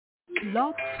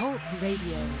Blog Talk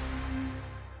Radio.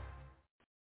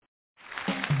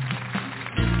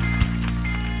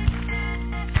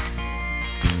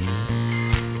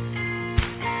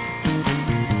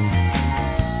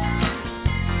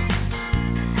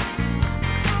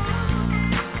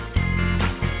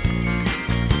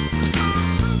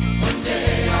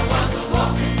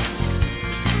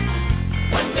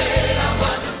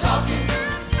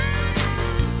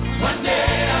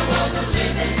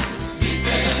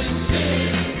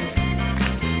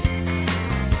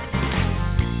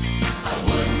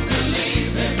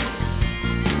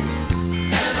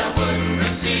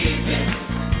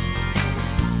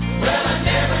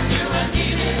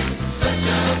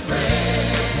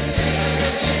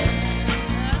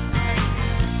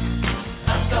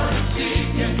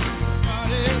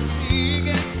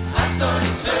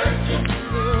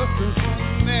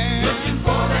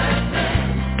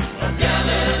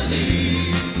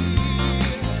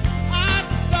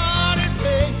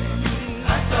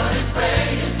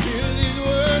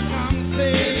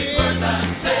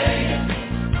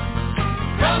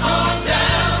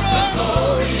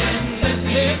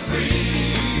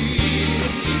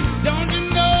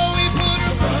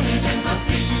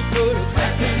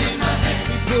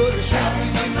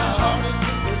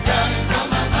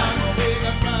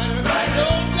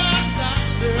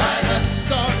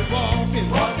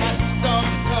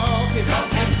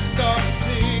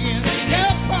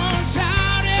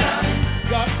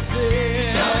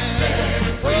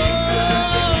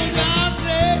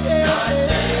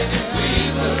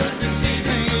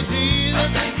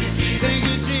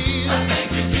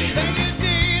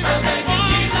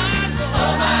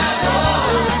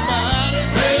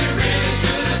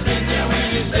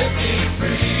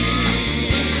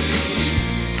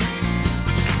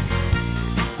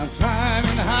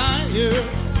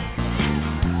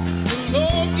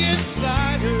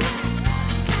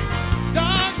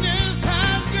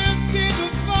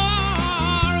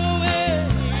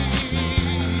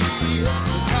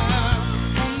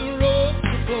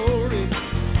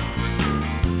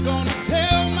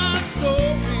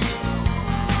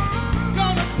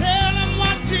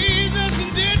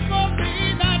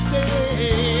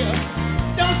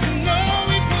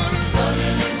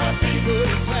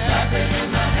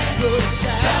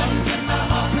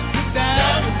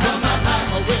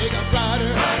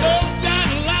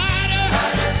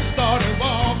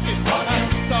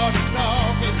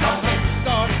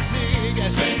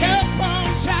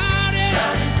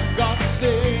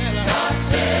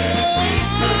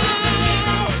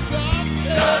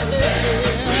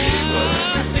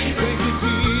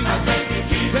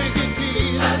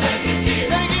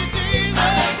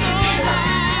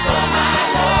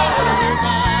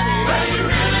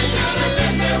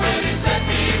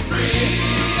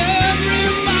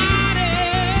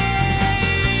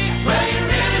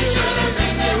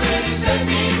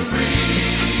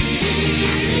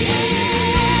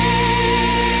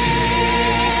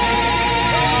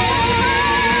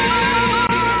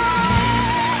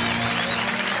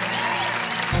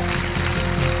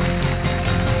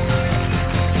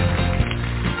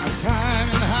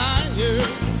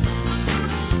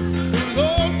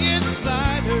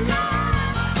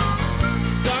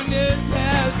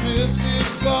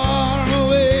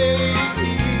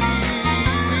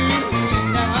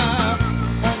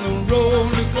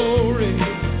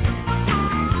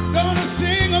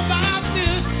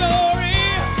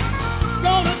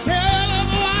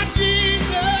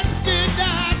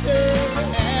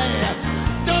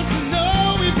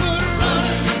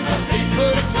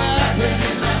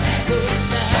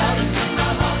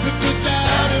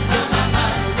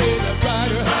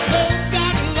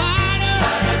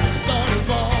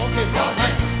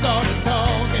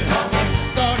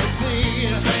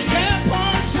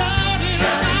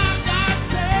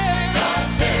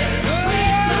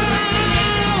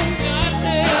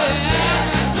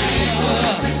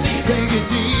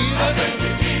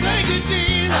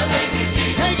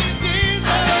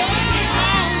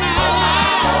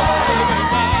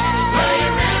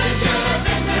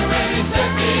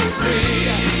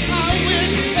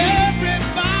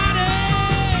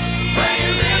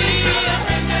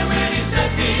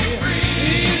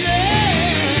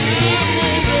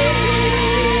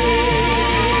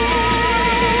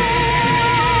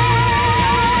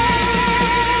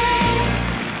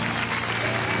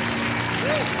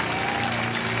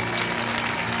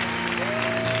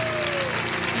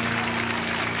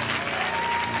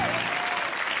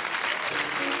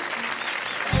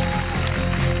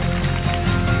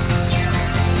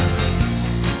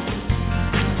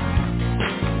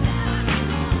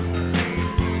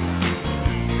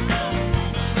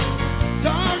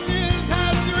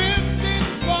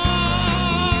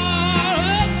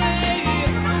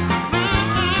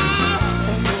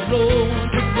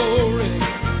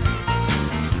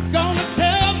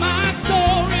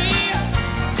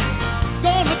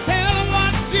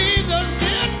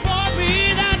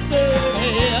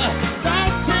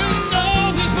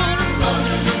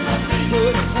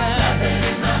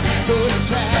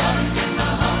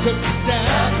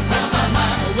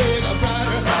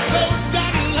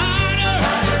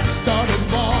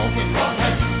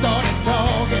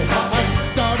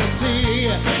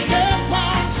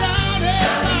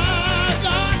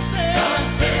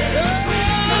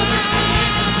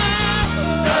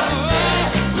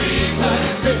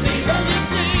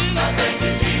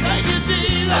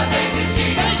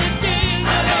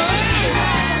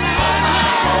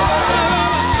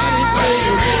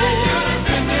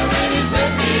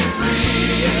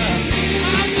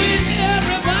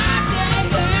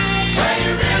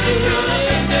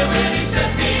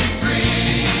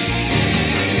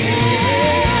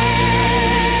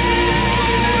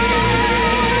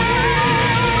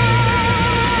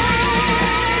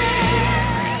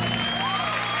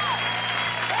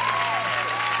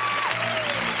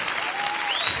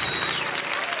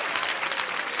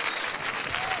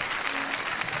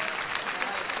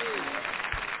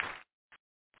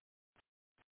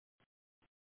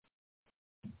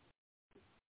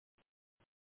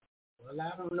 Well,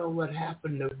 I don't know what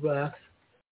happened to Russ,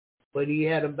 but he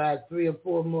had about 3 or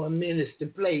 4 more minutes to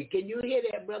play. Can you hear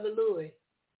that, Brother Louis?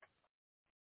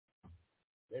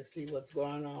 Let's see what's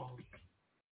going on.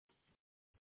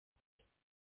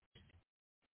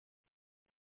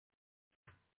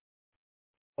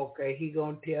 Okay, he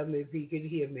gonna tell me if he can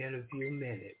hear me in a few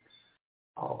minutes.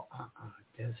 Oh,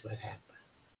 that's what happened.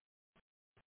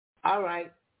 All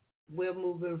right, we're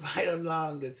moving right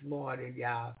along this morning,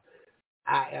 y'all.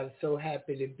 I am so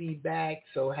happy to be back,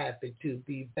 so happy to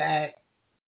be back.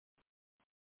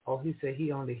 Oh, he said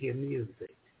he only hear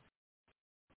music.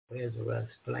 Where's Russ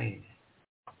playing?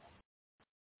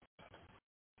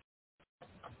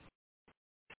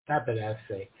 Stop it, I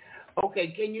say. Okay,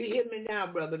 can you hear me now,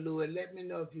 Brother Louis? Let me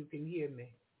know if you can hear me.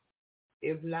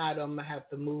 If not, I'm going to have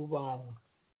to move on.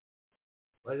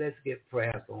 Well, let's get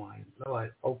prayer going.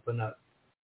 Lord, open up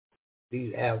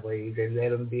these airways and let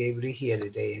them be able to hear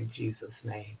today in Jesus'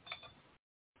 name.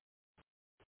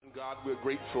 God, we're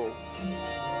grateful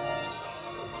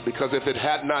because if it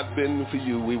had not been for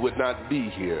you, we would not be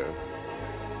here.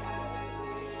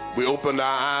 We opened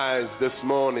our eyes this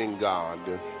morning, God,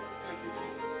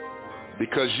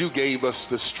 because you gave us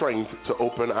the strength to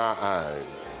open our eyes.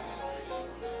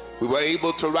 We were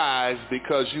able to rise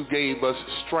because you gave us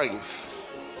strength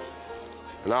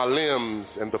in our limbs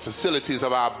and the facilities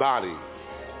of our body.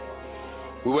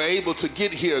 We were able to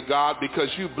get here, God, because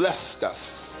you blessed us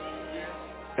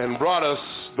and brought us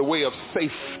the way of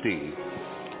safety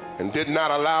and did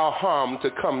not allow harm to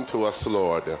come to us,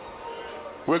 Lord.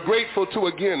 We're grateful to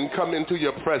again come into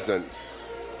your presence,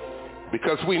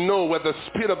 because we know where the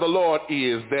Spirit of the Lord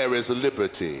is, there is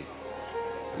liberty.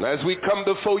 And as we come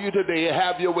before you today,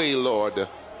 have your way, Lord.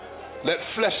 Let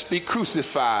flesh be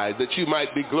crucified that you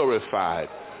might be glorified,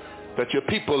 that your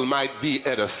people might be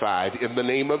edified in the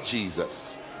name of Jesus.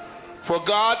 For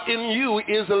God, in you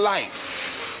is life.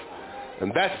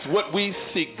 And that's what we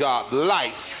seek, God,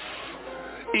 life,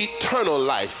 eternal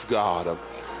life, God.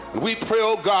 And we pray,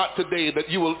 oh God, today that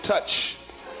you will touch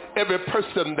every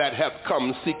person that have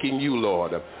come seeking you,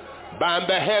 Lord. Bind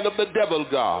the hand of the devil,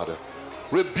 God.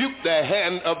 Rebuke the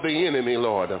hand of the enemy,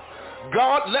 Lord.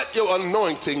 God, let your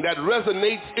anointing that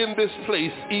resonates in this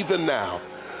place even now,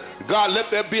 God, let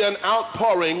there be an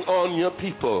outpouring on your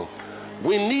people.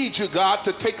 We need you, God,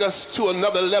 to take us to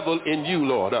another level in you,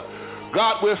 Lord.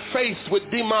 God, we're faced with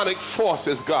demonic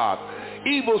forces, God.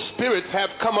 Evil spirits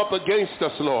have come up against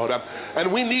us, Lord,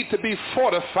 and we need to be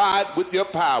fortified with your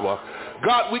power.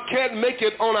 God, we can't make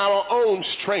it on our own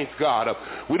strength, God.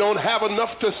 We don't have enough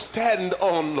to stand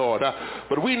on, Lord.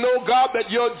 But we know, God,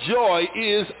 that your joy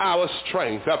is our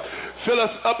strength. Fill us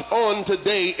up on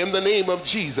today in the name of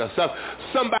Jesus.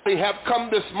 Somebody have come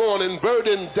this morning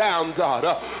burdened down, God,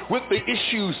 with the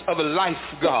issues of life,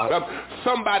 God.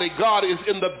 Somebody, God, is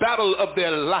in the battle of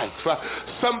their life.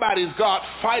 Somebody's, God,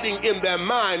 fighting in their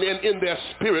mind and in their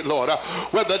spirit, Lord,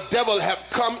 where the devil have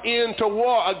come in to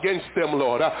war against them,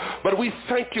 Lord. But we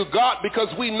thank you, God, because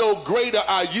we know greater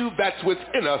are you that's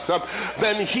within us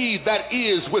than he that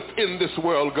is within this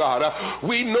world, God.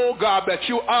 We know, God, that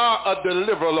you are a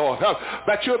deliverer, Lord,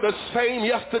 that you're the same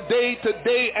yesterday,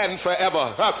 today, and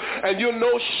forever. And you're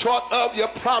no short of your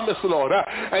promise, Lord,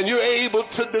 and you're able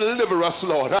to deliver us,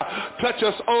 Lord. Touch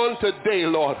us on today,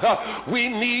 Lord. We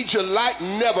need you like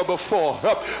never before.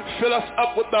 Fill us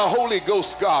up with the Holy Ghost,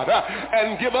 God,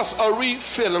 and give us a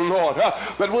refilling, Lord,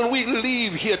 that when we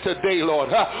leave here today, Lord,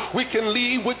 we can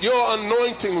leave with your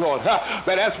anointing, Lord,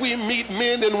 that as we meet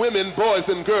men and women, boys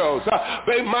and girls,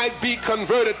 they might be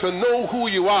converted to know who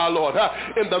you are, Lord.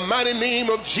 In the mighty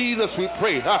name of Jesus we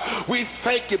pray. We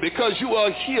thank you because you are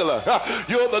a healer.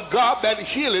 You're the God that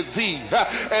healeth thee,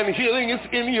 and healing is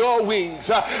in your wings,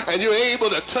 and you're able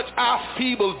to touch our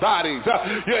feeble bodies.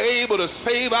 You're able to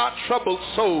save our troubled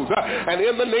souls, and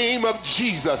in the name of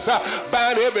Jesus,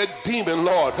 bind every demon,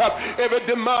 Lord, every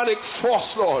demonic force,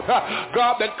 Lord,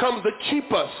 God, that comes to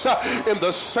keep us in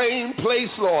the same place,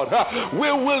 Lord.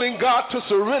 We're willing, God, to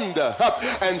surrender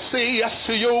and say yes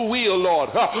to your will, Lord.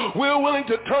 We're willing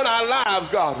to turn our lives,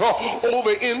 God,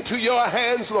 over into your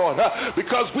hands, Lord,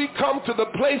 because we come to the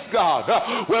place,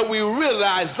 God, where we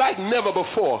realize like never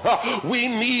before, we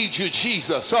need you,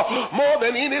 Jesus. More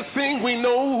than anything we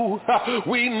know,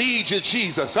 we need you,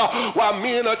 Jesus. while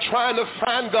men are trying to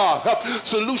find, God,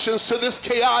 solutions to this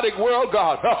chaotic world,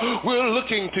 God, we're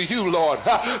looking to you, Lord,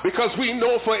 because we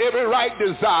know for every right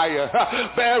desire,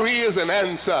 there is an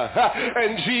answer.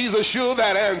 And Jesus, you're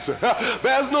that answer.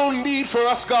 There's no need for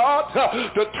us, God,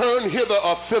 to turn hither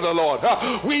or thither, Lord.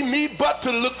 We need but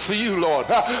to look for you, Lord,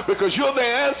 because you're the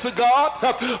answer, God,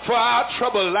 for our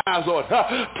troubled lives, Lord.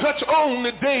 Touch on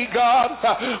the day, God.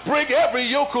 Break every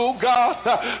yoke, oh God.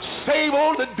 Save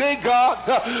on the day, God.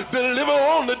 Deliver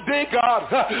on the day, God.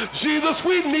 Jesus,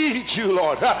 we need you,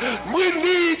 Lord. We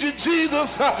need you, Jesus.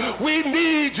 We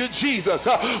need you, Jesus.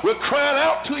 We're crying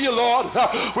out to you, Lord.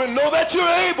 We know that you're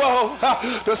able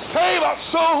to save our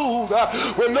souls.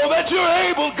 We know that you're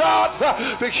able, God,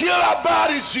 to heal our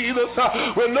bodies, Jesus.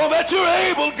 We know that you're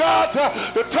able, God,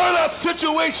 to turn our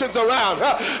situations around.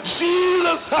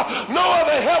 Jesus, no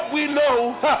other help we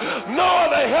know. No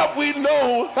other help we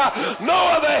know. No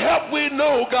other help we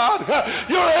know, God.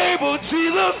 You're able,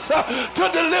 Jesus,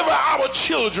 to deliver our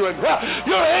children.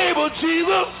 You're able,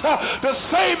 Jesus, to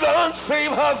save the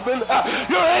unsaved husband.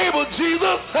 You're able,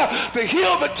 Jesus, to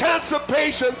heal the cancer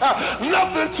patient.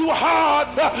 Nothing too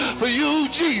hard for you,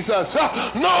 Jesus.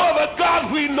 No other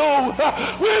God we know.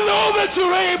 We know that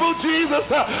you're able, Jesus.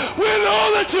 We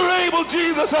know that you're able,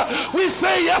 Jesus. We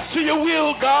say yes to your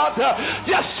will, God.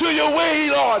 Yes to your way,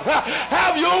 Lord.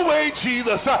 Have your way,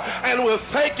 Jesus. And we'll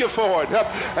thank you for it.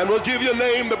 And we'll give your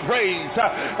name the praise.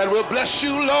 And we'll bless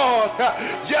you, Lord.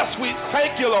 Yes, we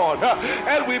thank you, Lord.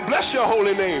 And we bless your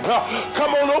holy name.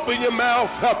 Come on, open your mouth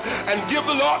and give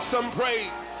the Lord some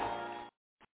praise.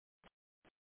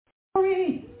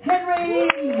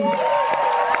 Henry!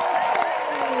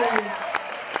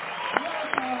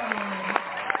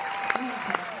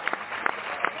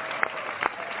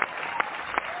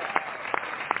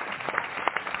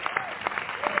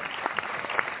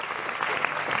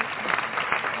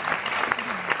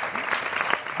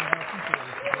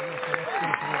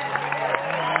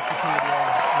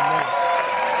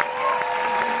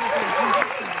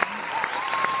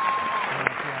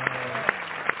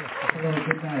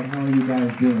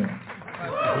 Doing?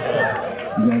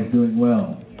 You guys doing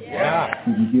well? Yeah.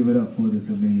 Would you give it up for this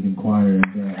amazing choir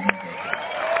and band?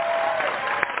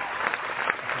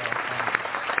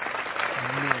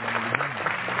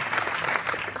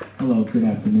 Hello, good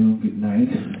afternoon, good night.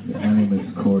 My name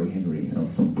is Corey Henry.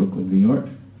 I'm from Brooklyn, New York.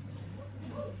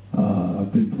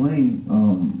 I've been playing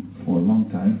for a long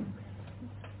time.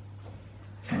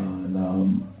 And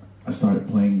I started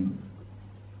playing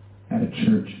at a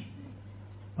church,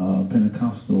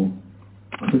 Pentecostal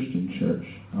Christian church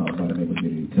by the name of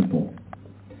Unity Temple.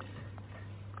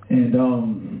 And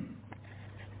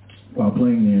while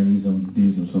playing there,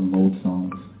 these are some old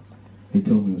songs. They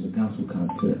told me it was a gospel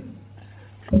concert.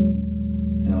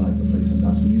 And I'd like to play some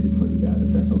gospel music for you guys,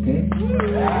 if that's okay.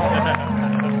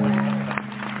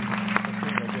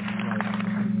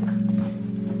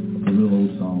 A real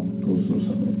old song goes through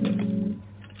something like this.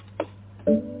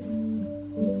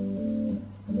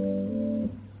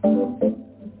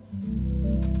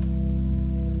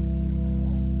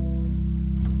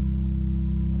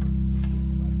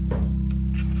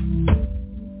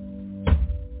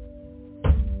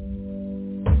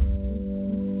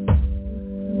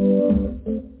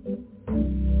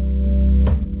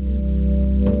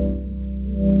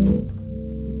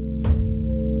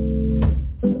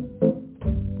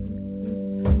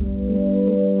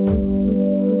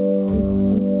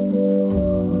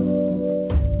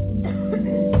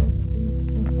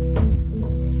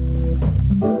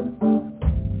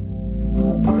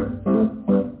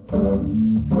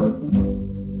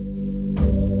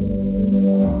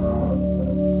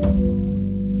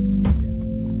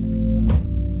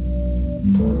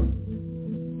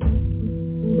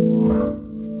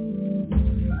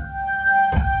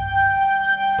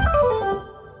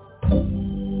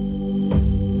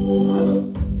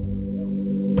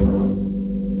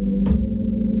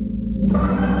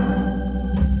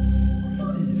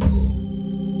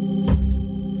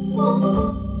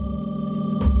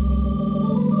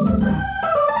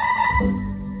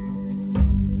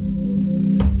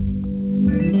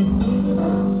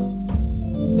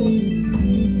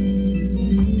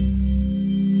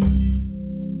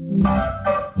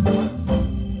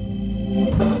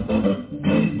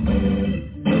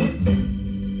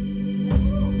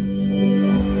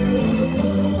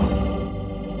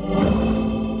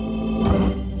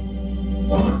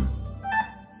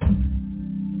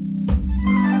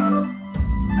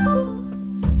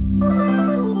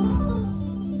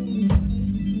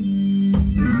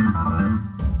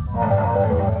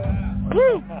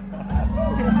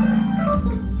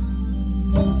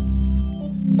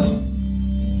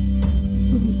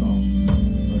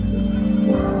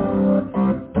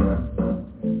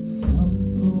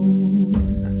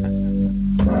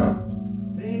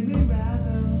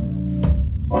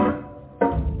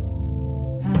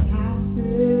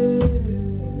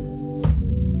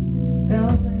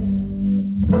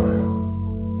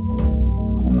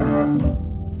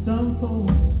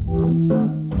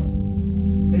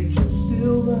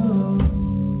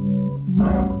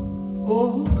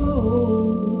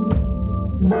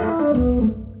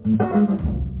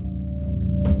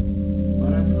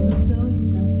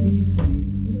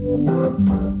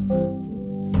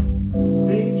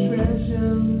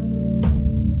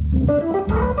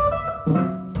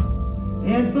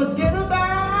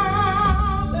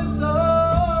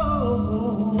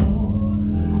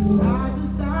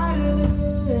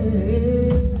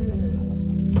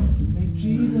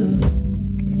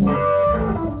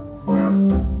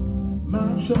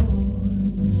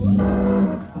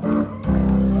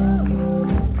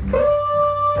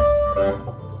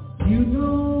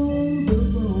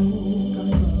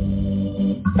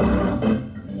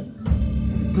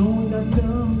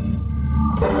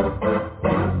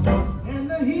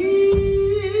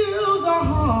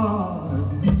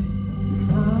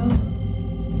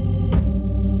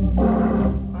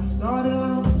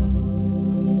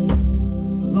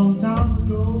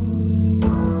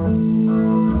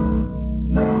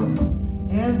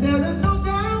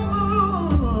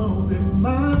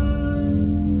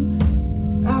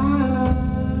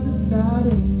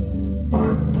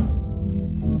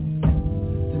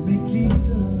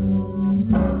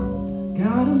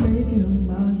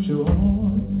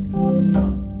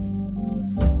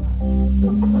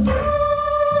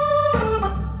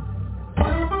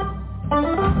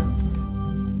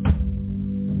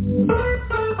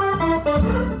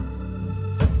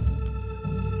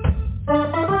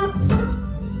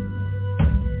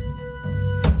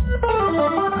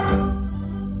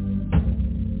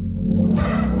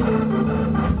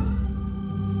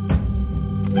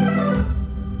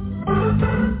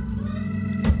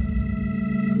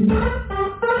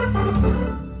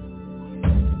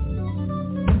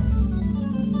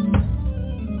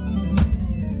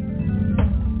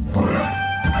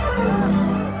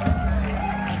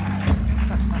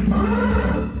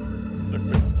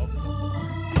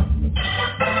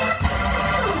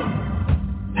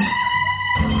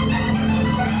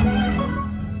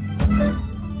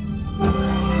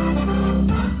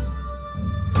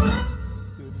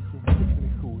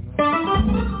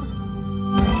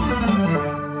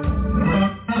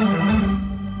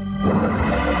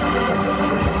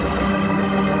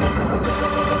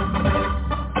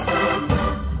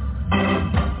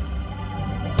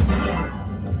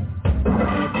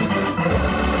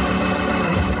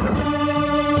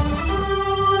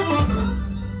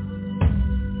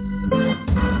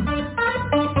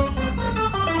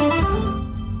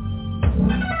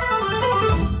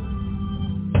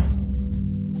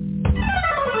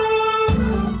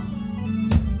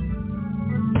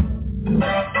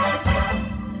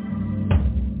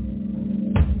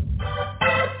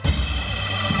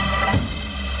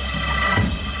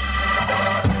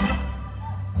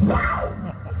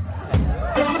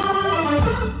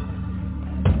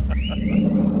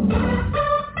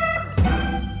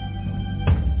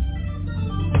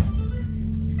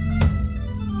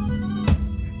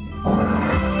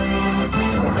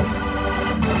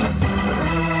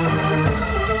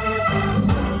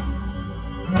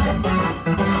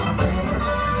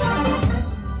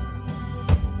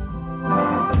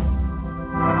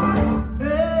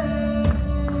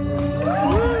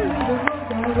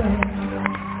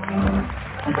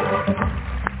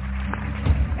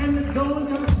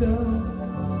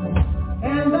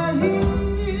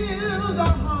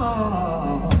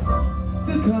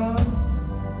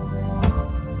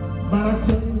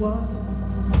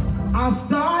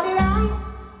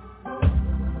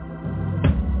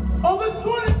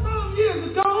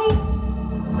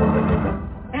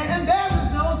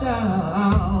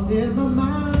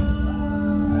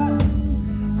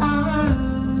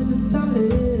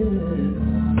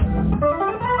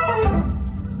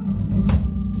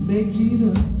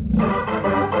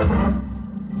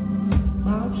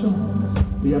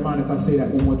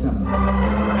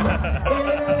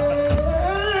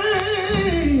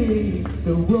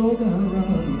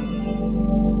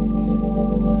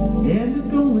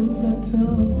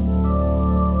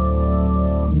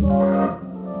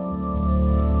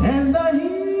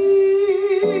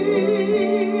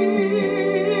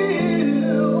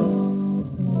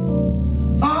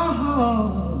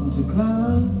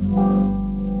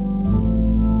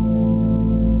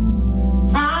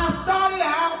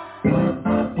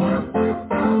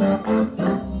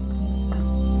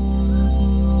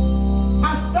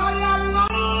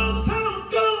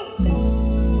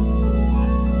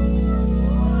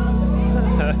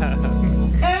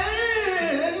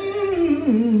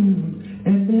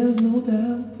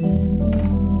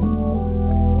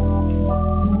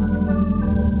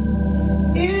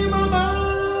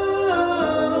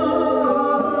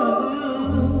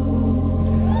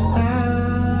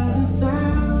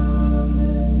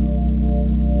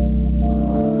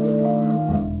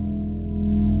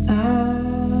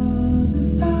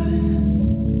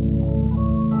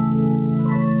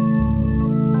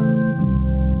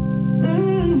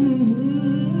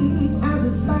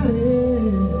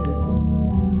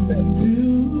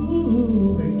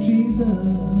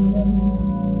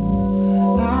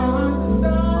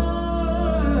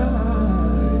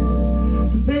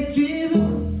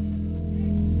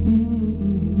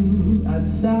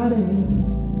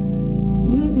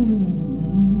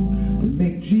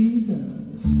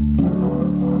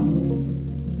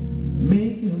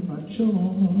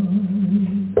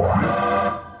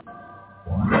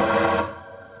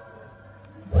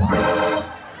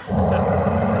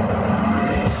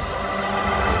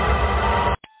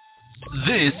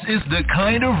 This is the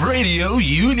kind of radio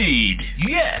you need.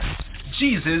 Yes,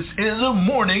 Jesus is a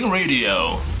morning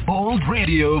radio. Bold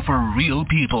radio for real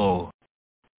people.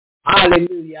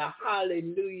 Hallelujah,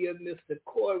 hallelujah, Mr.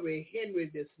 Corey Henry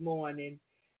this morning.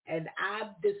 And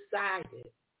I've decided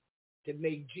to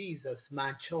make Jesus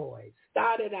my choice.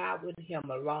 Started out with him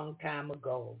a long time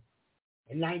ago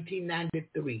in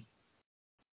 1993.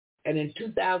 And in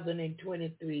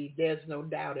 2023, there's no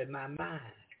doubt in my mind.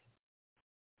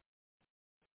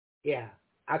 Yeah,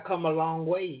 I come a long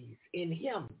ways in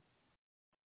him.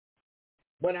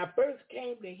 When I first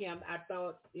came to him, I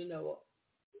thought,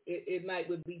 it might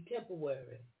would be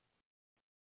temporary.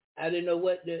 I didn't know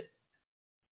what the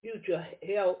future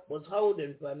help was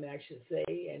holding for me, I should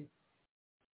say. And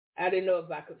I didn't know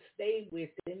if I could stay with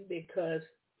him because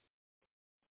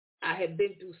I had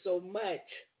been through so much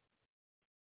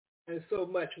and so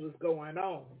much was going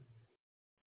on.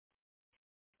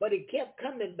 But it kept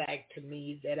coming back to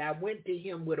me that I went to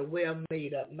him with a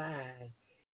well-made-up mind.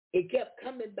 It kept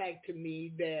coming back to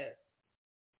me that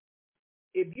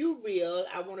if you're real,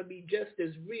 I want to be just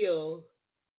as real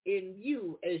in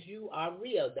you as you are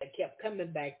real. That kept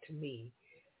coming back to me.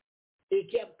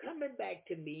 It kept coming back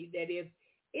to me that if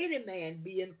any man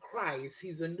be in Christ,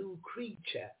 he's a new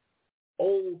creature.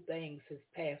 Old things has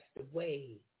passed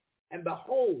away. And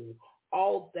behold,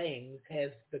 all things has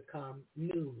become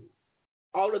new.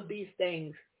 All of these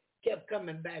things kept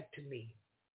coming back to me.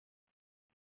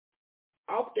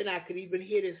 Often I could even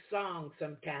hear this song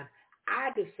sometimes. I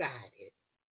decided.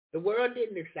 The world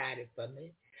didn't decide it for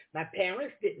me. My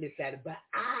parents didn't decide it, but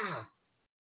I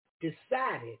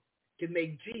decided to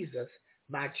make Jesus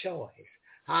my choice.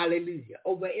 Hallelujah.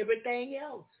 Over everything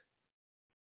else.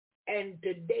 And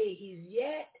today he's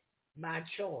yet my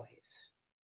choice.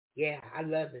 Yeah, I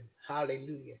love him.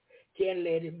 Hallelujah. Can't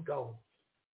let him go.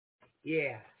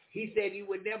 Yeah. He said he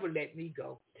would never let me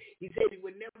go. He said he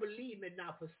would never leave me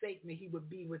nor forsake me. He would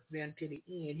be with me until the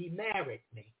end. He married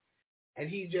me. And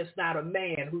he's just not a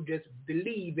man who just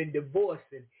believes in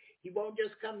divorcing. He won't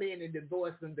just come in and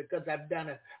divorce me because I've done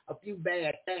a few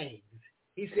bad things.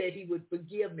 He said he would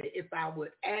forgive me if I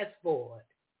would ask for it.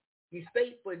 He's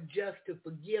faithful and just to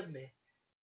forgive me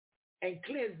and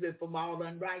cleanse me from all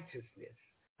unrighteousness.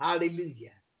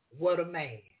 Hallelujah. What a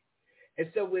man. And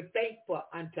so we're thankful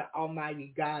unto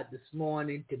Almighty God this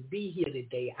morning to be here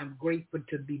today. I'm grateful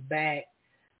to be back.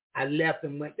 I left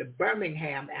and went to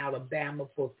Birmingham, Alabama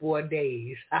for 4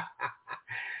 days.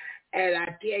 And I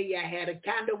tell you, I had a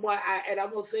kind of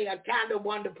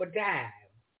wonderful time.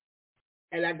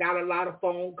 And I got a lot of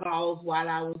phone calls while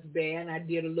I was there, and I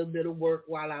did a little bit of work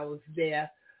while I was there.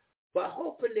 But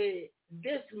hopefully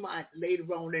this month, later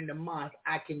on in the month,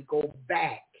 I can go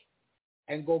back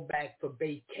for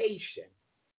vacation.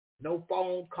 No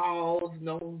phone calls,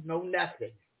 no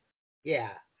nothing. Yeah,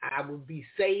 I will be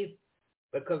safe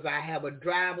because I have a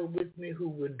driver with me who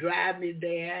will drive me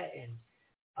there, and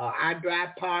I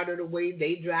drive part of the way,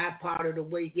 they drive part of the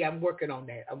way. Yeah, I'm working on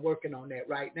that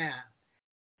right now.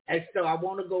 And so I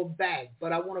want to go back,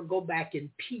 but I want to go back in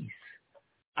peace.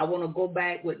 I want to go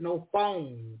back with no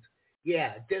phones.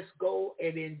 Yeah, just go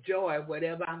and enjoy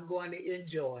whatever I'm going to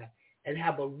enjoy and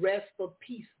have a restful,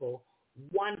 peaceful,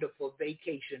 wonderful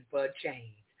vacation for a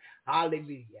change.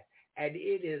 Hallelujah. And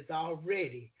it is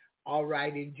already all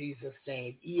right in Jesus'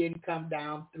 name. Ian come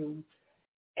down through,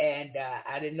 and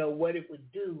I didn't know what it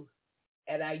would do,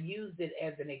 and I used it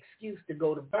as an excuse to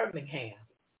go to Birmingham.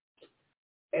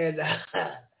 And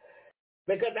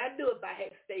because I knew if I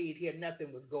had stayed here,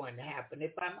 nothing was going to happen,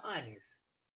 if I'm honest.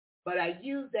 But I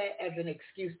used that as an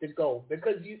excuse to go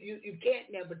because you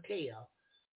can't never tell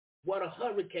what a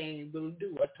hurricane will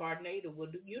do, a tornado will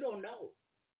do. You don't know.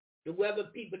 The weather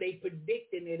people, they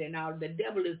predicting it and all. The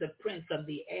devil is the prince of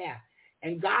the air.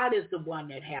 And God is the one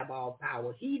that have all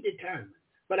power. He determines.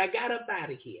 But I got up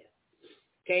out of here.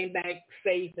 Came back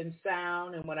safe and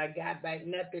sound. And when I got back,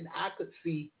 nothing I could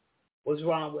see was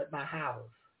wrong with my house.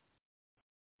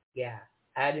 Yeah,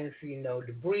 I didn't see no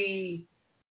debris.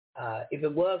 If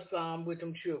it was some, which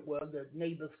I'm sure it was, the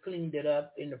neighbors cleaned it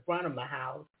up in the front of my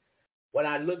house. When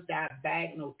I looked out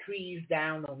back, no trees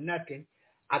down, no nothing.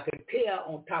 I could tell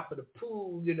on top of the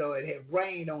pool, it had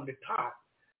rained on the top.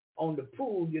 On the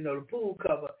pool, the pool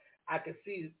cover, I could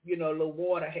see, a little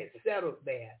water had settled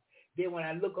there. Then when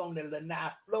I look on the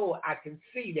lanai floor, I can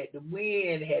see that the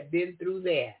wind had been through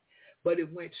there, but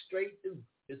it went straight through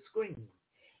the screen.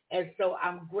 And so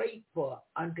I'm grateful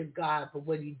unto God for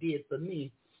what he did for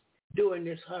me during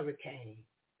this hurricane.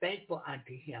 Thankful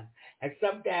unto him. And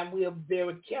sometimes we are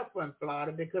very careful in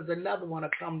Florida because another one will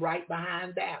come right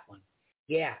behind that one.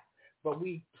 Yeah. But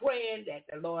we praying that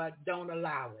the Lord don't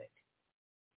allow it.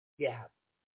 Yeah.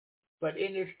 But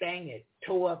in this thing, it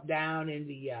tore up down in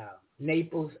the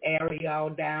Naples area,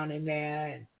 all down in there.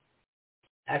 And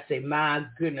I say, my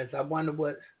goodness, I wonder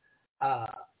what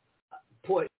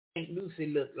Port St.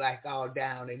 Lucie looked like all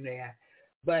down in there.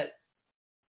 But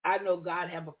I know God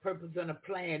have a purpose and a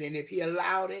plan, and if he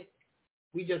allowed it,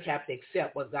 we just have to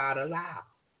accept what God allowed.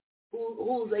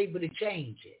 Who's able to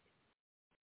change it?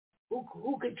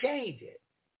 Who can change it?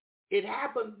 It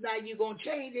happens, now you're going to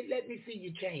change it. Let me see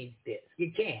you change this.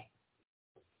 You can't.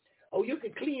 Oh, you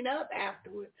can clean up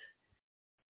afterwards.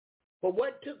 But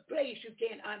what took place, you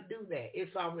can't undo that.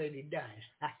 It's already done.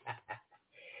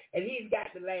 And he's got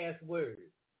the last word.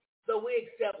 So we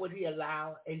accept what he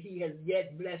allowed, and he has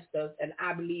yet blessed us, and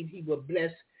I believe he will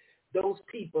bless those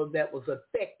people that was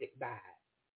affected by it.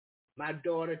 My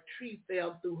daughter, tree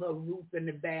fell through her roof in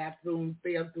the bathroom,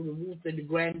 fell through the roof in the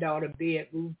granddaughter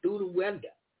bedroom, through the window.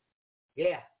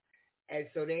 Yeah. And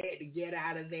so they had to get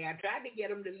out of there. I tried to get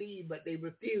them to leave, but they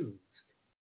refused.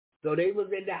 So they was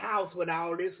in the house when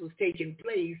all this was taking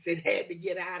place and had to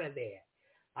get out of there.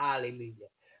 Hallelujah.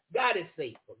 God is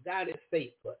faithful. God is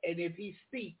faithful. And if he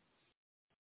speaks,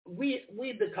 we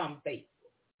become faithful.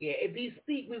 Yeah, if he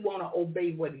speaks, we want to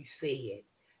obey what he said,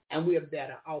 and we're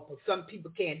better off. Some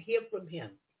people can't hear from him.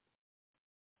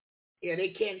 Yeah, they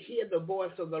can't hear the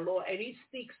voice of the Lord, and he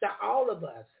speaks to all of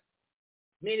us.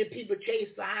 Many people chase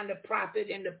behind the prophet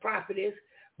and the prophetess,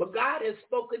 but God has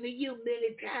spoken to you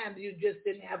many times. You just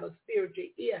didn't have a spiritual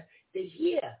ear to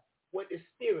hear what the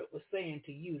Spirit was saying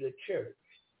to you, the church.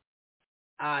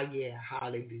 Ah, yeah,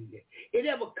 hallelujah. It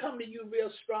ever come to you real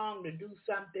strong to do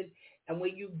something, and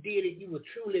when you did it, you were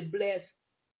truly blessed?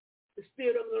 The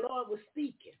Spirit of the Lord was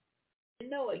speaking. You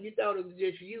know it. You thought it was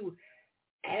just you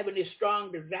having this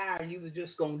strong desire, and you was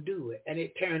just going to do it, and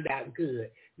it turned out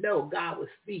good. No, God was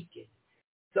speaking.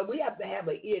 So we have to have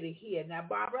an ear to hear. Now,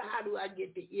 Barbara, how do I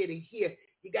get the ear to hear?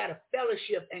 You got to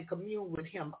fellowship and commune with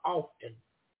him often.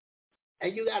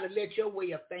 And you got to let your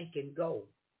way of thinking go.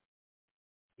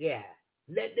 Yeah.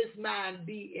 Let this mind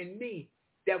be in me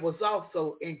that was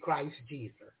also in Christ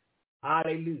Jesus.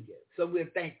 Hallelujah. So we're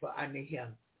thankful unto him.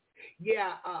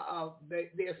 Yeah,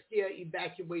 they're still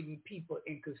evacuating people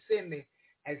in Kissimmee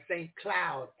and St.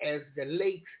 Cloud as the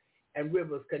lakes and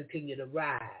rivers continue to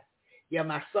rise. Yeah,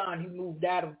 my son, he moved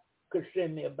out of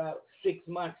Kissimmee about 6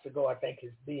 months ago, I think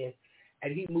it's been,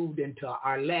 and he moved into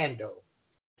Orlando.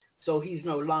 So he's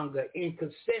no longer in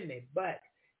Kissimmee, but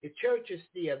the church is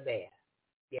still there.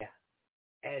 Yeah.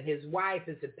 And his wife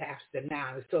is a pastor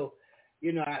now. So,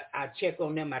 you know, I check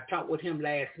on them. I talked with him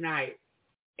last night,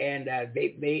 and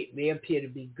they appear to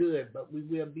be good, but we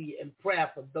will be in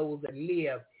prayer for those that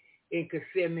live in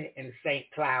Kissimmee and St.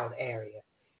 Cloud area.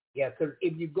 Yeah, because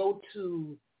if you go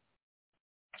to,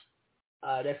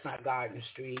 that's not Gardner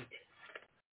Street.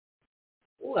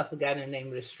 Oh, I forgot the name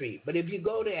of the street. But if you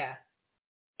go there,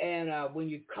 and when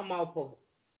you come off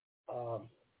of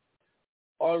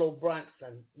Orlo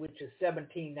Brunson, which is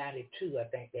 1792, I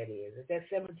think that is. Is that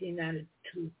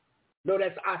 1792? No,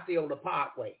 that's Osceola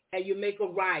Parkway. And you make a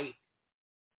right,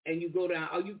 and you go down,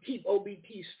 or you keep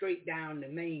OBT straight down the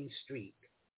main street,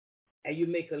 and you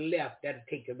make a left, that'll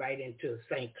take you right into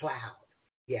St. Cloud.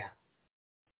 Yeah.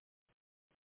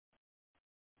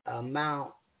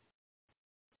 Mount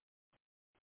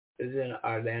is in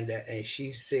Orlando, and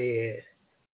she said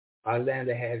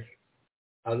Orlando has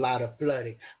a lot of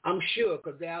flooding. I'm sure,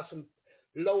 because there are some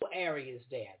low areas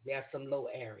there. There are some low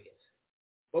areas.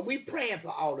 But we're praying for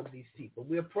all of these people.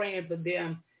 We're praying for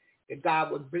them that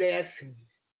God would bless and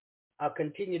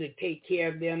continue to take care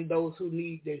of them. Those who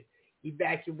need to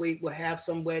evacuate will have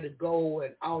somewhere to go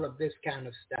and all of this kind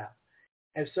of stuff.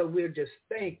 And so we're just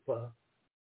thankful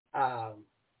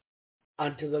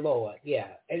unto the Lord. Yeah.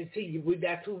 And see,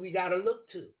 that's who we got to look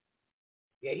to.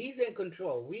 Yeah, he's in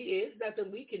control. There's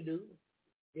nothing we can do.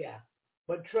 Yeah,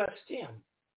 but trust him.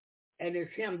 And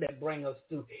it's him that brings us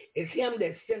through. It's him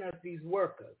that sent us these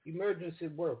workers, emergency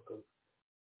workers.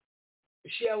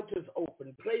 Shelters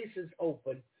open, places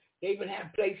open. They even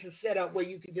have places set up where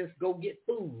you can just go get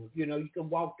food. You know, you can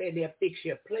walk there, they'll fix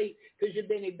your plate because you've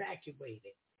been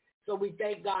evacuated. So we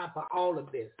thank God for all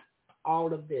of this.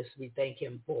 All of this we thank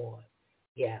him for.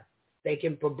 Yeah, thank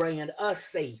him for bringing us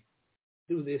safe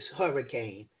through this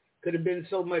hurricane. Could have been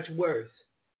so much worse.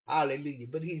 Hallelujah.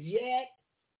 But he's yet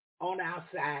on our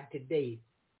side today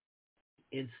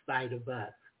in spite of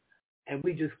us. And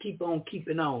we just keep on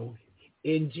keeping on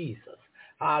in Jesus.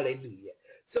 Hallelujah.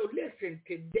 So listen,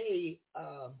 today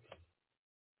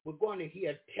we're going to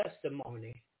hear a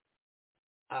testimony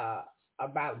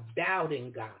about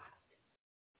doubting God.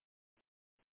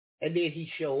 And then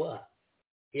he show up.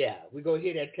 Yeah, we're going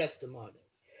to hear that testimony.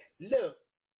 Look,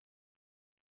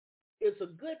 it's a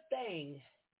good thing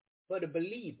for the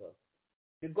believer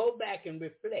to go back and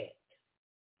reflect.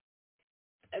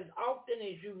 As often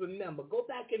as you remember, go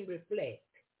back and reflect.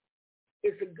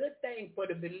 It's a good thing for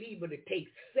the believer to take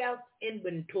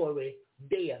self-inventory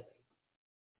daily.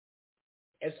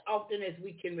 As often as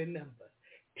we can remember,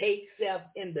 take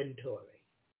self-inventory.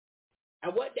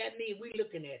 And what that means, we're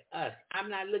looking at us. I'm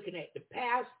not looking at the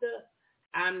pastor.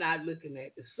 I'm not looking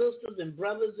at the sisters and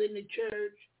brothers in the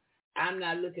church. I'm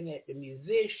not looking at the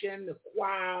musician, the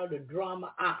choir, the drummer.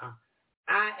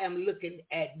 I am looking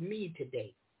at me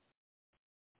today.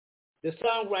 The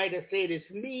songwriter said, it's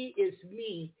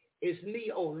me,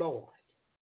 oh Lord.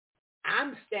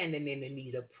 I'm standing in the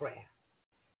need of prayer.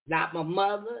 Not my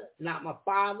mother, not my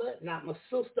father, not my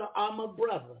sister or my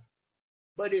brother,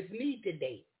 but it's me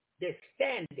today that's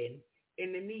standing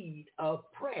in the need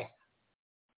of prayer.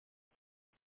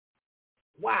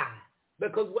 Why?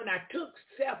 Because when I took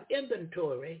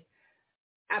self-inventory,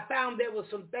 I found there were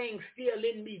some things still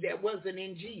in me that wasn't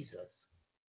in Jesus.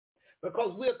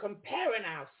 Because we're comparing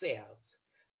ourselves.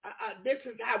 This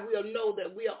is how we'll know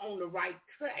that we are on the right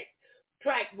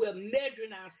track. We're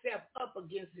measuring ourselves up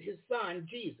against his son,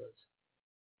 Jesus.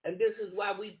 And this is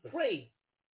why we pray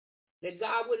that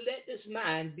God would let this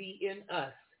mind be in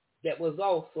us that was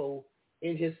also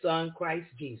in his son, Christ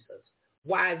Jesus.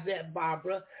 Why is that,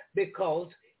 Barbara? Because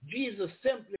Jesus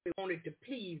simply wanted to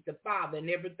please the Father in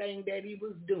everything that he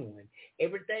was doing,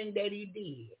 everything that he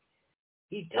did.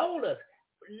 He told us,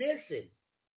 listen,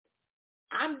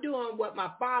 I'm doing what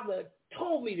my Father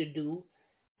told me to do,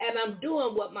 and I'm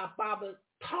doing what my Father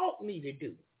taught me to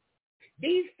do.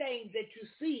 These things that you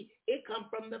see, it come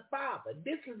from the Father.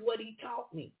 This is what he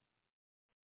taught me.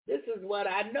 This is what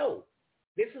I know.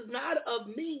 This is not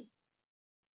of me.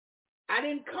 I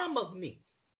didn't come of me.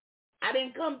 I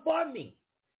didn't come for me.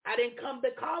 I didn't come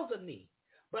because of me.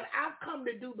 But I've come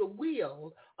to do the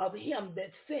will of him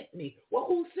that sent me. Well,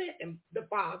 who sent him? The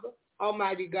Father,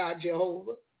 Almighty God,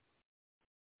 Jehovah.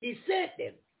 He sent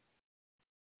him.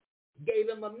 Gave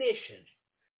him a mission.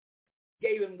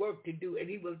 Gave him work to do. And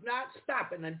he was not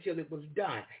stopping until it was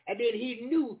done. And then he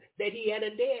knew that he had a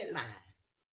deadline.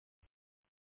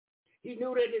 He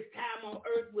knew that his time on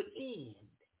earth would end.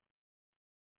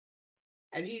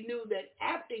 And he knew that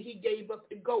after he gave up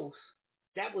the ghost,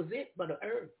 that was it for the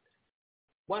earth.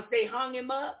 Once they hung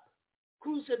him up,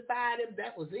 crucified him,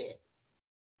 that was it.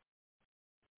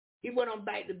 He went on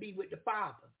back to be with the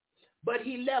Father. But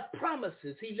he left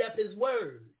promises. He left his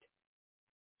word.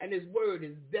 And his word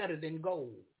is better than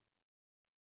gold.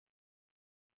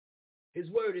 His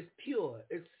word is pure,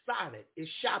 it's solid,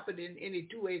 it's sharper than any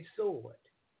two-edged sword.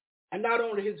 And not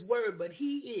only his word, but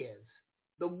he is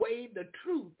the way, the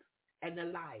truth, and the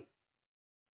life.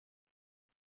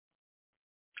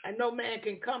 And no man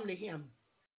can come to him,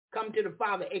 come to the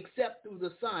Father, except through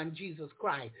the Son, Jesus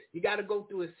Christ. You got to go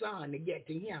through his Son to get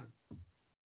to him.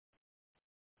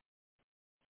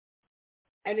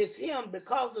 And it's him,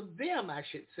 because of them, I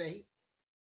should say,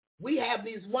 we have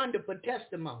these wonderful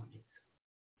testimonies.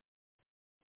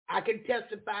 I can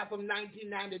testify from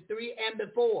 1993 and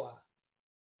before,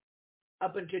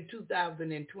 up until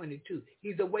 2022.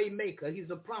 He's a way maker. He's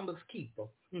a promise keeper.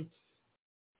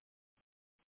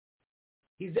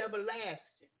 He's everlasting.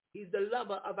 He's the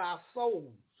lover of our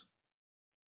souls.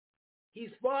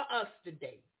 He's for us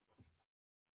today.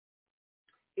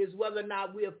 Is whether or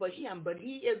not we're for him, but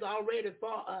he is already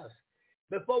for us.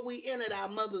 Before we entered our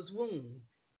mother's womb,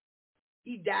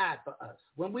 he died for us.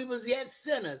 When we was yet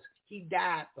sinners, he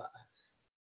died for us.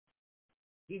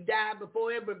 He died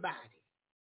before everybody.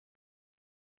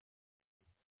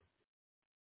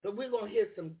 So we're going to hear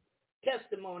some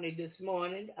testimony this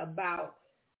morning about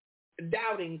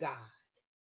doubting God.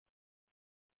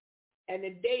 And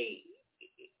today,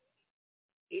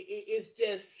 it's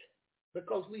just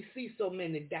because we see so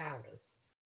many doubters.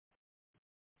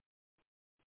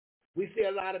 We see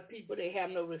a lot of people, they have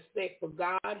no respect for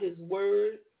God, his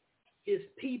word, his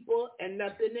people, and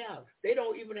nothing else. They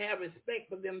don't even have respect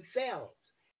for themselves.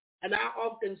 And I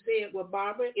often say it, well,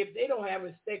 Barbara, if they don't have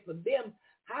respect for them,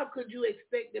 how could you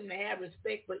expect them to have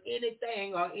respect for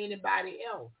anything or anybody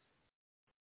else?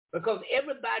 Because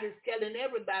everybody's telling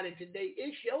everybody today,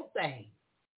 it's your thing.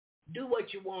 Do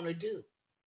what you want to do.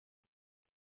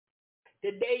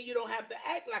 Today, you don't have to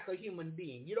act like a human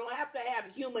being. You don't have to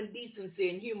have human decency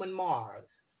and human morals.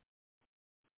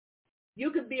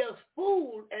 You can be a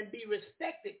fool and be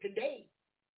respected today.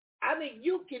 I mean,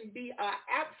 you can be an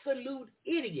absolute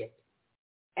idiot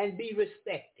and be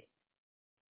respected.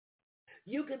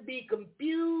 You can be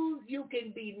confused. You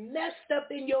can be messed up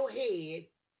in your head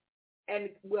and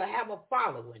will have a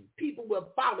following. People will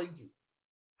follow you.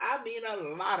 I mean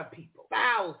a lot of people,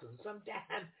 thousands,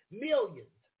 sometimes millions,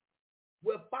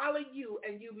 will follow you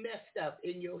and you messed up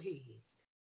in your head.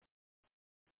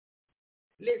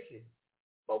 Listen,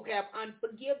 folk have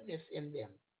unforgiveness in them,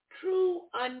 true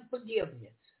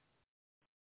unforgiveness.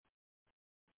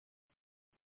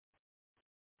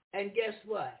 And guess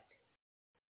what?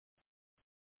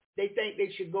 They think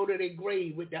they should go to their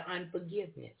grave with the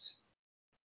unforgiveness.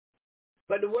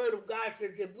 But the word of God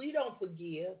says if we don't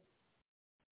forgive,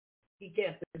 he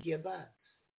can't forgive us.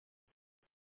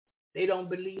 They don't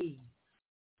believe.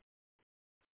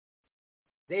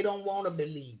 They don't want to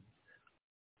believe.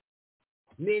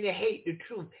 Many hate the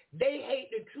truth. They hate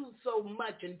the truth so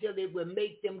much until it will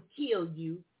make them kill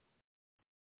you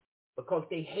because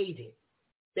they hate it.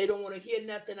 They don't want to hear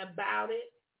nothing about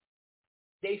it.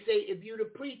 They say if you're the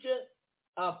preacher,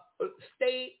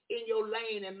 stay in your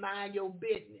lane and mind your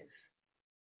business.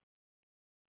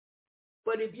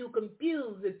 But if you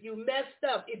confused, if you messed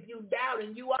up, if you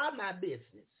doubting, you are my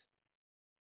business.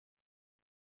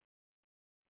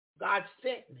 God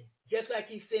sent me, just like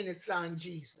he sent his son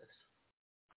Jesus.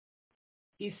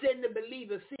 He sent the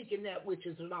believer seeking that which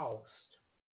is lost.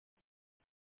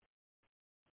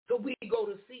 So we go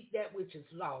to seek that which is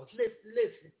lost.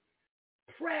 Listen.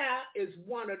 Prayer is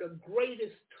one of the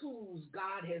greatest tools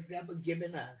God has ever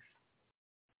given us.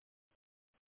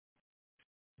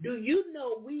 Do you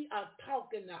know we are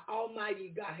talking to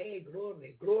Almighty God? Hey,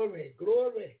 glory, glory,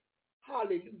 glory.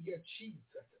 Hallelujah,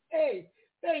 Jesus. Hey,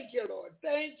 thank you, Lord.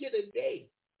 Thank you today.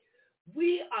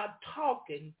 We are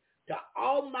talking to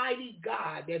Almighty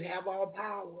God that have all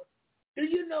power. Do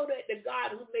you know that the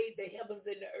God who made the heavens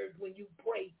and the earth, when you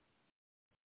pray?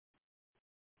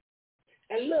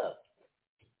 And look,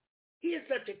 he is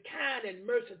such a kind and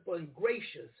merciful and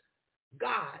gracious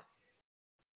God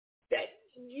that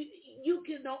you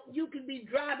can be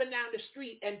driving down the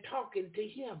street and talking to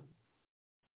him.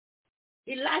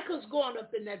 He like us going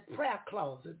up in that prayer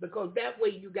closet because that way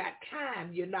you got time,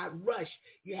 you're not rushed,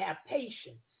 you have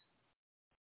patience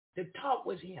to talk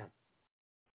with him.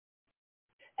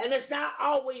 And it's not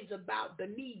always about the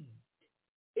need.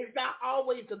 It's not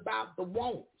always about the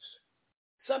wants.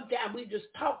 Sometimes we just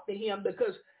talk to him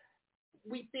because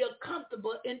we feel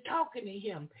comfortable in talking to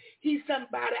him. He's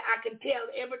somebody I can tell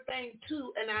everything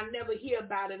to and I'll never hear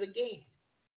about it again.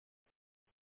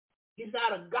 He's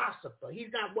not a gossiper.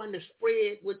 He's not one to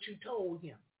spread what you told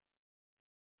him.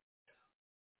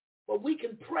 But we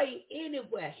can pray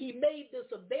anywhere. He made this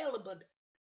available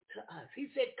to us. He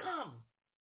said, come,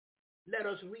 let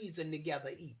us reason together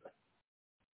even.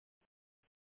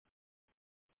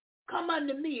 Come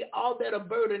unto me, all that are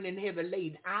burdened and heavy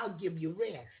laden. I'll give you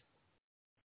rest.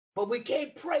 But we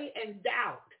can't pray and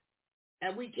doubt,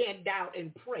 and we can't doubt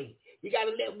and pray. You got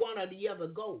to let one or the other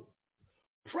go.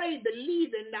 Pray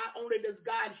believing not only does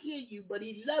God hear you, but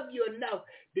he loves you enough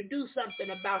to do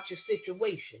something about your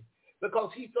situation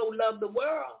because he so loved the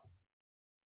world.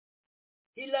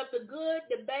 He loved the good,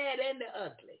 the bad, and the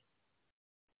ugly,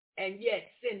 and yet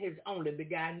sent his only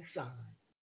begotten son,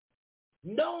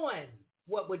 knowing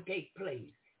what would take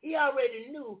place. He already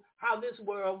knew how this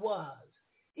world was.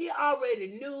 He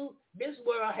already knew this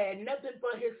world had nothing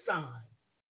but his son.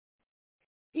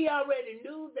 He already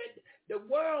knew that the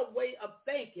world way of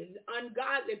thinking, the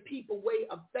ungodly people way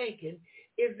of thinking,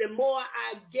 is the more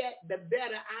I get, the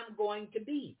better I'm going to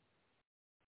be.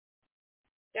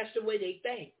 That's the way they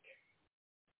think.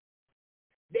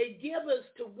 They give us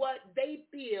to what they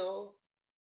feel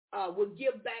will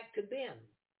give back to them.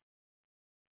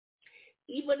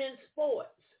 Even in sports.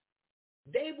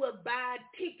 They will buy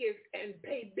tickets and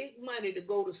pay big money to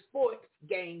go to sports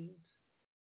games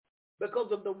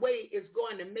because of the way it's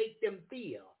going to make them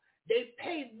feel. They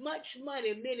pay much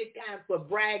money many times for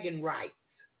bragging rights.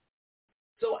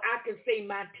 So I can say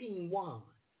my team won.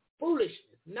 Foolishness,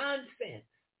 nonsense.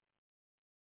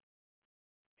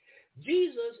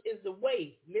 Jesus is the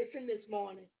way. Listen this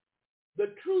morning.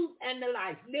 The truth and the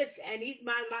life. Listen, and he's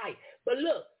my life. But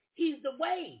look, he's the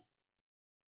way.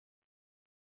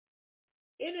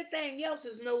 Anything else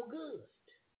is no good.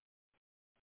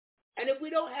 And if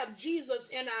we don't have Jesus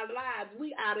in our lives,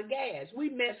 we out of gas. We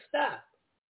messed up.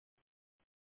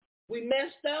 We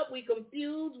messed up. We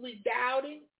confused. We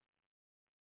doubting.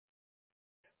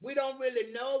 We don't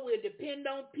really know. We depend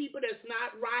on people that's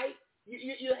not right.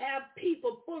 You have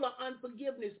people full of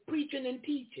unforgiveness preaching and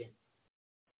teaching.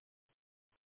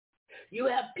 You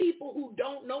have people who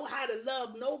don't know how to love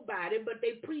nobody, but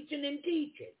they preaching and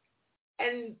teaching.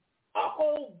 And a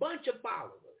whole bunch of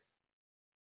followers.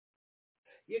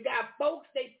 You got folks,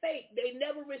 they fake. They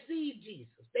never received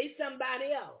Jesus. They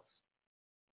somebody else.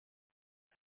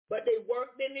 But they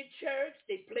worked in the church,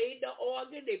 they played the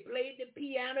organ, they played the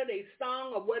piano, they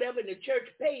sung or whatever, and the church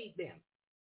paid them.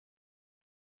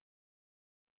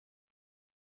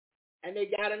 And they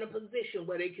got in a position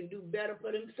where they can do better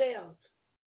for themselves.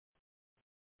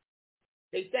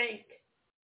 They think.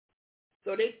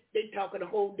 So they talking a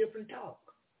whole different talk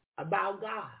about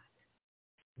God.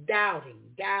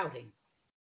 Doubting.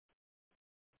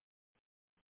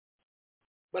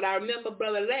 But I remember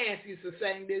Brother Lance used to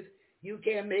sing this, you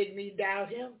can't make me doubt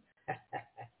him.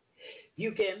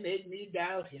 You can't make me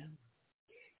doubt him.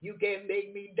 You can't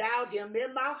make me doubt him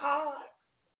in my heart.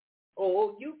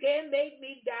 Oh, you can't make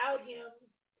me doubt him.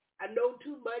 I know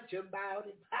too much about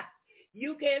him.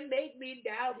 You can't make me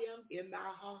doubt him in my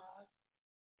heart.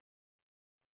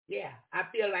 Yeah, I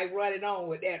feel like running on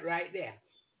with that right there.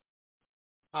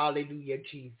 Hallelujah,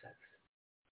 Jesus.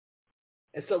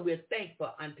 And so we're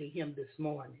thankful unto him this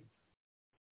morning.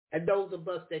 And those of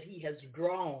us that he has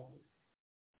drawn,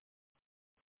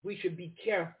 we should be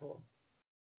careful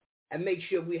and make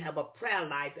sure we have a prayer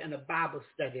life and a Bible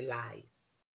study life.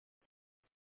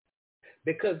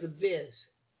 Because of this,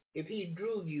 if he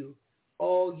drew you,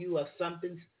 oh, you are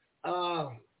something.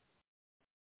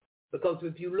 Because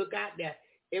if you look out there,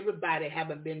 everybody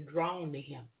haven't been drawn to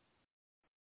him.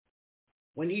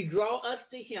 When he draw us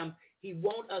to him, he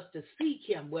wants us to seek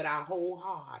him with our whole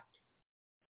heart.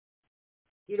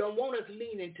 He don't want us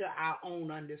leaning to our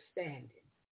own understanding.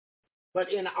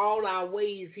 But in all our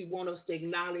ways, he wants us to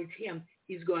acknowledge him.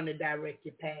 He's going to direct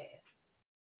your path.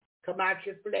 Come out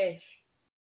your flesh.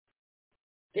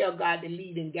 Tell God to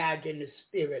lead and guide you in the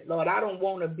spirit. Lord, I don't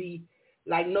want to be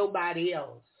like nobody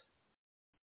else.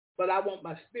 But I want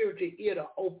my spiritual ear to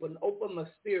open my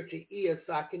spiritual ear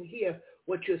so I can hear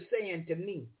what you're saying to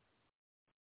me.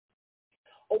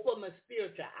 Open my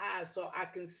spiritual eyes so I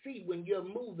can see when you're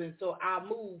moving, so I'll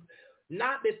move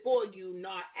not before you,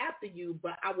 nor after you,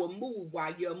 but I will move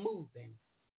while you're moving.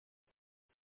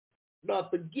 Lord,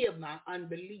 forgive my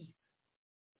unbelief.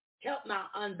 Help my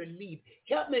unbelief.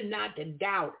 Help me not to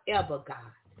doubt ever,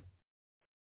 God.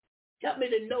 Help me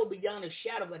to know beyond a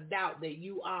shadow of a doubt that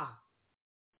you are.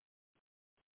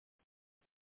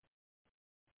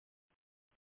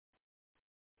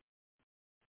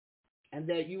 And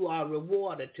that you are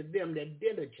rewarded to them that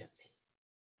diligently,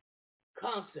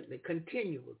 constantly,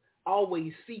 continually,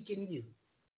 always seeking you.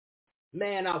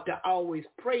 Man ought to always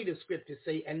pray, the scripture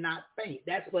say, and not faint.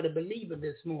 That's for the believer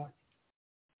this morning.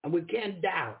 And we can't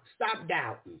doubt. Stop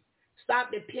doubting.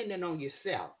 Stop depending on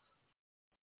yourself.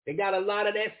 They got a lot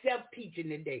of that self-teaching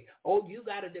today. Oh, you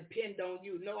got to depend on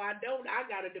you. No, I don't. I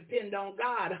got to depend on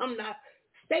God. I'm not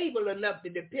stable enough to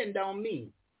depend on me.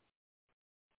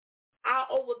 I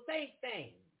overthink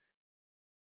things.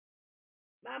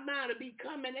 My mind will be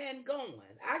coming and going.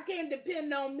 I can't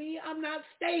depend on me. I'm not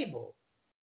stable.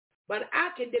 But I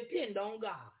can depend on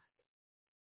God.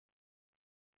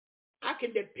 I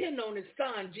can depend on his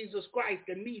son, Jesus Christ,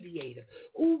 the mediator,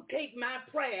 who take my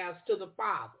prayers to the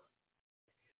Father.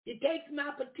 He takes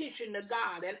my petition to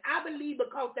God, and I believe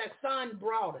because that son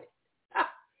brought it,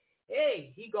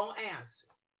 hey, he gonna answer.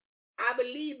 I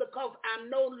believe because I'm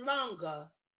no longer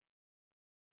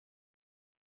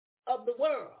of the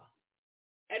world,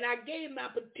 and I gave my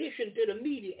petition to the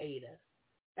mediator,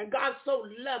 and God so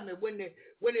loved me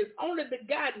when his only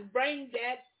begotten bring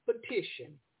that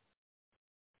petition,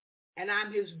 and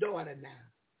I'm his daughter now.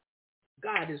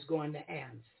 God is going to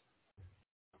answer.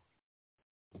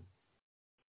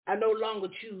 I no longer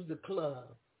choose the club.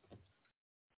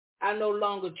 I no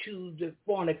longer choose to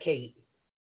fornicate.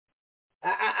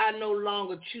 I no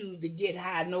longer choose to get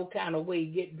high, no kind of way,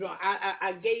 get drunk.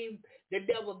 I gave the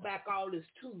devil back all his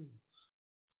tools.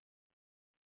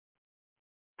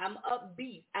 I'm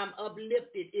upbeat. I'm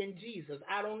uplifted in Jesus.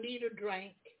 I don't need a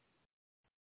drink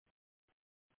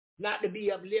not to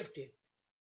be uplifted.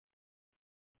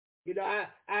 You know,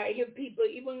 I hear people,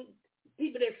 even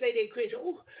people that say they're Christian,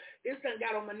 oh, this thing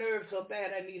got on my nerves so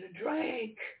bad I need a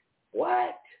drink.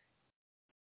 What?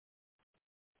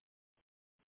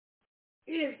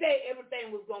 He didn't say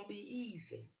everything was going to be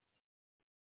easy,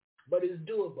 but it's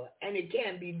doable, and it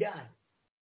can be done.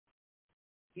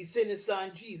 He sent his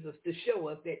son Jesus to show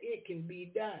us that it can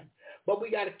be done. But we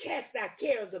got to cast our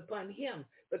cares upon him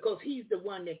because he's the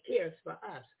one that cares for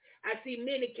us. I see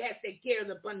many cast their cares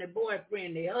upon their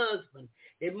boyfriend, their husband,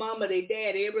 their mama, their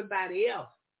dad, everybody else.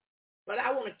 But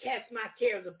I want to cast my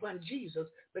cares upon Jesus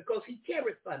because he cared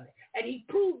for me. And he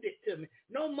proved it to me.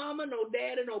 No mama, no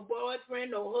daddy, no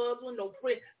boyfriend, no husband, no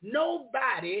friend.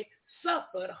 Nobody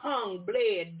suffered, hung,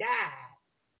 bled, died,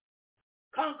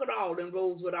 conquered all, and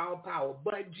rose with all power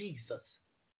but Jesus.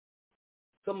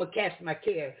 So I'm going to cast my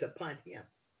cares upon him.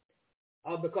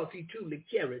 because he truly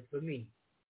cared for me.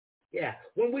 Yeah.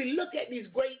 When we look at these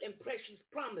great and precious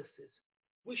promises,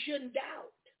 we shouldn't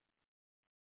doubt.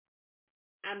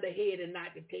 I'm the head and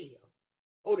not the tail.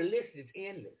 Oh, the list is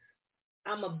endless.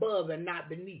 I'm above and not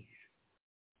beneath.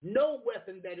 No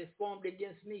weapon that is formed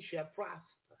against me shall prosper.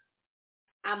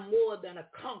 I'm more than a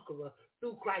conqueror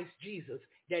through Christ Jesus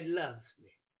that loves me.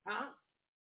 Huh?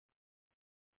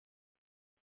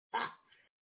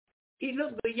 He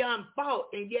looks beyond fault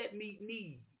and yet meet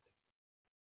needs.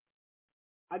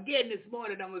 Again this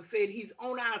morning, I'm going to say he's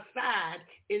on our side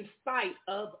in spite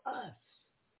of us.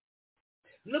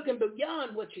 Looking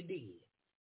beyond what you did.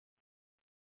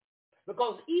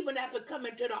 Because even after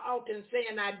coming to the altar and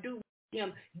saying I do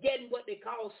him, getting what they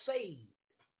call saved,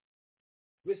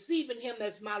 receiving him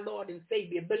as my Lord and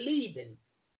Savior, believing.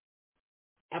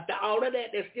 After all of that,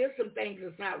 there's still some things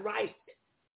that's not right.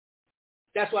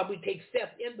 That's why we take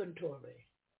self-inventory.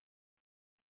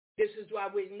 This is why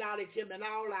we acknowledge him in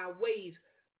all our ways,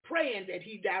 praying that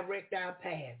he direct our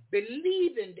path,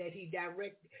 believing that he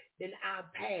direct in our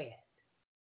path.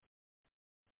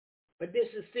 But this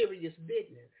is serious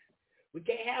business. We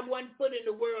can't have one foot in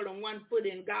the world and one foot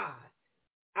in God.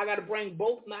 I got to bring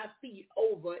both my feet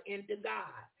over into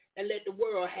God and let the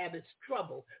world have its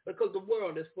trouble because the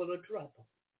world is full of trouble.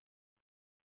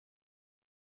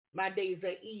 My days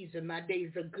are easy. My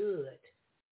days are good.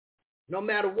 No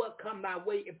matter what come my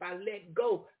way, if I let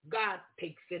go, God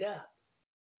takes it up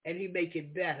and he make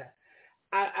it better.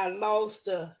 I lost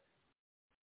a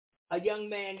young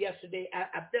man yesterday.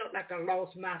 I felt like I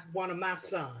lost one of my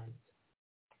sons.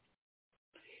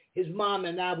 His mom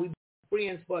and I, we were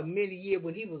friends for many years.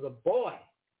 When he was a boy,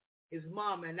 his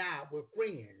mom and I were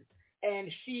friends. And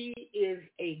she is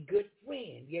a good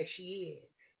friend. Yes, she is.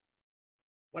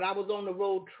 When I was on the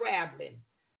road traveling,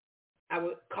 I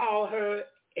would call her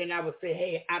and I would say,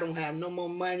 hey, I don't have no more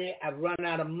money. I've run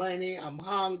out of money. I'm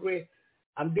hungry.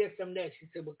 I'm this, I'm that. She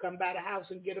said, well, come by the house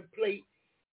and get a plate.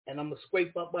 And I'm going to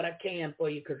scrape up what I can for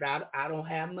you because I don't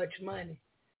have much money.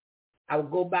 I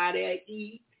would go by there,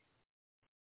 eat.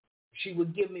 She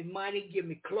would give me money, give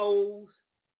me clothes.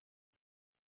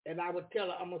 And I would tell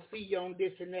her, I'm going to see you on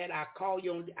this and that. I'll call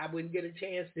you on, I wouldn't get a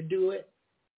chance to do it.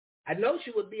 I know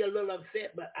she would be a little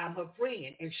upset, but I'm her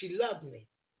friend, and she loved me.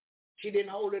 She didn't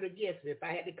hold it against me. If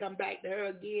I had to come back to her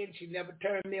again, she never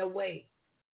turned me away.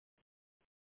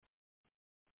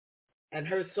 And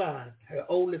her son, her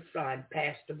oldest son,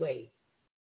 passed away.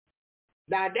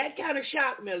 Now, that kind of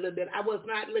shocked me a little bit. I was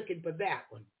not looking for that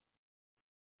one.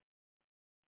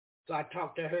 So I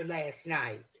talked to her last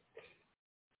night,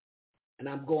 and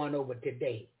I'm going over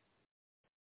today.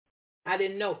 I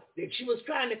didn't know that she was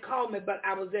trying to call me, but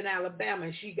I was in Alabama,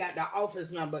 and she got the office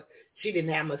number. She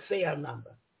didn't have my cell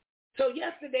number. So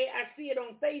yesterday, I see it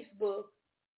on Facebook,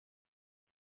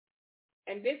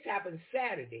 and this happened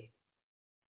Saturday.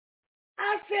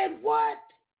 I said, what?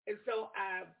 And so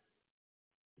I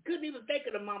couldn't even think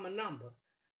of the mama number.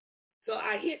 So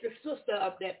I hit the sister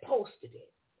up that posted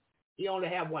it. He only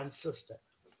had one sister,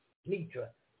 Nitra.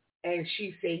 And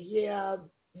she said, yeah,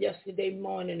 yesterday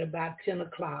morning about 10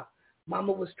 o'clock,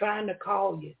 Mama was trying to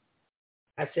call you.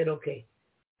 I said, okay.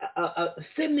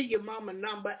 Send me your mama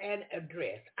number and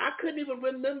address. I couldn't even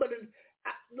remember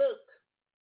look,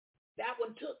 that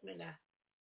one took me now.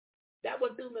 That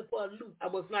one threw me for a loop. I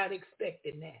was not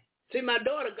expecting that. See, my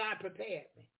daughter, God prepared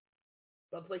me.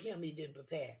 But for him, he didn't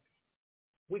prepare me.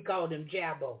 We called him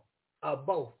Jabbo, or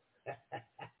both.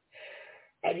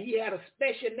 And he had a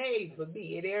special name for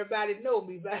me, and everybody know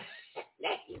me by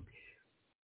that name.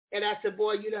 And I said,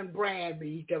 boy, you done brand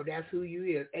me. He told me, that's who you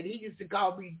is. And he used to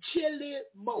call me Chili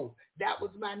Mo. That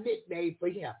was my nickname for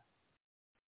him.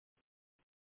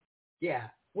 Yeah,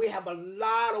 we have a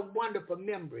lot of wonderful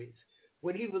memories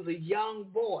when he was a young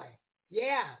boy.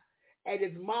 Yeah, and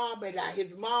his mom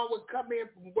would come in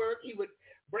from work. He would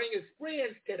bring his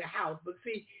friends to the house. But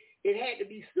see, it had to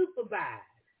be supervised.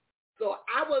 So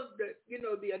I was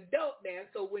the adult there.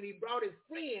 So when he brought his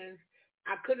friends,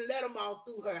 I couldn't let them all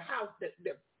through her house.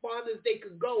 The farthest they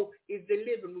could go is the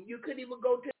living room. You couldn't even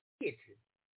go to the kitchen.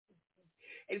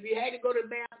 And if you had to go to the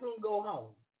bathroom, go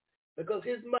home. Because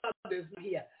his mother's not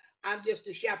here. I'm just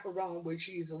a chaperone when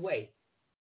she's away.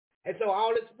 And so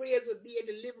all his friends would be in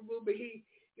the living room, but he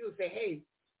would say, hey,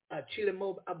 Chili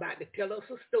Mo about to tell us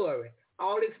a story.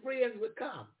 All his friends would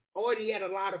come. Or he had a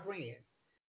lot of friends.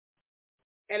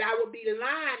 And I would be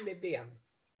lying to them.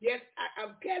 Yes,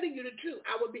 I'm telling you the truth.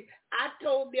 I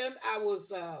told them I was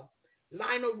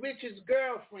Lionel Richie's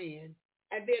girlfriend,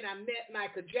 and then I met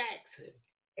Michael Jackson.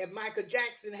 And Michael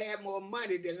Jackson had more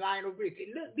money than Lionel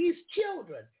Richie. Look, these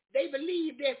children, they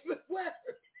believed every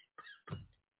word.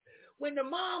 when the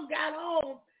mom got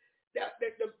home,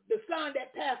 the son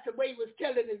that passed away was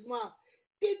telling his mom,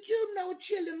 did you know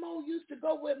Chili Mo used to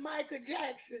go with Michael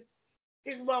Jackson?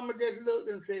 His mama just looked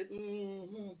and said,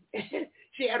 mm-hmm.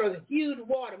 She had a huge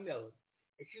watermelon,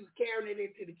 and she was carrying it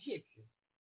into the kitchen.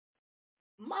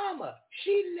 Mama,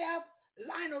 she left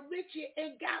Lionel Richie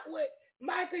and got with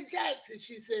Michael Jackson.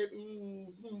 She said,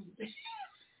 mm-hmm.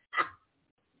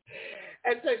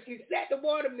 And so she set the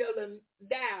watermelon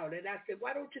down, and I said,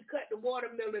 why don't you cut the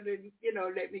watermelon and,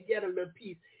 let me get a little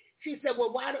piece? She said,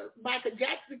 well, why don't Michael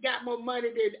Jackson got more money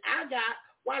than I got?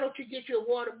 Why don't you get your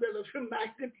watermelon from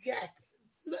Michael Jackson?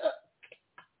 Look.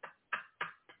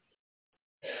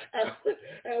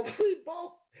 And we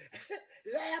both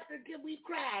laughed until we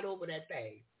cried over that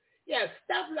thing. Yeah,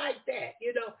 stuff like that,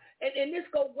 And this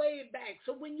go way back.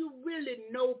 So when you really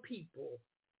know people,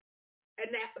 and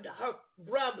that her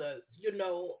brothers,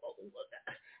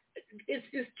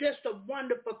 it's just a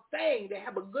wonderful thing to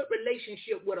have a good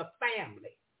relationship with a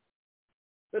family,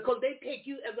 because they take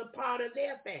you as a part of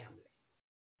their family.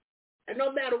 And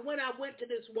no matter when I went to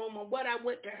this woman, what I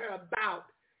went to her about,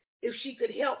 if she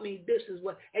could help me, this is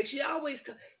what. And she always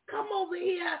come over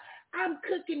here. I'm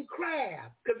cooking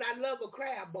crab, because I love a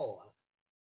crab boil.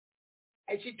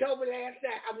 And she told me last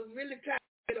night, I was really trying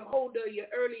to get a hold of you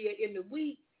earlier in the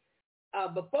week,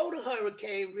 before the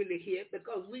hurricane really hit,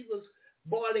 because we was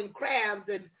boiling crabs,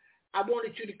 and I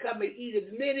wanted you to come and eat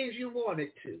as many as you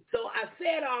wanted to. So I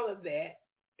said all of that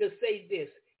to say this: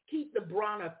 keep the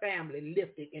Bronner family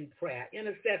lifted in prayer.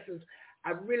 Intercessors,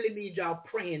 I really need y'all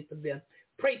praying for them.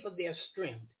 Pray for their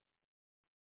strength.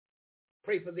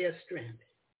 Pray for their strength.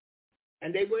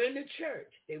 And they were in the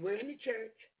church.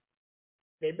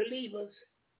 They're believers.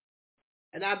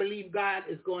 And I believe God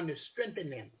is going to strengthen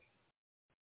them.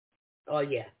 Oh,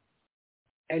 yeah.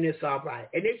 And it's all right.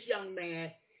 And this young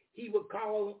man, he would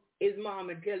call his mom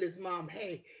and tell his mom,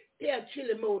 hey, tell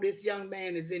Chili Mo this young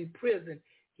man is in prison.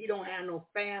 He don't have no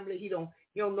family. He don't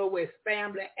know where his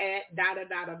family at,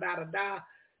 da-da-da-da-da-da-da.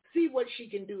 See what she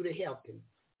can do to help him.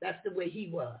 That's the way he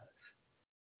was.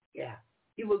 Yeah.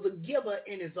 He was a giver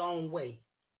in his own way.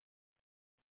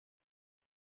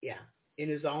 Yeah. In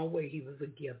his own way, he was a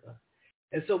giver.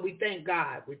 And so we thank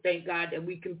God. We thank God that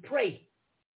we can pray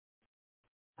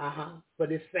for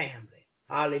this family.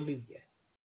 Hallelujah.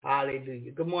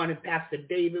 Hallelujah. Good morning, Pastor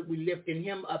David. We lifting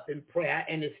him up in prayer,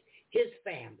 and it's his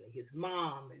family, his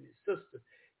mom and his sisters.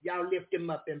 Y'all lift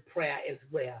him up in prayer as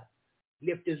well.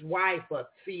 Lift his wife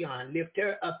up, Sion. Lift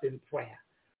her up in prayer.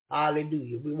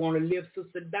 Hallelujah. We want to lift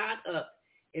Sister Dot up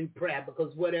in prayer,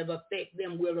 because whatever affect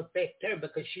them will affect her,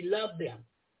 because she loved them.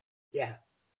 Yeah.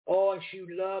 Or she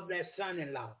loved that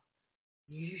son-in-law.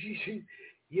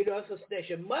 It's a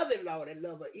special mother-in-law that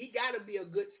love her. He got to be a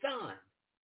good son.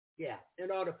 Yeah, in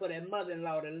order for that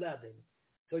mother-in-law to love him.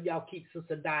 So y'all keep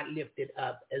Sister Dot lifted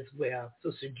up as well.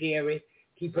 Sister Jerry,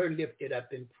 keep her lifted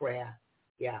up in prayer.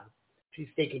 Yeah, she's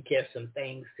taking care of some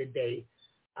things today,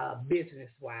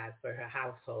 business-wise, for her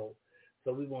household.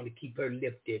 So we want to keep her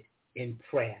lifted in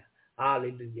prayer.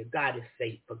 Hallelujah. God is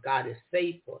faithful. God is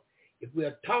faithful. If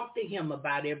we'll talk to him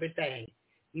about everything,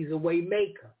 he's a way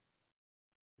maker.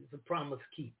 He's a promise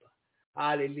keeper.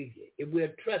 Hallelujah. If we'll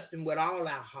trust him with all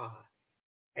our heart,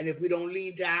 and if we don't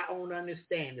lean to our own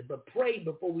understanding, but pray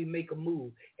before we make a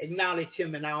move, acknowledge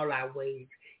him in all our ways,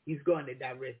 he's going to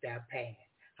direct our path.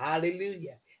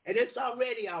 Hallelujah. And it's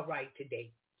already all right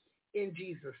today. In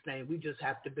Jesus' name, we just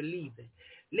have to believe it.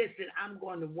 Listen, I'm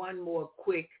going to one more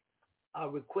quick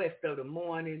request of the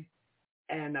morning.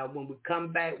 And when we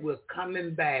come back, we're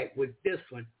coming back with this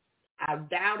one. I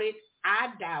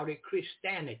doubted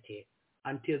Christianity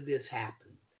until this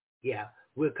happened. Yeah,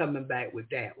 we're coming back with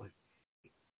that one.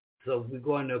 So we're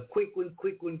going to a quick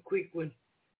one,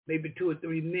 maybe 2 or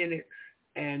 3 minutes,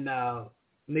 and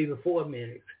maybe 4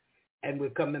 minutes. And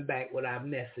we're coming back with our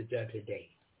message of today.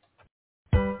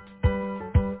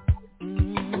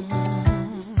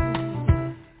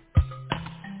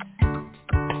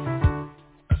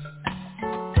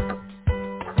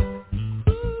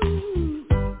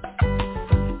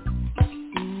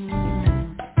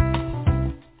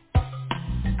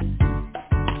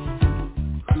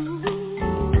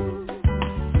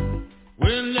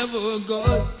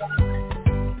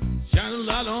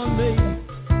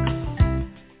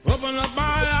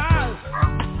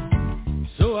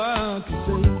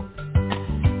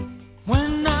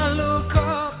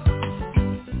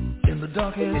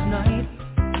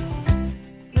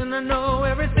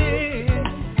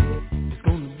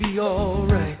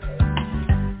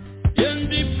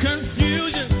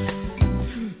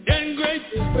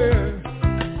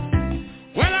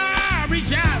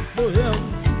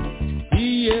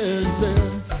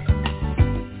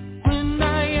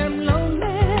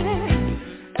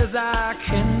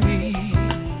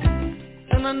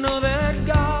 I know that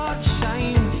God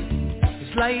shines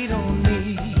His light on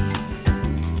me.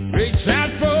 Reach out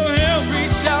for help,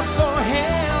 reach out for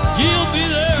help. He'll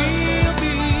be there, He'll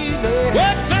be there.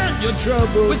 Within your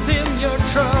trouble, within your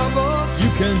trouble, you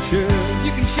can share,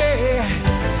 you can share.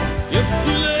 If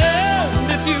you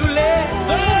let the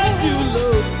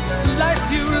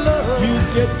life you love, you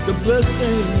get the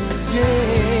blessing,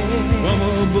 yeah, from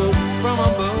above, from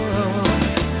above.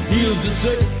 Heals the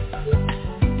sick,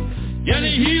 and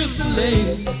He heals the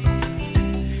lame.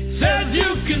 Says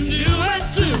you can do it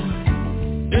too,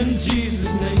 in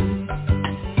Jesus' name.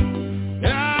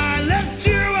 I lift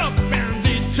you up and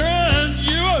He turns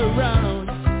you around,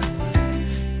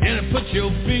 and He puts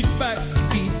your feet back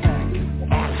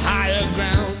on higher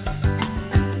ground.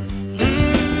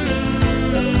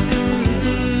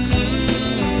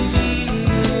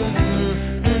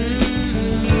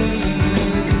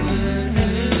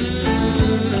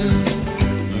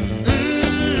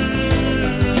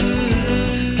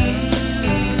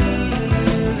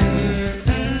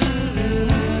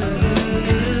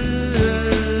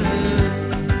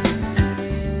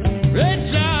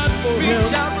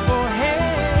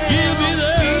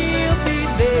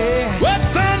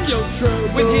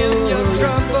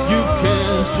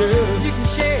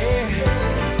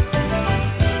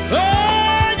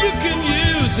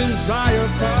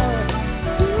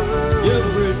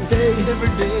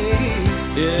 Every day,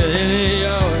 yeah,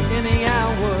 any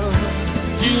hour,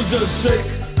 heals the sick,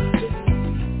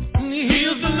 He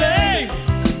heals the lame,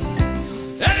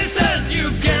 and He says you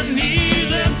can heal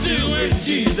them too in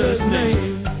Jesus'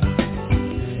 name.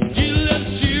 He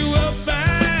lifts you up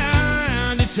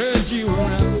and He turns you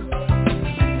around,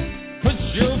 puts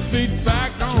your feet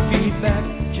back on,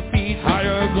 your feet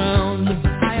higher ground,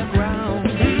 higher ground.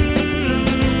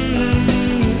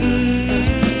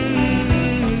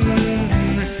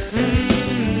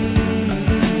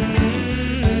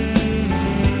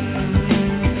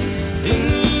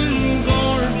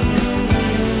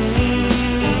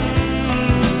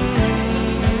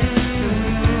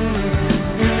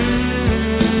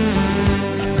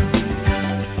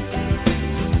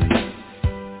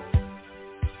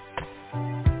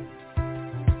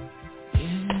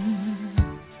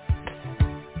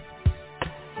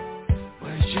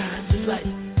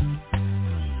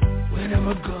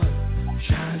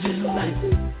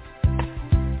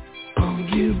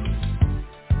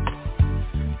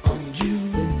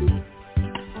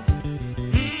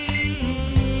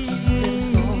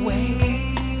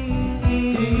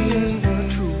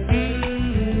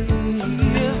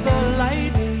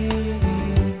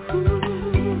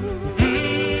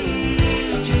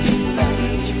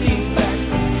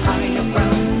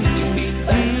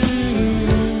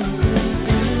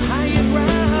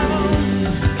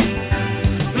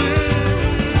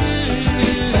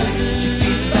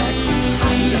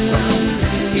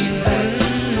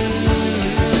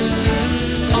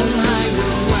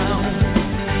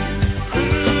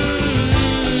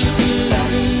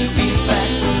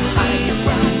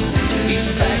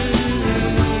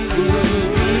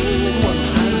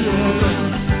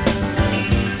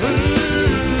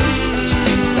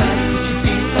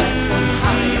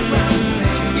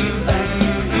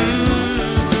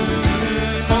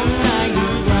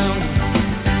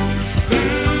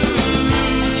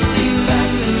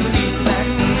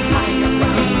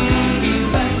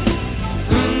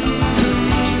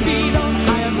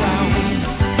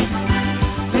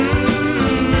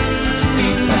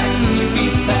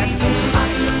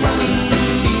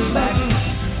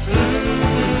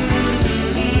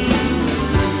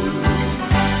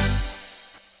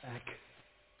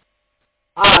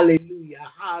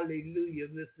 Hallelujah,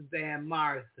 Mr. Van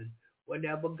Morrison,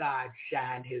 whenever God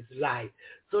shine His light.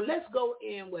 So let's go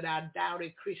in with our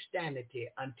doubted Christianity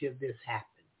until this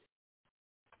happens.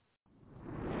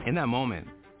 In that moment,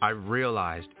 I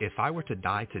realized if I were to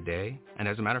die today, and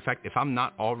as a matter of fact, if I'm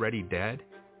not already dead,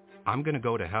 I'm going to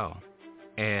go to hell.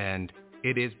 And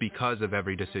it is because of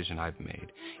every decision I've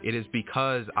made. It is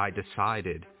because I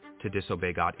decided to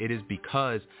disobey God. It is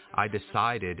because I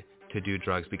decided to do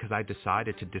drugs, because I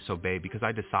decided to disobey, because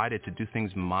I decided to do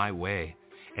things my way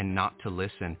and not to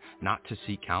listen, not to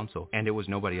seek counsel. And it was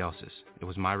nobody else's. It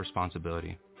was my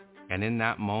responsibility. And in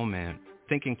that moment,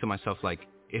 thinking to myself, like,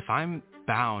 if I'm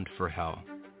bound for hell,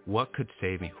 what could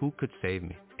save me? Who could save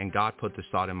me? And God put this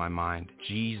thought in my mind: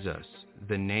 Jesus,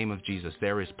 the name of Jesus.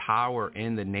 There is power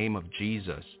in the name of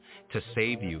Jesus to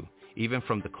save you, even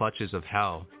from the clutches of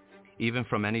hell, even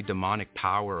from any demonic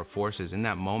power or forces. In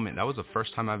that moment, that was the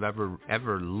first time I've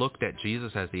ever looked at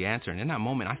Jesus as the answer. And in that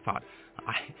moment, I thought,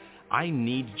 I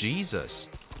need Jesus.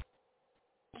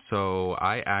 So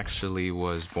I actually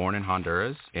was born in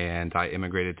Honduras, and I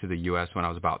immigrated to the U.S. when I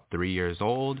was about 3 years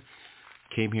old.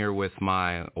 Came here with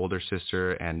my older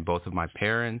sister and both of my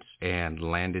parents and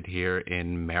landed here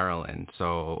in Maryland.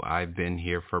 So I've been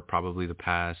here for probably the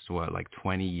past,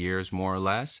 20 years more or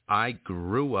less. I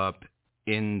grew up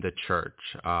in the church.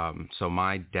 So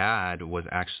my dad was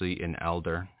actually an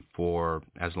elder for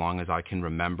as long as I can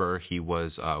remember. He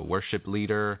was a worship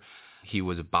leader. He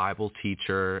was a Bible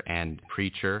teacher and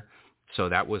preacher. So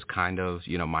that was kind of,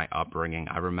 my upbringing.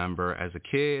 I remember as a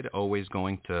kid always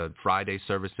going to Friday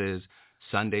services,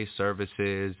 Sunday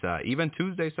services, even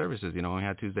Tuesday services. When we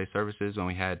had Tuesday services, when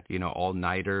we had,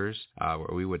 all-nighters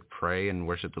where we would pray and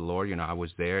worship the Lord. I was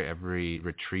there every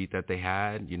retreat that they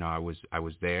had. I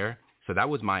was there. So that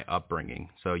was my upbringing.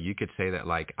 So you could say that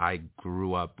I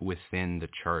grew up within the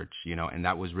church, and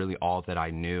that was really all that I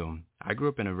knew. I grew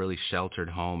up in a really sheltered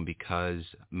home because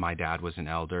my dad was an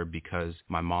elder, because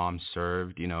my mom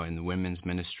served, in the women's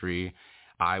ministry.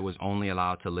 I was only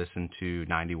allowed to listen to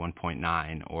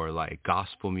 91.9 or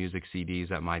gospel music CDs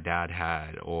that my dad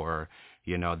had, or,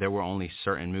 there were only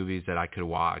certain movies that I could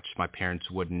watch. My parents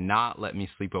would not let me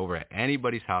sleep over at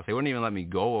anybody's house. They wouldn't even let me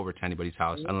go over to anybody's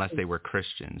house unless they were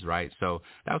Christians, right? So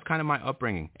that was kind of my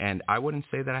upbringing. And I wouldn't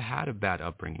say that I had a bad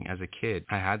upbringing as a kid.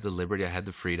 I had the liberty, I had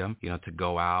the freedom, to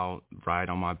go out, ride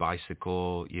on my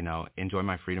bicycle, enjoy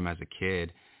my freedom as a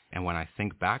kid. And when I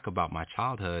think back about my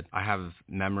childhood, I have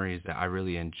memories that I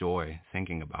really enjoy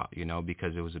thinking about,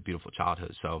 because it was a beautiful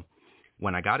childhood. So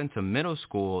when I got into middle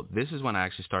school, this is when I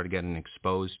actually started getting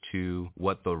exposed to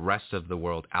what the rest of the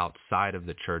world outside of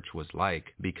the church was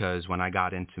like. Because when I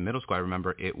got into middle school, I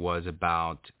remember it was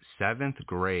about 7th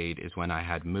grade is when I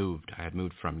had moved. I had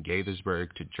moved from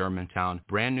Gaithersburg to Germantown.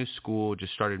 Brand new school,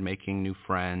 just started making new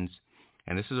friends.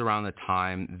 And this is around the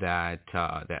time that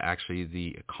actually the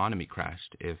economy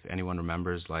crashed. If anyone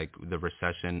remembers, the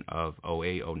recession of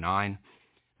 08, 09,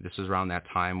 this was around that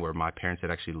time where my parents had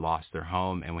actually lost their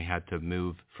home, and we had to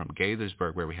move from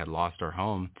Gaithersburg, where we had lost our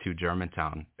home, to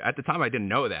Germantown. At the time, I didn't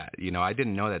know that. I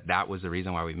didn't know that that was the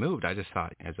reason why we moved. I just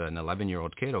thought, as an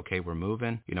 11-year-old kid, okay, we're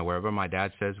moving. Wherever my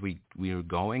dad says we are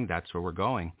going, that's where we're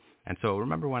going. And so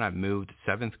remember when I moved,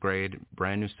 7th grade,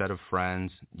 brand new set of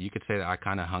friends. You could say that I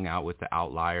kind of hung out with the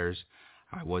outliers.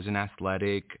 I wasn't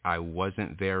athletic. I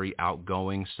wasn't very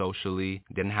outgoing socially.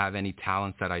 Didn't have any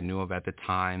talents that I knew of at the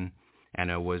time. And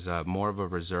I was more of a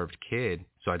reserved kid,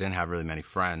 so I didn't have really many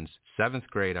friends. 7th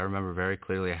grade, I remember very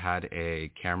clearly I had a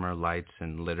camera, lights,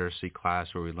 and literacy class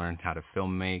where we learned how to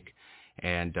film make.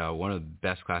 And one of the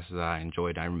best classes that I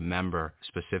enjoyed, I remember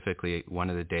specifically one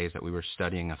of the days that we were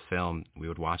studying a film. We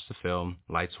would watch the film,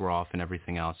 lights were off and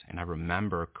everything else. And I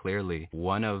remember clearly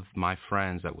one of my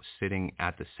friends that was sitting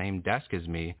at the same desk as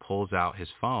me pulls out his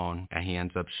phone, and he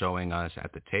ends up showing us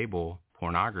at the table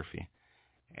pornography.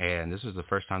 And this was the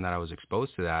first time that I was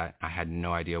exposed to that. I had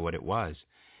no idea what it was.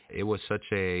 It was at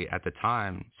the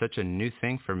time, such a new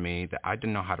thing for me that I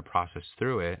didn't know how to process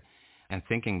through it. And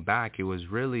thinking back, it was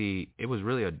really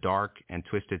a dark and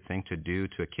twisted thing to do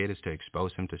to a kid, is to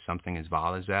expose him to something as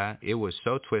vile as that. It was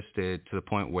so twisted to the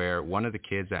point where one of the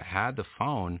kids that had the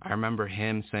phone, I remember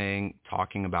him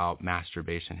talking about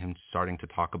masturbation, him starting to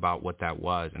talk about what that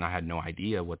was. And I had no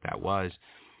idea what that was.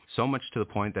 So much to the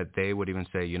point that they would even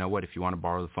say, you know what, if you want to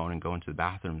borrow the phone and go into the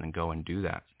bathroom, then go and do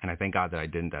that. And I thank God that I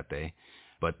didn't that day.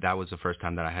 But that was the first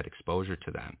time that I had exposure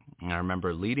to that. And I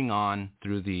remember leading on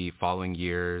through the following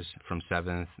years from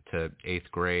 7th to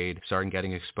 8th grade, started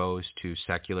getting exposed to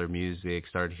secular music,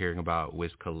 started hearing about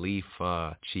Wiz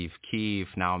Khalifa, Chief Keef.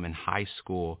 Now I'm in high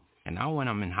school. And now when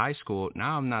I'm in high school,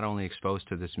 now I'm not only exposed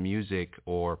to this music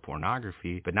or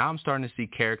pornography, but now I'm starting to see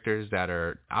characters that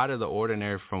are out of the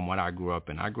ordinary from what I grew up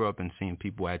in. I grew up in seeing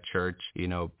people at church,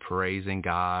 praising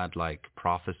God,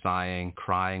 prophesying,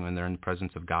 crying when they're in the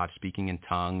presence of God, speaking in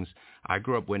tongues. I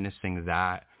grew up witnessing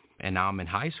that. And now I'm in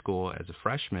high school as a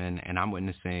freshman, and I'm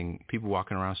witnessing people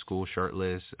walking around school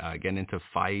shirtless, getting into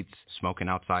fights, smoking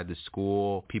outside the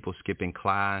school, people skipping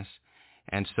class.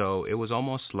 And so it was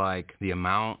almost like the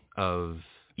amount of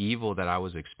evil that I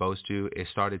was exposed to, it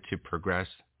started to progress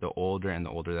the older and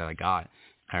the older that I got.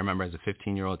 I remember as a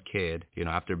 15-year-old kid,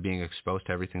 after being exposed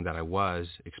to everything that I was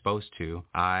exposed to,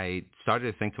 I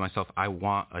started to think to myself, I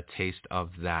want a taste of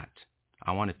that.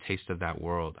 I want a taste of that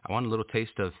world. I want a little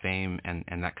taste of fame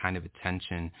and that kind of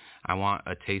attention. I want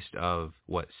a taste of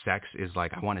what sex is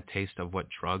like. I want a taste of what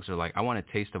drugs are like. I want a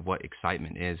taste of what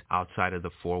excitement is outside of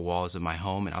the four walls of my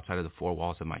home and outside of the four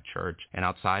walls of my church and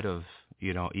outside of,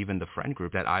 even the friend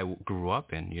group that I grew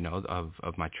up in,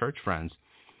 of my church friends.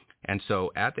 And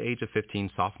so at the age of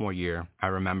 15, sophomore year, I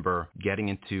remember getting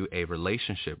into a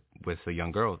relationship with a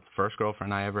young girl. First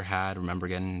girlfriend I ever had. Remember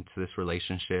getting into this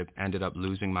relationship, ended up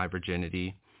losing my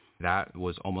virginity. That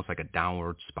was almost like a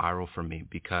downward spiral for me,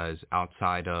 because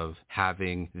outside of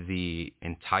having the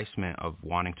enticement of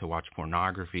wanting to watch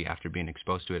pornography after being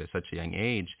exposed to it at such a young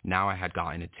age, now I had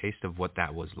gotten a taste of what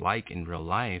that was like in real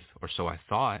life, or so I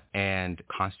thought, and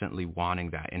constantly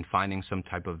wanting that and finding some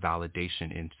type of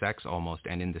validation in sex almost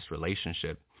and in this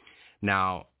relationship.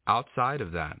 Now, outside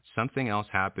of that, something else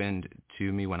happened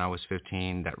to me when I was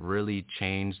 15 that really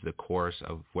changed the course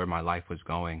of where my life was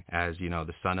going. As, you know,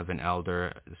 the son of an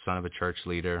elder, the son of a church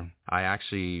leader, I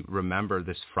actually remember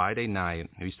this Friday night.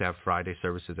 We used to have Friday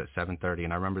services at 7:30,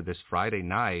 and I remember this Friday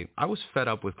night, I was fed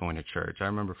up with going to church. I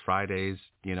remember Fridays,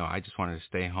 you know, I just wanted to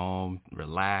stay home,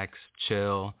 relax,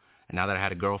 chill. And now that I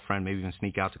had a girlfriend, maybe even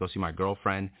sneak out to go see my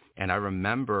girlfriend. And I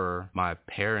remember my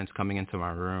parents coming into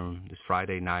my room this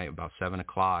Friday night about 7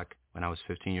 o'clock when I was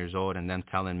 15 years old, and them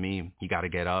telling me, you got to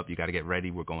get up, you got to get ready,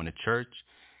 we're going to church.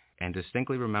 And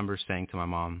distinctly remember saying to my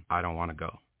mom, I don't want to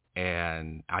go.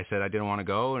 And I said I didn't want to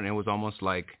go, and it was almost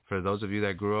like, for those of you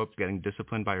that grew up getting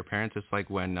disciplined by your parents, it's like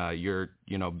when you're,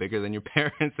 you know, bigger than your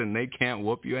parents and they can't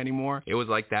whoop you anymore. It was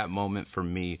like that moment for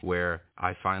me where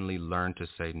I finally learned to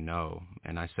say no.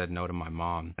 And I said no to my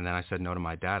mom, and then I said no to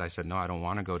my dad. I said, no, I don't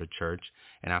want to go to church.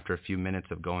 And after a few minutes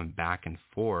of going back and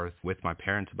forth with my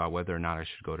parents about whether or not I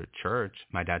should go to church,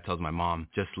 my dad tells my mom,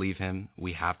 just leave him.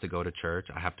 We have to go to church.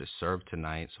 I have to serve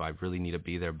tonight, so I really need to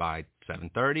be there by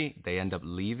 7:30. They end up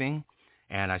leaving,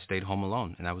 and I stayed home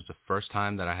alone. And that was the first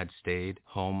time that I had stayed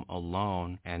home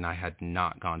alone, and I had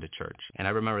not gone to church. And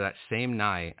I remember that same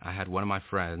night, I had one of my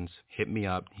friends hit me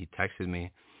up. He texted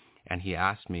me, and he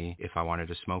asked me if I wanted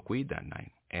to smoke weed that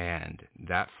night. And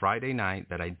that Friday night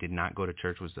that I did not go to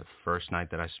church was the first night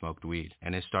that I smoked weed.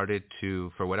 And it started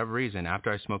to, for whatever reason,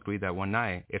 after I smoked weed that one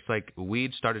night, it's like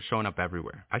weed started showing up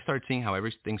everywhere. I started seeing how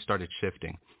everything started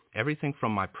shifting. Everything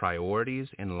from my priorities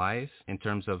in life in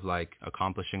terms of like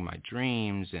accomplishing my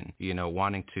dreams and, you know,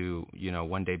 wanting to, you know,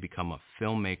 one day become a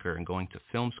filmmaker and going to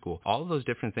film school. All of those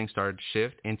different things started to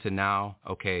shift into now,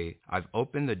 okay, I've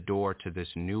opened the door to this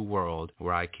new world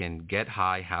where I can get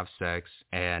high, have sex,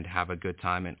 and have a good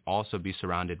time, and also be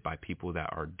surrounded by people that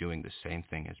are doing the same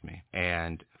thing as me.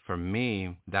 And for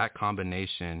me, that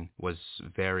combination was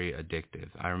very addictive.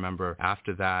 I remember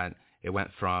after that, it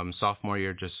went from sophomore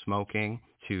year just smoking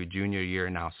to junior year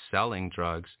now selling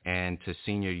drugs, and to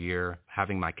senior year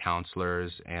having my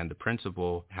counselors and the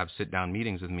principal have sit-down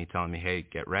meetings with me telling me, hey,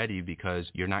 get ready because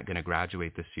you're not going to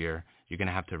graduate this year. You're going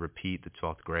to have to repeat the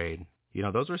 12th grade. You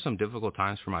know, those were some difficult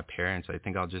times for my parents. I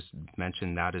think I'll just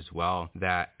mention that as well,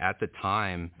 that at the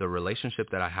time, the relationship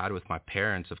that I had with my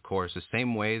parents, of course, the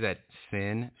same way that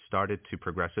sin started to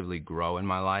progressively grow in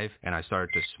my life and I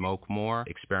started to smoke more,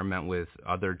 experiment with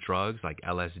other drugs like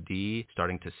LSD,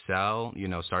 starting to sell, you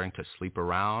know, starting to sleep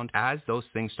around. As those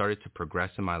things started to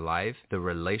progress in my life, the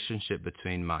relationship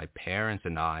between my parents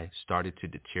and I started to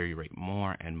deteriorate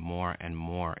more and more and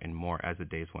more and more as the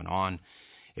days went on.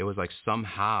 It was like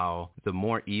somehow the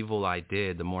more evil I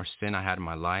did, the more sin I had in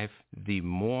my life, the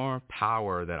more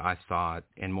power that I thought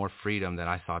and more freedom that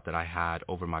I thought that I had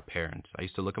over my parents. I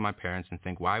used to look at my parents and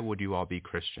think, why would you all be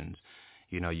Christians?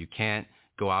 You know, you can't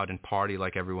go out and party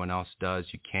like everyone else does.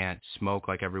 You can't smoke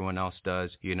like everyone else does.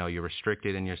 You know, you're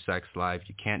restricted in your sex life.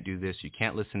 You can't do this. You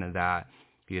can't listen to that.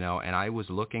 You know, and I was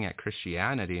looking at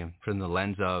Christianity from the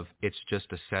lens of it's just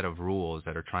a set of rules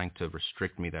that are trying to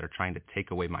restrict me, that are trying to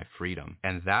take away my freedom.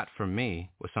 And that for me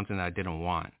was something that I didn't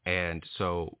want. And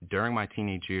so during my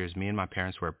teenage years, me and my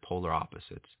parents were polar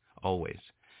opposites, always.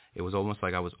 It was almost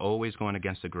like I was always going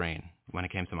against the grain when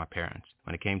it came to my parents,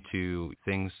 when it came to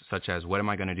things such as what am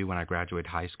I going to do when I graduate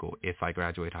high school, if I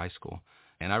graduate high school.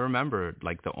 And I remember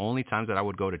like the only times that I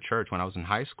would go to church when I was in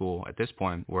high school at this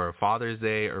point were Father's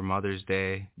Day or Mother's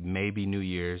Day, maybe New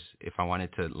Year's, if I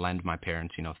wanted to lend my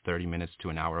parents, 30 minutes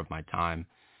to an hour of my time.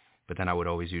 But then I would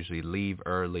always usually leave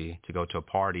early to go to a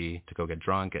party, to go get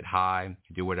drunk, get high,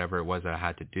 do whatever it was that I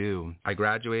had to do. I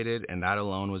graduated, and that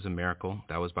alone was a miracle.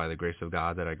 That was by the grace of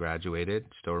God that I graduated.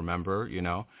 Still remember,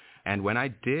 And when I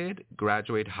did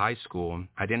graduate high school,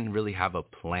 I didn't really have a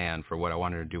plan for what I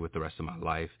wanted to do with the rest of my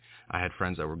life. I had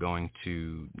friends that were going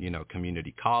to,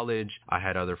 community college. I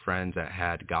had other friends that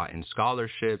had gotten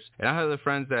scholarships. And I had other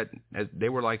friends that they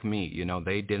were like me,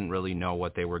 they didn't really know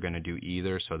what they were going to do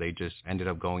either. So they just ended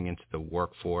up going into the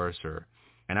workforce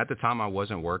and at the time I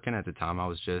wasn't working. At the time I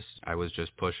was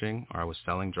just pushing, or I was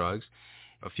selling drugs.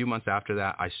 A few months after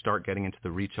that, I start getting into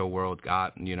the retail world,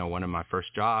 got, one of my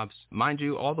first jobs. Mind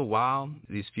you, all the while,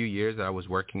 these few years that I was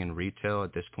working in retail,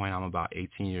 at this point I'm about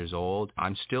 18 years old,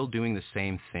 I'm still doing the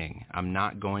same thing. I'm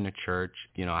not going to church.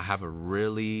 I have a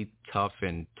really tough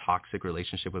and toxic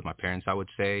relationship with my parents, I would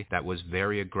say, that was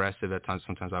very aggressive at times.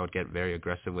 Sometimes I would get very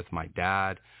aggressive with my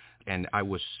dad. And I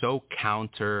was so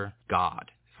counter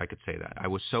God, if I could say that. I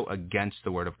was so against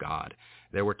the word of God.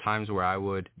 There were times where I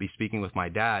would be speaking with my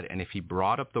dad, and if he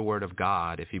brought up the word of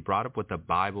God, if he brought up what the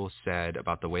Bible said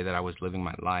about the way that I was living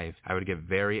my life, I would get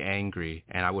very angry,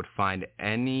 and I would find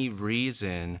any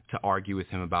reason to argue with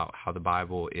him about how the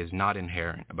Bible is not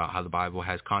inherent, about how the Bible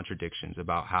has contradictions,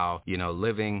 about how,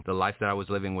 living the life that I was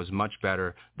living was much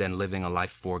better than living a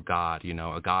life for God,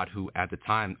 a God who at the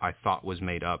time I thought was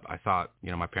made up. I thought,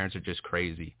 my parents are just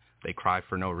crazy. They cry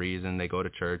for no reason. They go to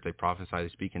church. They prophesy. They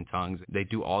speak in tongues. They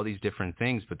do all these different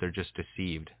things, but they're just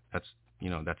deceived. That's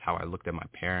how I looked at my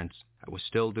parents. I was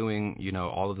still doing,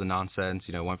 all of the nonsense,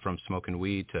 went from smoking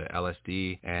weed to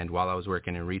LSD. And while I was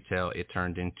working in retail, it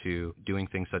turned into doing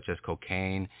things such as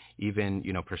cocaine, even,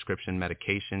 prescription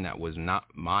medication that was not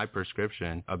my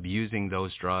prescription, abusing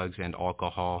those drugs and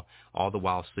alcohol, all the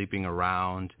while sleeping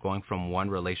around, going from one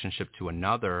relationship to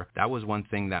another. That was one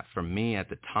thing that for me at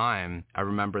the time, I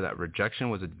remember that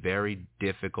rejection was a very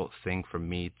difficult thing for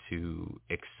me to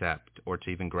accept or to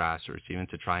even grasp or to even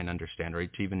to try and understand or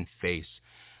to even face.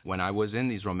 When I was in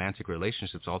these romantic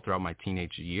relationships all throughout my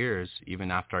teenage years, even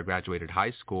after I graduated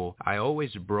high school, I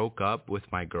always broke up with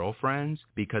my girlfriends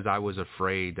because I was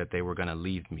afraid that they were going to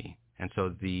leave me. And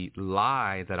so the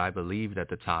lie that I believed at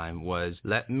the time was,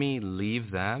 let me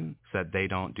leave them so that they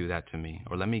don't do that to me,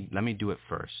 or let me do it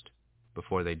first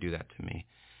before they do that to me.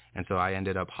 And so I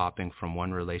ended up hopping from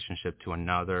one relationship to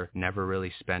another, never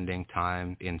really spending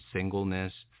time in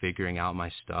singleness, figuring out my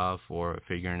stuff or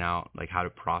figuring out like how to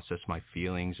process my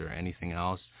feelings or anything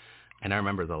else. And I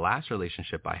remember the last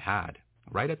relationship I had,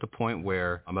 right at the point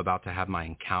where I'm about to have my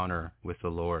encounter with the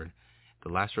Lord.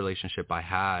 The last relationship I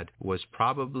had was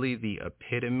probably the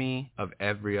epitome of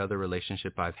every other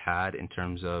relationship I've had in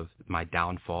terms of my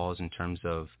downfalls, in terms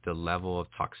of the level of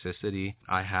toxicity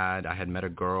I had. I had met a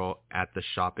girl at the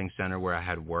shopping center where I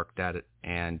had worked at it,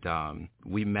 and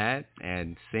we met,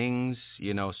 and things,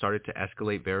 started to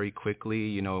escalate very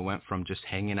quickly. It went from just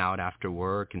hanging out after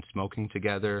work and smoking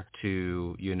together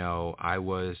to, I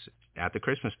was at the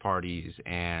Christmas parties,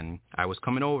 and I was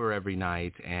coming over every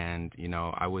night, and,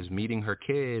 I was meeting her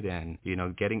kid and,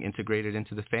 getting integrated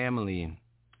into the family.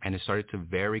 And it started to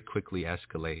very quickly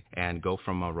escalate and go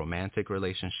from a romantic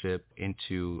relationship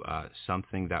into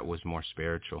something that was more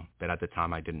spiritual that at the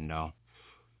time I didn't know.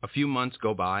 A few months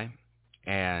go by,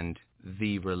 and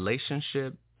the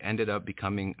relationship ended up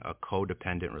becoming a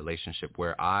codependent relationship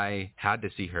where I had to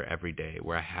see her every day,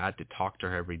 where I had to talk to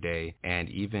her every day, and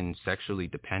even sexually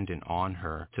dependent on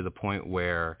her, to the point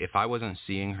where if I wasn't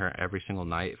seeing her every single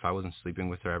night, if I wasn't sleeping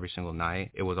with her every single night,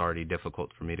 it was already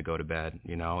difficult for me to go to bed,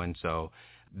 and so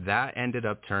that ended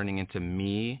up turning into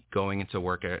me going into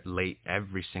work late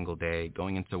every single day,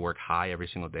 going into work high every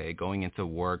single day, going into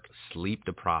work sleep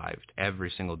deprived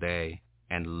every single day,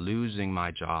 and losing my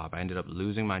job. I ended up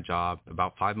losing my job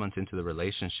about 5 months into the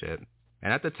relationship.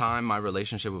 And at the time, my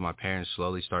relationship with my parents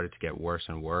slowly started to get worse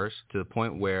and worse, to the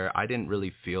point where I didn't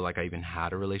really feel like I even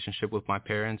had a relationship with my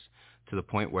parents, to the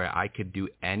point where I could do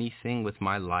anything with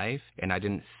my life, and I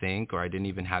didn't think, or I didn't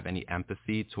even have any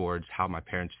empathy towards how my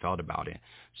parents felt about it.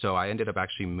 So I ended up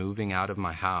actually moving out of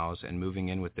my house and moving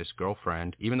in with this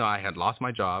girlfriend, even though I had lost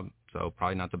my job, so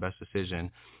probably not the best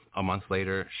decision. A month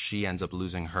later, she ends up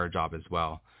losing her job as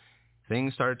well.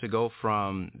 Things started to go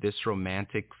from this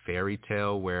romantic fairy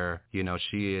tale where,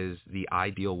 she is the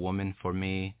ideal woman for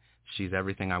me. She's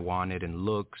everything I wanted in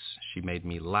looks. She made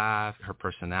me laugh. Her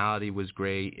personality was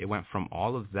great. It went from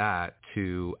all of that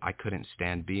to I couldn't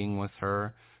stand being with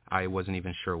her. I wasn't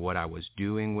even sure what I was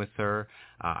doing with her.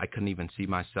 I couldn't even see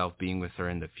myself being with her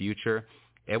in the future.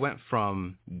 It went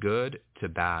from good to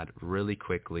bad really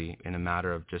quickly in a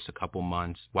matter of just a couple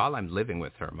months while I'm living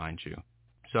with her, mind you.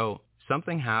 So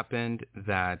something happened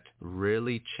that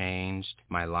really changed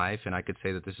my life, and I could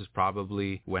say that this is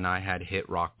probably when I had hit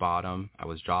rock bottom. I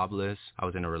was jobless. I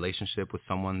was in a relationship with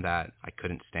someone that I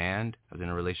couldn't stand. I was in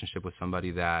a relationship with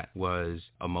somebody that was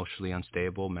emotionally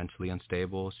unstable, mentally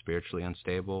unstable, spiritually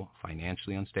unstable,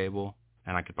 financially unstable,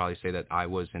 and I could probably say that I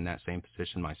was in that same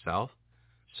position myself.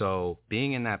 So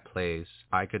being in that place,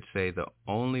 I could say the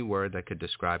only word that could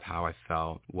describe how I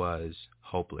felt was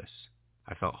hopeless.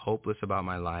 I felt hopeless about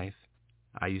my life.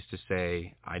 I used to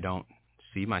say, I don't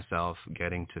see myself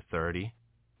getting to 30.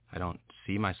 I don't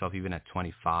see myself even at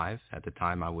 25. At the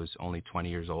time, I was only 20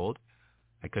 years old.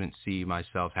 I couldn't see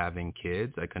myself having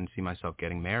kids. I couldn't see myself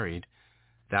getting married.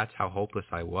 That's how hopeless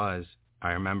I was.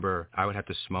 I remember I would have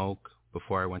to smoke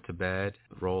before I went to bed,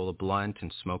 roll a blunt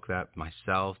and smoke that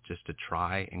myself just to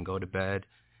try and go to bed.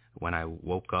 When I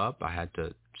woke up, I had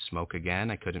to smoke again.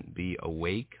 I couldn't be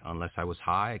awake unless I was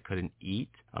high. I couldn't eat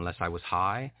unless I was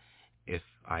high. If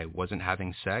I wasn't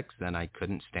having sex, then I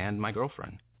couldn't stand my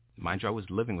girlfriend. Mind you, I was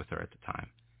living with her at the time.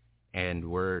 And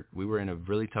we were in a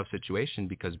really tough situation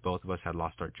because both of us had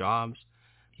lost our jobs.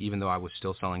 Even though I was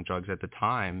still selling drugs at the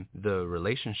time, the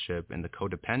relationship and the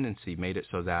codependency made it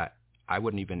so that I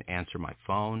wouldn't even answer my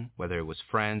phone, whether it was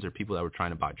friends or people that were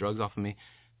trying to buy drugs off of me.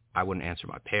 I wouldn't answer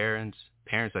my parents.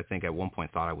 Parents, I think, at one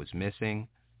point thought I was missing.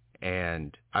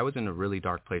 And I was in a really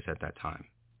dark place at that time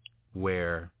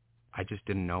where I just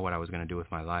didn't know what I was going to do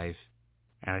with my life.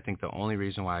 And I think the only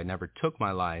reason why I never took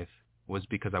my life was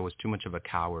because I was too much of a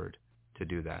coward to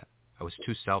do that. I was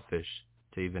too selfish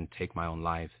to even take my own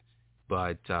life.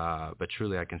 But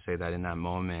truly, I can say that in that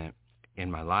moment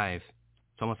in my life,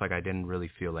 it's almost like I didn't really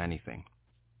feel anything.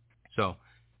 So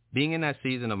being in that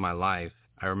season of my life,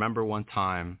 I remember one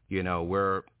time,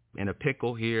 we're in a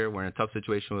pickle here. We're in a tough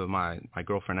situation with my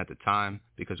girlfriend at the time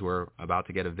because we're about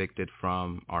to get evicted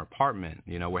from our apartment.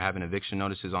 We're having eviction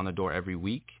notices on the door every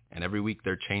week, and every week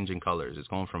they're changing colors. It's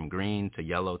going from green to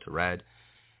yellow to red.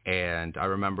 And I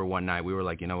remember one night we were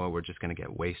like, you know what, we're just going to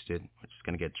get wasted. We're just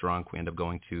going to get drunk. We end up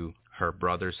going to her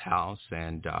brother's house,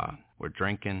 and we're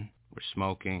drinking, we're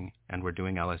smoking, and we're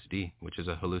doing LSD, which is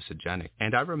a hallucinogenic.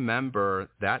 And I remember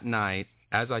that night,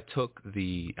 as I took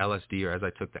the LSD or as I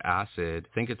took the acid,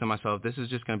 thinking to myself, this is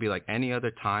just going to be like any other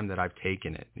time that I've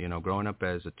taken it. Growing up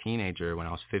as a teenager, when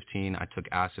I was 15, I took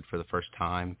acid for the first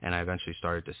time, and I eventually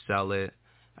started to sell it.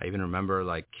 I even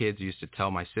remember kids used to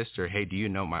tell my sister, hey,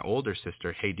 my older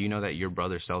sister, hey, do you know that your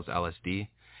brother sells LSD?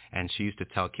 And she used to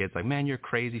tell kids man, you're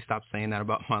crazy. Stop saying that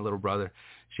about my little brother.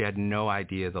 She had no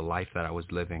idea the life that I was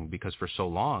living because for so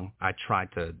long I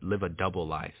tried to live a double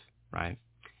life, right?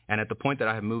 And at the point that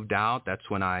I had moved out, that's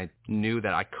when I knew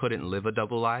that I couldn't live a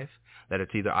double life, that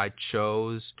it's either I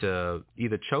chose to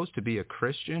be a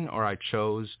Christian or I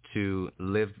chose to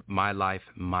live my life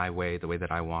my way, the way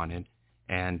that I wanted.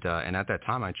 And at that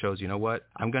time, I chose,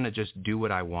 I'm going to just do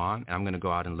what I want, and I'm going to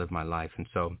go out and live my life. And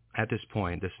so at this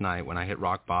point, this night, when I hit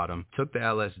rock bottom, took the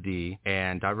LSD,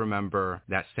 and I remember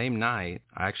that same night,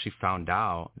 I actually found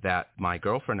out that my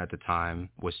girlfriend at the time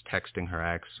was texting her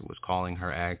ex, was calling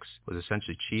her ex, was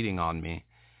essentially cheating on me.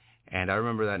 And I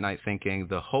remember that night thinking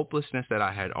the hopelessness that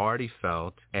I had already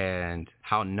felt and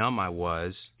how numb I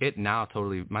was,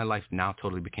 my life now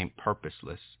totally became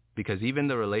purposeless. Because even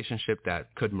the relationship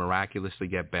that could miraculously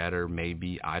get better,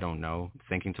 maybe, I don't know,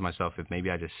 thinking to myself, if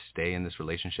maybe I just stay in this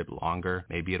relationship longer,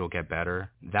 maybe it'll get better.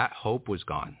 That hope was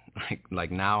gone.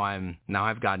 Now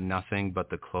I've got nothing but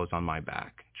the clothes on my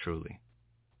back, truly.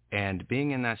 And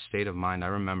being in that state of mind, I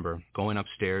remember going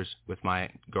upstairs with my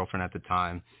girlfriend at the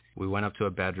time. We went up to a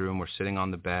bedroom, we're sitting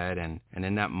on the bed, and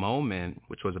in that moment,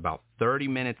 which was about 30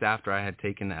 minutes after I had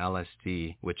taken the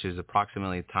LSD, which is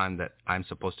approximately the time that I'm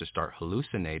supposed to start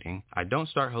hallucinating, I don't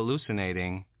start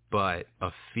hallucinating, but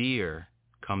a fear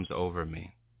comes over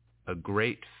me. A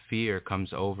great fear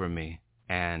comes over me,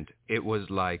 and it was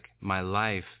like my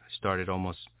life started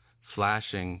almost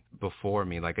flashing before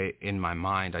me. In my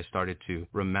mind, I started to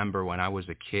remember when I was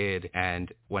a kid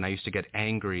and when I used to get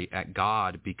angry at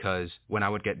God because when I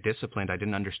would get disciplined, I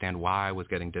didn't understand why I was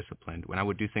getting disciplined. When I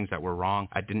would do things that were wrong,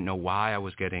 I didn't know why I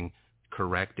was getting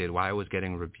corrected, why I was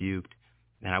getting rebuked.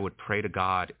 And I would pray to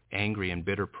God angry and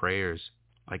bitter prayers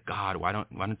like, God, why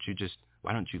don't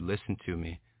you listen to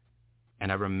me? And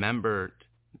I remembered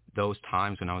those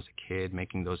times when I was a kid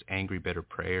making those angry, bitter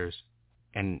prayers.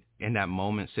 And in that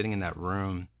moment, sitting in that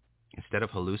room, instead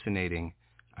of hallucinating,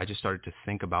 I just started to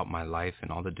think about my life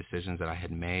and all the decisions that I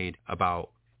had made, about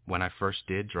when I first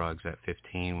did drugs at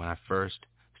 15, when I first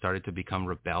started to become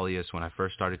rebellious, when I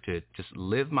first started to just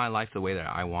live my life the way that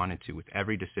I wanted to with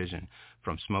every decision,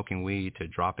 from smoking weed to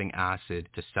dropping acid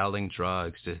to selling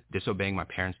drugs to disobeying my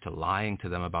parents to lying to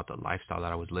them about the lifestyle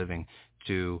that I was living,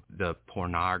 to the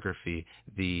pornography,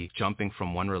 the jumping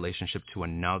from one relationship to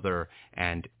another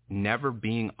and never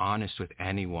being honest with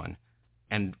anyone,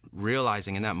 and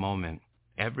realizing in that moment,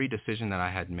 every decision that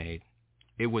I had made,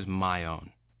 it was my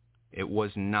own. It was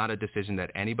not a decision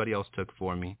that anybody else took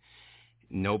for me.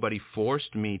 Nobody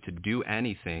forced me to do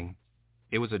anything.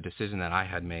 It was a decision that I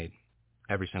had made,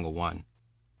 every single one.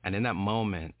 And in that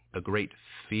moment, a great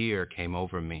fear came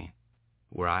over me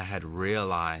where I had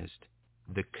realized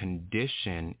the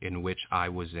condition in which I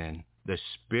was in, the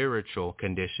spiritual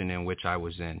condition in which I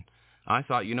was in. I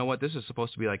thought, you know what, this is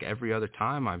supposed to be like every other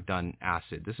time I've done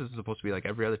acid. This is supposed to be like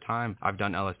every other time I've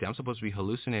done LSD. I'm supposed to be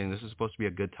hallucinating. This is supposed to be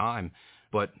a good time.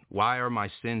 But why are my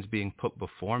sins being put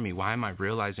before me? Why am I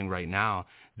realizing right now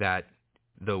that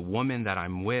the woman that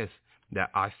I'm with, that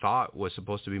I thought was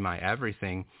supposed to be my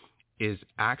everything, is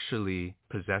actually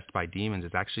possessed by demons,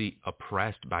 is actually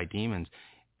oppressed by demons,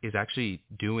 is actually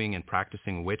doing and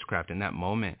practicing witchcraft? In that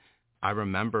moment, I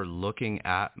remember looking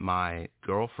at my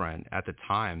girlfriend at the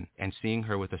time and seeing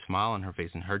her with a smile on her face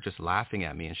and her just laughing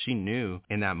at me. And she knew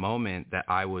in that moment that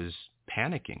I was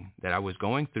panicking, that I was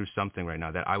going through something right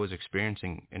now, that I was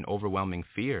experiencing an overwhelming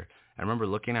fear. I remember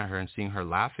looking at her and seeing her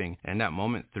laughing. And in that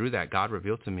moment, through that, God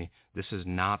revealed to me, this is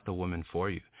not the woman for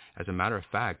you. As a matter of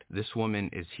fact, this woman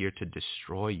is here to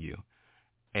destroy you.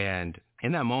 And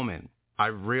in that moment, I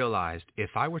realized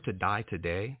if I were to die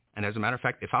today, and as a matter of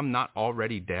fact, if I'm not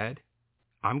already dead,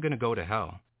 I'm going to go to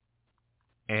hell.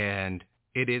 And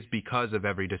it is because of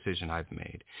every decision I've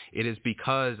made. It is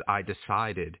because I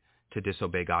decided to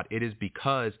disobey God. It is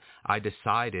because I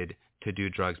decided to do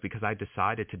drugs, because I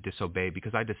decided to disobey,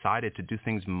 because I decided to do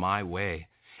things my way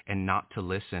and not to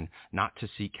listen, not to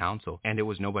seek counsel. And it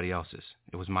was nobody else's.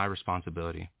 It was my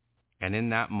responsibility. And in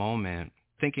that moment,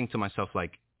 thinking to myself,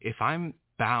 like, if I'm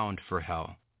bound for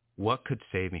hell, what could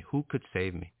save me? Who could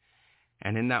save me?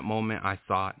 And in that moment, I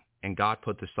thought, and God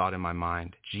put this thought in my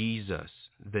mind, Jesus,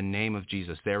 the name of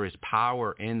Jesus. There is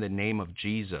power in the name of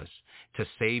Jesus to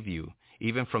save you,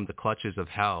 even from the clutches of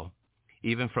hell,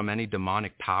 even from any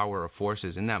demonic power or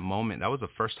forces. In that moment, that was the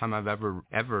first time I've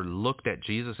ever looked at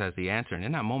Jesus as the answer. And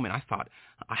in that moment, I thought,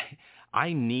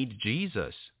 I need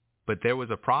Jesus. But there was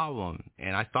a problem.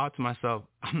 And I thought to myself,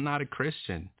 I'm not a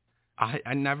Christian.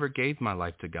 I never gave my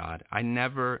life to God. I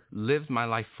never lived my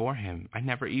life for him. I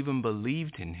never even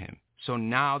believed in him. So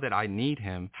now that I need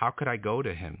him, how could I go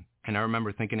to him? And I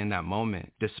remember thinking in that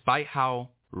moment, despite how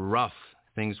rough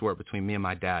things were between me and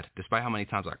my dad, despite how many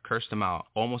times I cursed him out,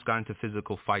 almost got into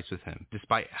physical fights with him,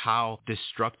 despite how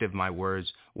destructive my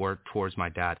words were towards my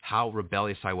dad, how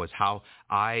rebellious I was, how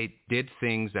I did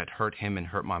things that hurt him and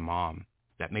hurt my mom,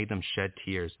 that made them shed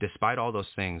tears. Despite all those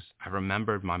things, I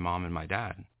remembered my mom and my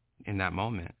dad in that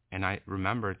moment. And I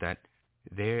remembered that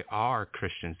they are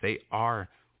Christians. They are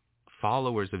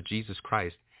followers of Jesus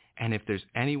Christ. And if there's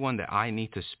anyone that I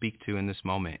need to speak to in this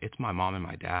moment, it's my mom and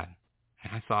my dad.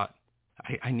 And I thought,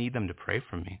 I need them to pray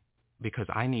for me because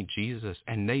I need Jesus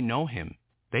and they know him.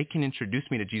 They can introduce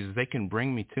me to Jesus. They can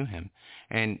bring me to him.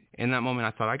 And in that moment,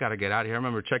 I thought, I got to get out of here. I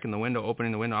remember checking the window,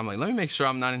 opening the window. I'm like, let me make sure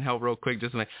I'm not in hell real quick.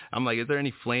 I'm like, is there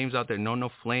any flames out there? No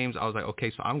flames. I was like,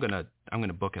 okay, so I'm going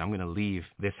to book it. I'm going to leave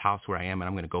this house where I am and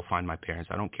I'm going to go find my parents.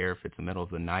 I don't care if it's the middle of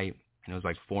the night. And it was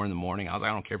like 4 a.m. I was like, I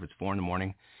don't care if it's 4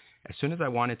 a.m. As soon as I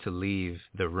wanted to leave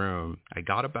the room, I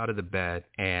got up out of the bed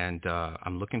and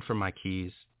I'm looking for my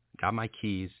keys, got my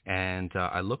keys. And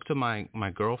I looked to my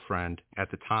girlfriend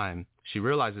at the time. She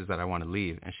realizes that I want to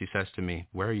leave. And she says to me,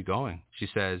 where are you going? She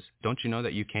says, don't you know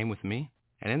that you came with me?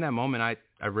 And in that moment,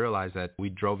 I realized that we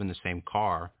drove in the same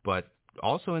car. But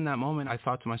also in that moment, I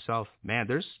thought to myself, man,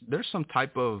 there's some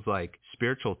type of like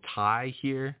spiritual tie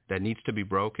here that needs to be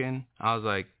broken. I was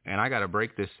like, and I got to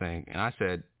break this thing. And I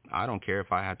said, I don't care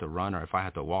if I had to run or if I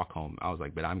had to walk home. I was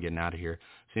like, but I'm getting out of here.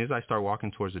 As soon as I start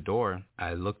walking towards the door,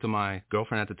 I look to my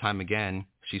girlfriend at the time again.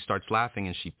 She starts laughing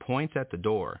and she points at the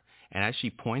door. And as she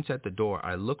points at the door,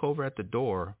 I look over at the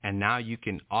door and now you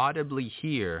can audibly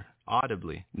hear,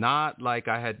 not like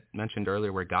I had mentioned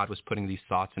earlier where God was putting these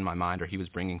thoughts in my mind or he was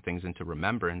bringing things into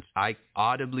remembrance. I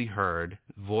audibly heard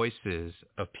voices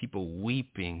of people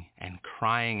weeping and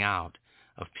crying out,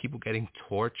 of people getting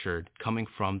tortured coming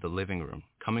from the living room,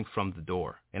 coming from the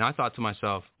door. And I thought to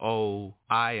myself, oh,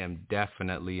 I am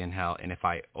definitely in hell. And if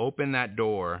I open that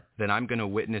door, then I'm going to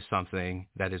witness something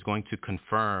that is going to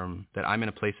confirm that I'm in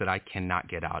a place that I cannot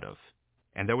get out of.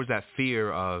 And there was that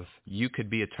fear of you could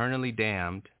be eternally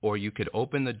damned or you could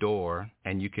open the door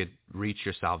and you could reach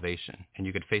your salvation and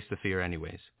you could face the fear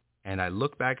anyways. And I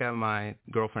looked back at my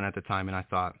girlfriend at the time and I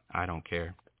thought, I don't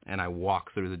care. And I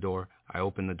walk through the door. I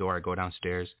open the door. I go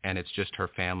downstairs and it's just her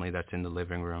family that's in the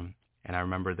living room. And I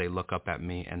remember they look up at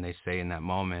me and they say in that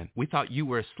moment, we thought you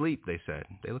were asleep, they said.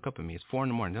 They look up at me. It's 4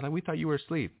 a.m. They're like, we thought you were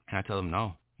asleep. And I tell them,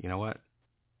 no, you know what?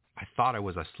 I thought I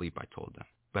was asleep, I told them,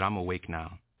 but I'm awake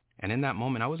now. And in that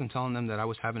moment, I wasn't telling them that I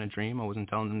was having a dream. I wasn't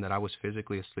telling them that I was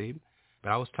physically asleep,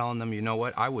 but I was telling them, you know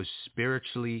what? I was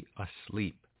spiritually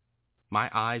asleep. My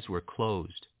eyes were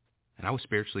closed and I was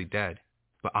spiritually dead,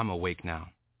 but I'm awake now.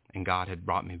 And God had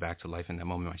brought me back to life in that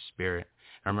moment in my spirit.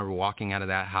 I remember walking out of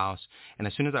that house, and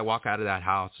as soon as I walk out of that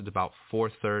house, it's about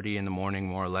 4:30 in the morning,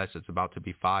 more or less. It's about to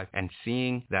be 5, and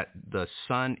seeing that the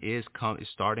sun is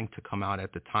starting to come out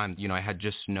at the time. You know, it had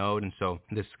just snowed, and so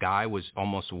the sky was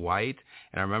almost white.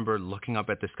 And I remember looking up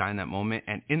at the sky in that moment,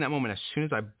 and in that moment, as soon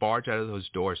as I barge out of those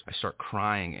doors, I start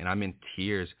crying, and I'm in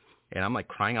tears. And I'm like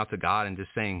crying out to God and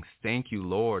just saying, thank you,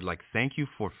 Lord. Like, thank you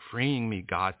for freeing me,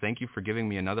 God. Thank you for giving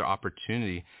me another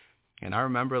opportunity. And I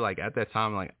remember, like, at that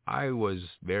time, like, I was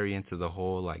very into the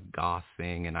whole, like, goth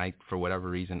thing. And I, for whatever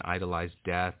reason, idolized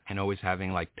death and always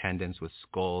having, like, pendants with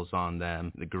skulls on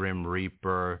them, the Grim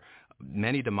Reaper,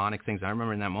 many demonic things. I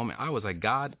remember in that moment, I was like,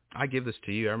 God, I give this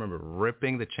to you. I remember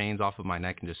ripping the chains off of my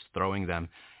neck and just throwing them.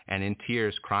 And in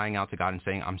tears, crying out to God and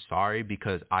saying, I'm sorry,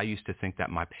 because I used to think that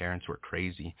my parents were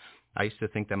crazy. I used to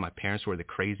think that my parents were the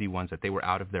crazy ones, that they were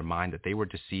out of their mind, that they were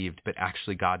deceived. But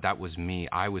actually, God, that was me.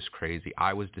 I was crazy.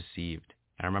 I was deceived.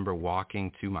 And I remember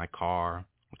walking to my car,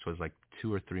 which was like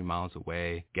 2 or 3 miles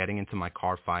away, getting into my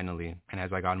car finally. And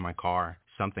as I got in my car,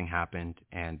 something happened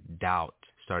and doubt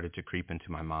started to creep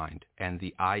into my mind. And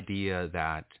the idea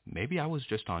that maybe I was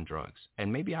just on drugs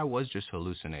and maybe I was just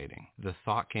hallucinating. The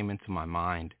thought came into my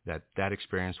mind that that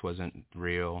experience wasn't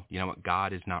real. You know what?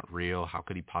 God is not real. How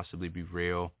could he possibly be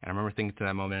real? And I remember thinking to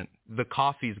that moment, the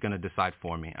coffee is going to decide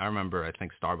for me. I remember, I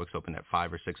think Starbucks opened at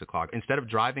 5 or 6 o'clock. Instead of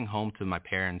driving home to my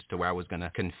parents to where I was going to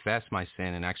confess my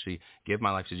sin and actually give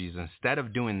my life to Jesus, instead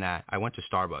of doing that, I went to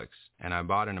Starbucks and I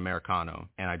bought an Americano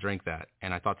and I drank that.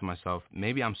 And I thought to myself,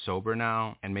 maybe I'm sober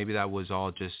now and maybe that was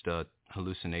all just a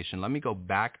hallucination. Let me go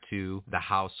back to the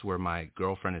house where my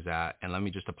girlfriend is at and let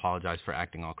me just apologize for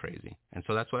acting all crazy. And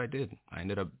so that's what I did. I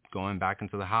ended up going back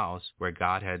into the house where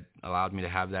God had allowed me to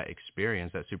have that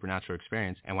experience, that supernatural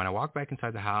experience. And when I walked back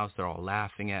inside the house, they're all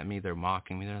laughing at me. They're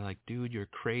mocking me. They're like, dude, you're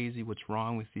crazy. What's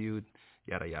wrong with you?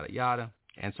 Yada, yada, yada.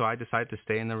 And so I decided to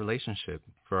stay in the relationship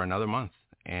for another month.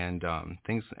 And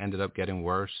things ended up getting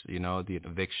worse. You know, the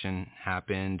eviction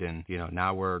happened and, you know,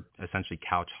 now we're essentially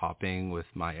couch hopping with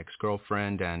my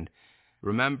ex-girlfriend. And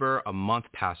remember, a month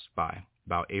passed by,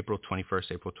 about April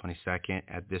 21st, April 22nd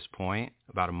at this point,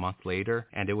 about a month later.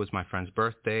 And it was my friend's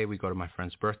birthday. We go to my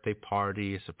friend's birthday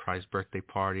party, a surprise birthday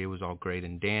party. It was all great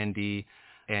and dandy.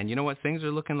 And you know what? Things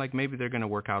are looking like maybe they're going to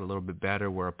work out a little bit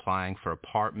better. We're applying for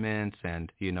apartments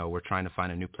and, you know, we're trying to find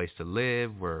a new place to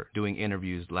live. We're doing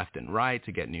interviews left and right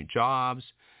to get new jobs.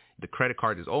 The credit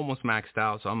card is almost maxed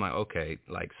out. So I'm like, okay,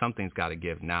 like something's got to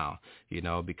give now, you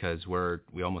know, because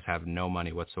we almost have no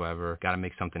money whatsoever. Got to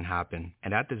make something happen.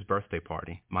 And at this birthday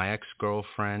party, my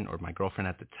ex-girlfriend, or my girlfriend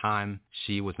at the time,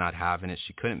 she was not having it.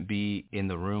 She couldn't be in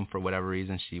the room for whatever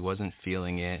reason. She wasn't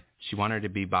feeling it. She wanted to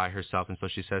be by herself. And so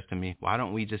she says to me, why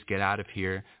don't we just get out of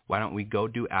here? Why don't we go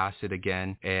do acid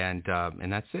again? And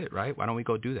that's it, right? Why don't we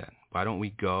go do that? Why don't we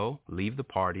go, leave the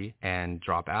party, and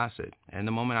drop acid? And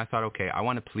the moment I thought, okay, I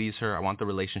want to please her. I want the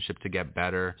relationship to get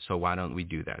better. So why don't we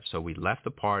do that? So we left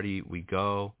the party. We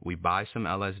go, we buy some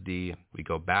LSD. We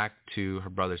go back to her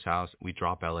brother's house. We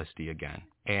drop LSD again.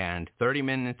 And 30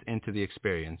 minutes into the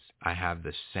experience, I have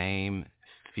the same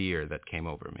fear that came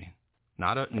over me.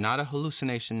 Not a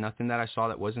hallucination, nothing that I saw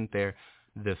that wasn't there.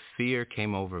 The fear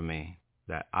came over me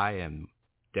that I am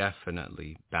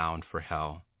definitely bound for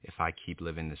hell if I keep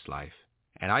living this life.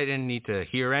 And I didn't need to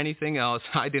hear anything else.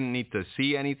 I didn't need to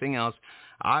see anything else.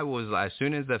 As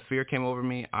soon as the fear came over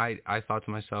me, I thought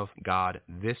to myself, God,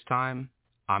 this time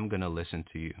I'm going to listen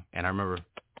to you. And I remember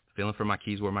feeling for my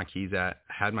keys, where my keys at.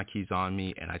 I had my keys on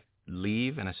me and I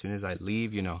leave. And as soon as I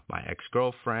leave, you know, my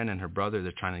ex-girlfriend and her brother,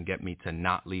 they're trying to get me to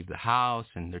not leave the house.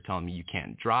 And they're telling me, you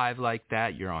can't drive like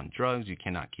that. You're on drugs. You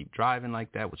cannot keep driving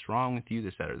like that. What's wrong with you?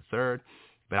 This, that, or the third.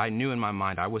 But I knew in my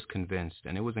mind, I was convinced.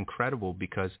 And it was incredible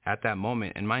because at that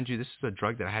moment, and mind you, this is a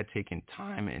drug that I had taken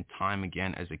time and time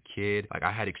again as a kid. Like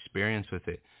I had experience with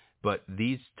it. But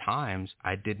these times,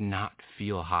 I did not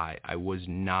feel high. I was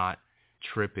not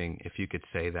tripping, if you could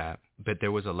say that. But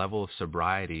there was a level of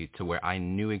sobriety to where I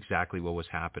knew exactly what was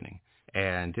happening.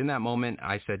 And in that moment,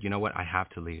 I said, you know what? I have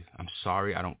to leave. I'm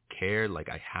sorry. I don't care. Like,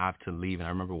 I have to leave. And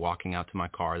I remember walking out to my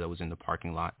car that was in the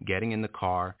parking lot, getting in the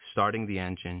car, starting the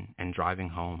engine, and driving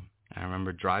home. I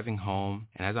remember driving home,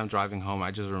 and as I'm driving home,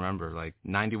 I just remember, like,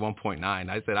 91.9.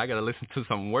 I said, I got to listen to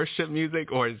some worship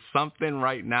music or something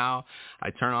right now. I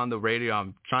turn on the radio.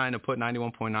 I'm trying to put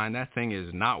 91.9. That thing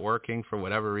is not working for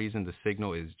whatever reason. The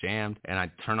signal is jammed, and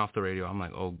I turn off the radio. I'm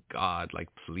like, oh, God, like,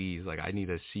 please. Like, I need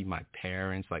to see my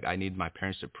parents. Like, I need my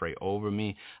parents to pray over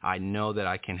me. I know that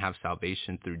I can have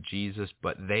salvation through Jesus,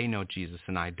 but they know Jesus,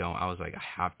 and I don't. I was like,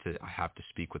 I have to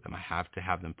speak with them. I have to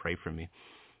have them pray for me.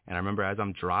 And I remember as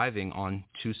I'm driving on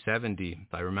 270,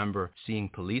 I remember seeing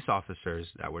police officers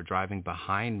that were driving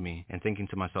behind me and thinking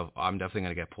to myself, I'm definitely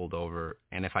going to get pulled over.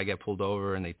 And if I get pulled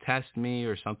over and they test me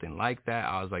or something like that,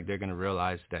 I was like, they're going to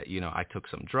realize that, I took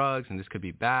some drugs and this could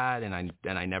be bad, and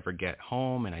I never get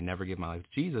home and I never give my life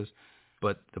to Jesus.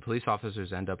 But the police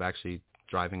officers end up actually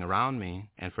driving around me,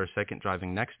 and for a second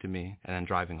driving next to me, and then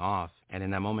driving off. And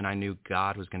in that moment, I knew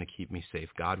God was going to keep me safe.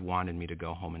 God wanted me to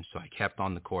go home, and so I kept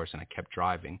on the course, and I kept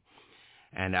driving.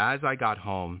 And as I got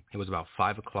home, it was about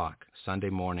 5 o'clock, Sunday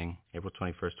morning, April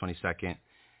 21st, 22nd,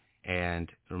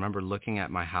 and I remember looking at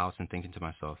my house and thinking to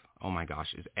myself, oh my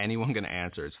gosh, is anyone going to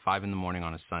answer? It's 5 in the morning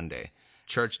on a Sunday.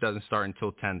 Church doesn't start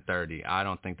until 10:30. I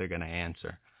don't think they're going to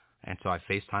answer. And so I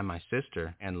FaceTime my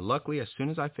sister, and luckily, as soon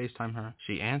as I FaceTime her,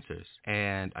 she answers.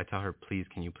 And I tell her, please,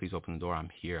 can you please open the door? I'm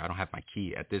here. I don't have my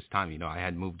key. At this time, I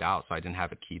had moved out, so I didn't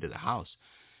have a key to the house.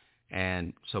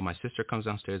 And so my sister comes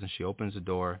downstairs, and she opens the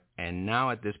door. And now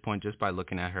at this point, just by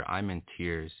looking at her, I'm in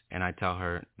tears. And I tell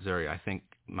her, Zuri, I think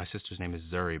my sister's name is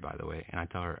Zuri, by the way. And I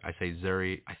tell her, I say,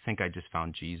 Zuri, I think I just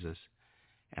found Jesus.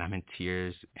 And I'm in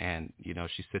tears. And,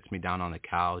 she sits me down on the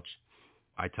couch.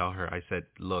 I tell her, I said,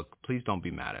 look, please don't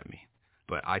be mad at me,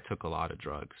 but I took a lot of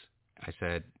drugs. I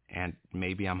said, and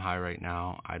maybe I'm high right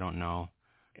now. I don't know.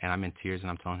 And I'm in tears, and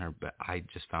I'm telling her, but I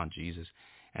just found Jesus.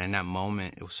 And in that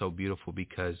moment, it was so beautiful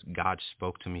because God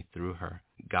spoke to me through her.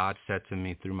 God said to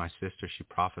me through my sister, she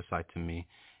prophesied to me.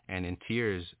 And in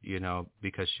tears,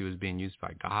 because she was being used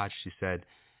by God, she said,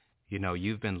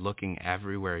 you've been looking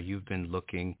everywhere. You've been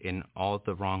looking in all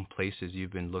the wrong places.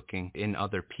 You've been looking in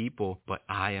other people, but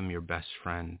I am your best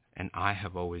friend, and I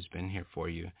have always been here for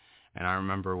you. And I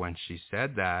remember when she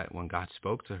said that, when God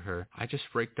spoke to her, I just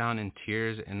break down in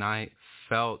tears, and I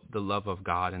felt the love of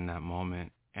God in that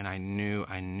moment. And I knew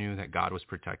that God was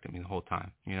protecting me the whole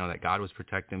time. That God was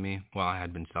protecting me while I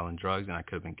had been selling drugs and I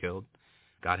could have been killed.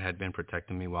 God had been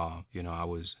protecting me while, I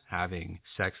was having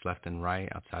sex left and right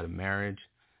outside of marriage.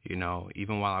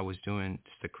 Even while I was doing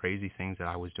just the crazy things that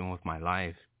I was doing with my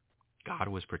life, God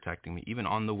was protecting me. Even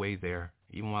on the way there,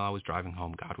 even while I was driving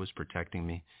home, God was protecting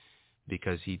me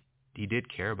because he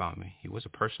did care about me. He was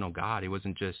a personal God. He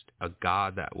wasn't just a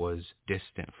God that was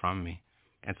distant from me.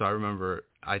 And so I remember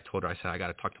I told her, I said, I got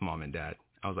to talk to mom and dad.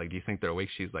 I was like, do you think they're awake?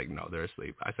 She's like, no, they're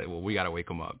asleep. I said, well, we got to wake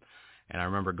them up. And I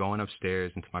remember going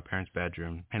upstairs into my parents'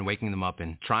 bedroom and waking them up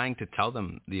and trying to tell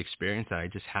them the experience that I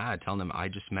just had, telling them I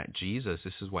just met Jesus.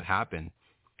 This is what happened.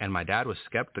 And my dad was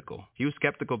skeptical. He was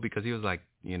skeptical because he was like,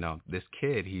 this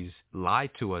kid, he's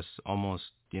lied to us almost,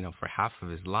 for half of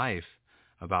his life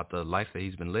about the life that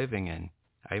he's been living. And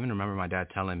I even remember my dad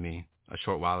telling me a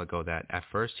short while ago that at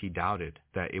first he doubted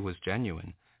that it was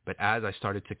genuine. But as I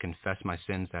started to confess my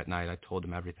sins that night, I told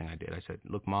him everything I did. I said,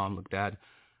 look, Mom, look, Dad,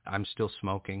 I'm still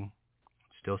smoking,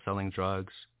 still selling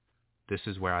drugs. This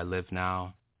is where I live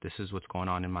now. This is what's going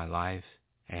on in my life.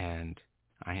 And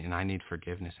I need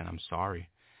forgiveness, and I'm sorry.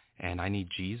 And I need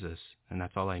Jesus. And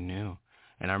that's all I knew.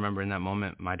 And I remember in that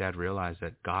moment, my dad realized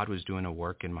that God was doing a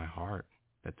work in my heart,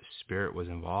 that the Spirit was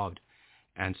involved.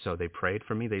 And so they prayed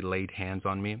for me. They laid hands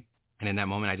on me. And in that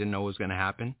moment, I didn't know what was going to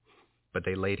happen. But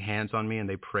they laid hands on me, and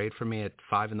they prayed for me at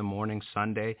 5 in the morning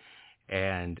Sunday.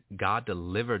 And God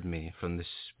delivered me from the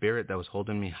spirit that was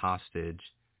holding me hostage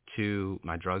to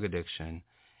my drug addiction.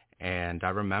 And I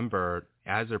remember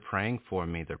as they're praying for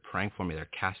me, they're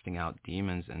casting out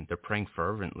demons, and they're praying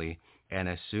fervently. And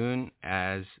as soon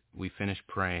as we finished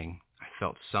praying, I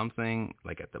felt something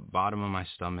like at the bottom of my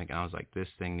stomach, and I was like, this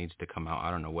thing needs to come out.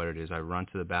 I don't know what it is. I run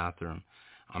to the bathroom.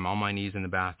 I'm on my knees in the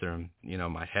bathroom,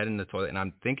 my head in the toilet, and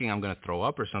I'm thinking I'm going to throw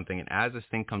up or something. And as this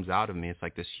thing comes out of me, it's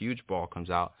like this huge ball comes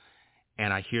out,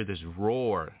 and I hear this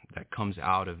roar that comes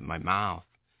out of my mouth.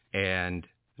 And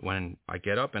when I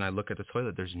get up and I look at the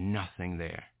toilet, there's nothing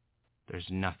there. There's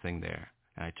nothing there.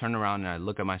 And I turn around and I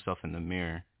look at myself in the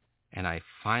mirror, and I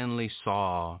finally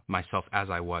saw myself as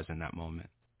I was in that moment.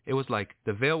 It was like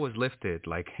the veil was lifted.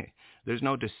 Like there's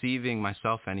no deceiving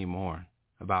myself anymore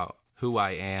about who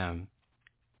I am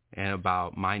and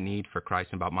about my need for Christ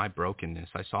and about my brokenness.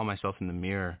 I saw myself in the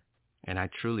mirror, and I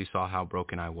truly saw how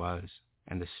broken I was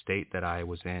and the state that I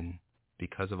was in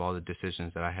because of all the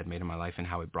decisions that I had made in my life and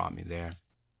how it brought me there.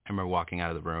 I remember walking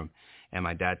out of the room and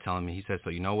my dad telling me, he said, so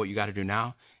you know what you got to do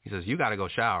now? He says, you got to go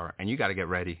shower and you got to get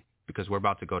ready because we're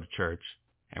about to go to church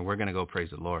and we're going to go praise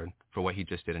the Lord for what he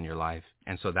just did in your life.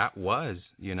 And so that was,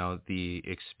 the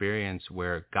experience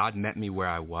where God met me where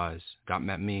I was. God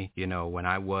met me, when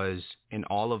I was in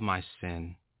all of my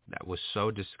sin that was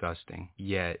so disgusting,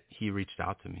 yet he reached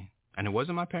out to me. And it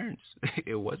wasn't my parents.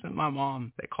 It wasn't my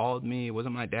mom that called me. It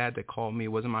wasn't my dad that called me.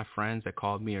 It wasn't my friends that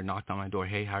called me or knocked on my door.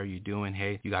 Hey, how are you doing?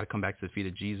 Hey, you got to come back to the feet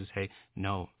of Jesus. Hey,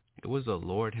 no. It was the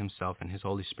Lord himself and his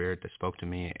Holy Spirit that spoke to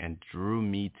me and drew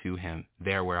me to him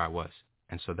there where I was.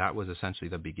 And so that was essentially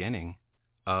the beginning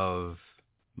of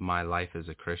my life as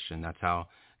a Christian. That's how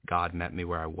God met me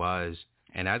where I was.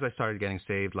 And as I started getting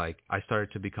saved, like I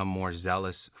started to become more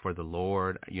zealous for the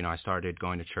Lord. You know, I started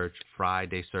going to church,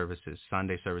 Friday services,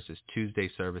 Sunday services, Tuesday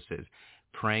services,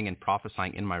 praying and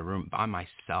prophesying in my room by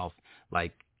myself,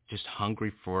 like just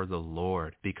hungry for the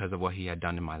Lord because of what he had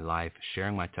done in my life,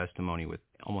 sharing my testimony with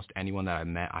almost anyone that I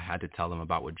met. I had to tell them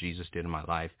about what Jesus did in my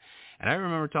life. And I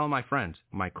remember telling my friends,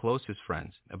 my closest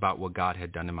friends, about what God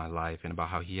had done in my life and about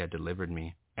how he had delivered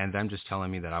me, and them just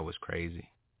telling me that I was crazy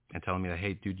and telling me that,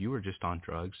 hey, dude, you were just on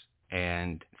drugs.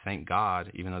 And thank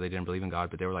God, even though they didn't believe in God,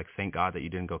 but they were like, thank God that you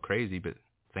didn't go crazy, but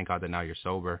thank God that now you're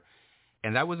sober.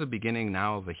 And that was the beginning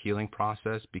now of a healing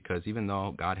process, because even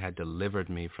though God had delivered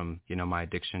me from, you know, my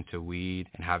addiction to weed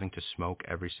and having to smoke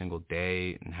every single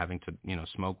day and having to, you know,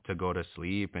 smoke to go to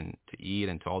sleep and to eat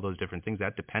and to all those different things,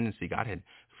 that dependency, God had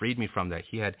freed me from that.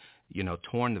 He had, you know,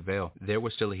 torn the veil. There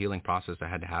was still a healing process that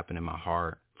had to happen in my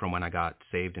heart from when I got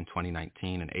saved in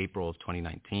 2019, in April of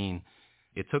 2019.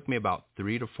 It took me about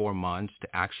 3 to 4 months to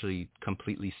actually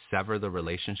completely sever the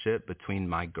relationship between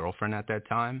my girlfriend at that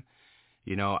time.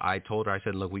 You know, I told her, I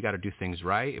said, look, we got to do things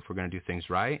right. If we're going to do things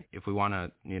right, if we want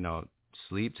to, you know,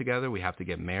 sleep together, we have to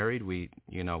get married. We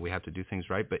have to do things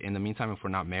right. But in the meantime, if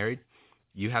we're not married,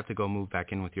 you have to go move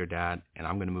back in with your dad, and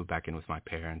I'm going to move back in with my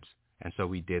parents. And so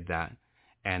we did that.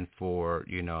 And for,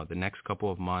 you know, the next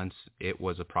couple of months, it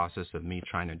was a process of me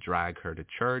trying to drag her to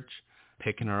church,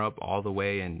 picking her up all the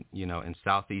way in, you know, in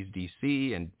Southeast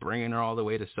DC and bringing her all the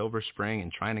way to Silver Spring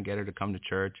and trying to get her to come to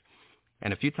church.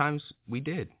 And a few times we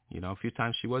did, you know, a few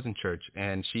times she was in church,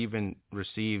 and she even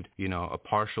received, you know, a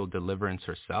partial deliverance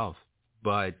herself.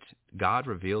 But God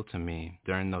revealed to me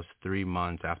during those 3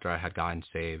 months after I had gotten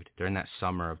saved, during that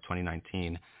summer of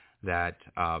 2019, that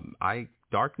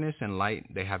darkness and light,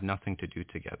 they have nothing to do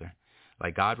together.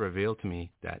 Like, God revealed to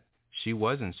me that she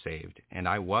wasn't saved, and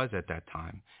I was at that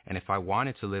time. And if I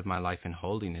wanted to live my life in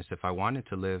holiness, if I wanted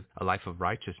to live a life of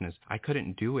righteousness, I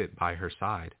couldn't do it by her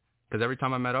side. Because every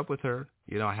time I met up with her,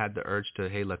 you know, I had the urge to,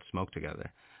 hey, let's smoke together.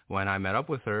 When I met up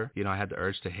with her, you know, I had the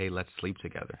urge to, hey, let's sleep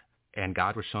together. And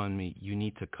God was showing me, you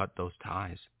need to cut those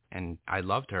ties. And I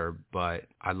loved her, but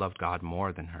I loved God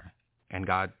more than her. And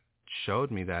God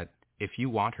showed me that if you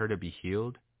want her to be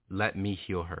healed, let me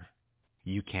heal her.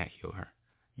 You can't heal her.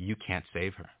 You can't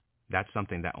save her. That's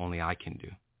something that only I can do.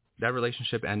 That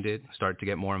relationship ended, started to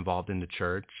get more involved in the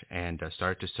church, and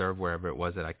started to serve wherever it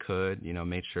was that I could, you know,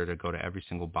 made sure to go to every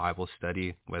single Bible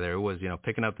study, whether it was, you know,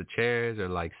 picking up the chairs or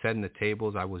like setting the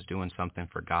tables. I was doing something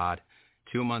for God.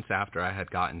 2 months after I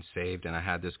had gotten saved and I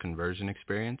had this conversion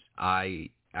experience, I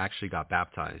actually got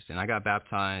baptized. And I got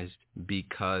baptized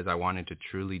because I wanted to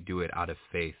truly do it out of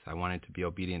faith. I wanted to be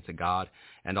obedient to God.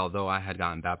 And although I had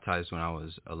gotten baptized when I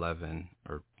was 11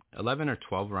 or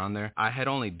 12, around there, I had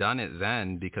only done it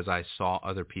then because I saw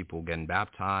other people getting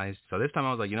baptized. So this time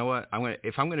I was like, you know what?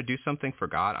 If I'm going to do something for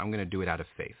God, I'm going to do it out of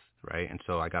faith, right? And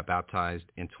so I got baptized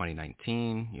in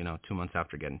 2019, you know, 2 months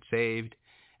after getting saved,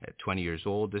 at 20 years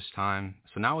old this time.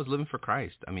 So now I was living for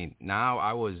Christ. I mean, now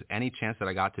I was, any chance that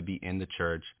I got to be in the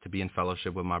church, to be in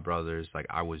fellowship with my brothers, like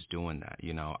I was doing that.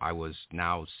 You know, I was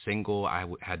now single. I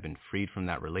had been freed from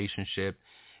that relationship.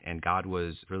 And God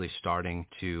was really starting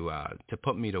to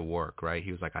put me to work, right?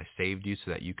 He was like, I saved you so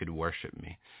that you could worship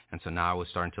me. And so now I was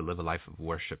starting to live a life of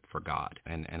worship for God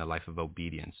and a life of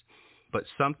obedience. But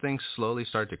something slowly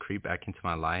started to creep back into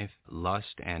my life.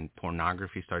 Lust and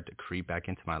pornography started to creep back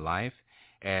into my life.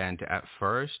 And at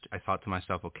first, I thought to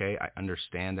myself, okay, I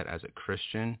understand that as a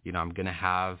Christian, you know, I'm going to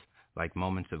have like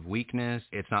moments of weakness.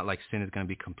 It's not like sin is going to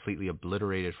be completely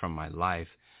obliterated from my life.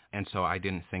 And so I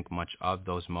didn't think much of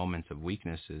those moments of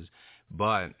weaknesses,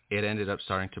 but it ended up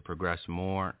starting to progress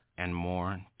more and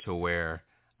more to where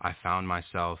I found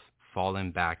myself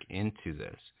falling back into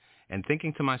this and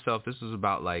thinking to myself, this was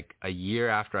about like a year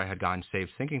after I had gotten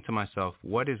saved, thinking to myself,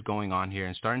 what is going on here?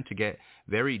 And starting to get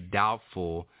very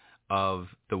doubtful of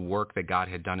the work that God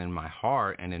had done in my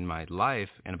heart and in my life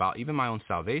and about even my own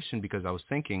salvation, because I was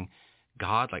thinking,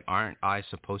 God, like, aren't I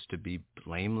supposed to be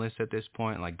blameless at this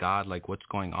point? Like, God, like, what's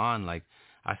going on? Like,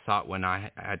 I thought when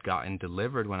I had gotten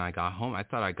delivered, when I got home, I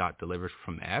thought I got delivered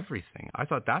from everything. I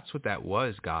thought that's what that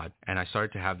was, God. And I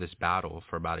started to have this battle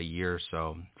for about a year or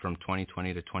so, from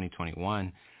 2020 to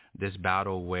 2021, this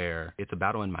battle where it's a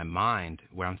battle in my mind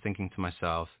where I'm thinking to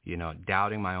myself,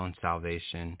 doubting my own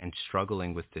salvation and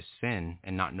struggling with this sin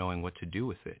and not knowing what to do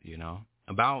with it,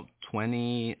 About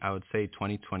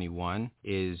 2021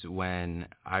 is when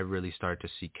I really started to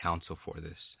seek counsel for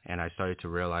this. And I started to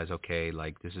realize, okay,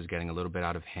 like this is getting a little bit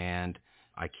out of hand.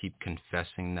 I keep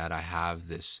confessing that I have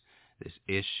this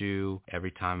issue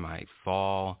every time I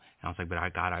fall. And I was like,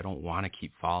 but God, I don't want to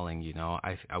keep falling.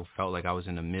 I felt like I was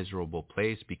in a miserable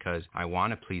place because I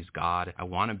want to please God. I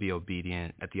want to be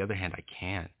obedient. At the other hand, I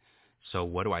can't. So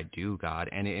what do I do, God?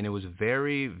 And it was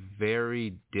very,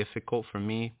 very difficult for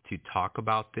me to talk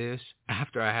about this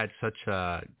after I had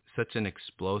such an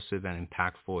explosive and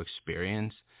impactful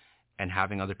experience. And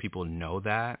having other people know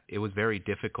that, it was very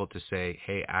difficult to say,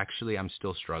 hey, actually, I'm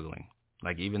still struggling.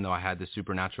 Like, even though I had this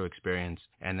supernatural experience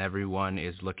and everyone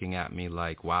is looking at me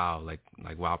like, wow,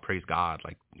 wow, praise God.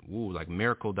 Like, ooh, like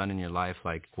miracle done in your life,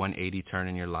 like 180 turn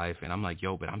in your life. And I'm like,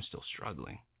 yo, but I'm still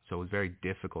struggling. So it was very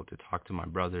difficult to talk to my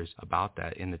brothers about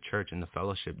that in the church, in the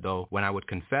fellowship. Though when I would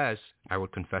confess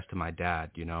to my dad,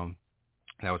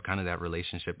 That was kind of that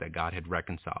relationship that God had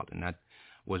reconciled. And that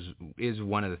is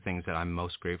one of the things that I'm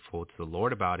most grateful to the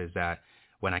Lord about, is that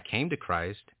when I came to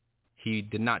Christ, he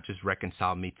did not just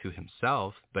reconcile me to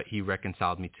himself, but he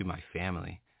reconciled me to my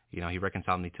family. He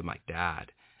reconciled me to my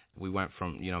dad. We went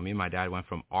from, me and my dad went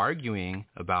from arguing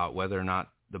about whether or not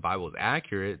the Bible is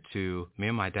accurate to me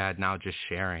and my dad now just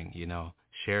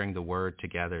sharing the word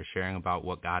together, sharing about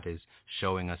what God is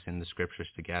showing us in the scriptures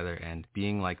together, and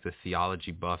being like the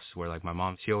theology buffs where, like, my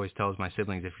mom, she always tells my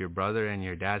siblings, if your brother and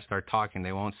your dad start talking,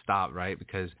 they won't stop, right?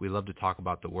 Because we love to talk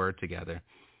about the word together.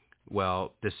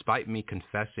 Well, despite me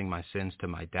confessing my sins to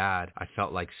my dad, I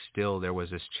felt like still there was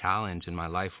this challenge in my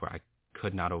life where I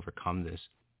could not overcome this.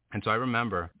 And so I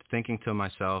remember thinking to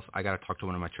myself, I got to talk to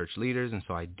one of my church leaders. And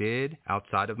so I did.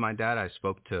 Outside of my dad, I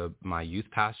spoke to my youth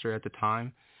pastor at the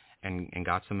time and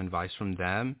got some advice from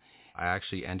them. I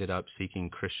actually ended up seeking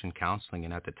Christian counseling.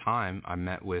 And at the time, I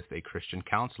met with a Christian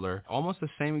counselor, almost the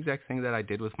same exact thing that I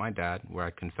did with my dad, where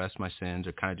I confessed my sins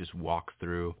or kind of just walked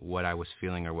through what I was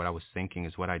feeling or what I was thinking,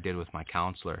 is what I did with my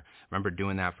counselor. I remember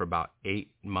doing that for about 8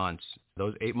 months.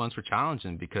 Those 8 months were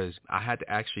challenging because I had to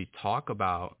actually talk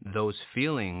about those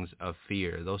feelings of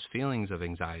fear, those feelings of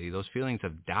anxiety, those feelings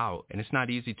of doubt. And it's not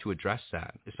easy to address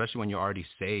that, especially when you're already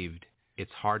saved.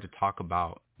 It's hard to talk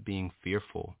about being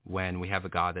fearful when we have a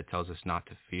God that tells us not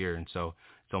to fear. And so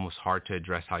it's almost hard to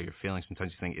address how you're feeling.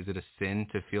 Sometimes you think, is it a sin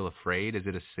to feel afraid? Is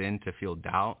it a sin to feel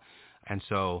doubt? And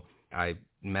so I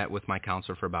met with my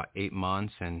counselor for about 8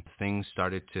 months, and things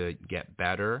started to get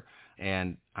better.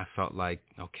 And I felt like,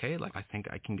 okay, like I think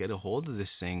I can get a hold of this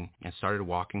thing, and started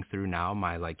walking through now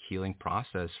my healing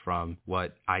process from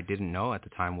what I didn't know at the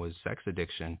time was sex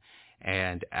addiction.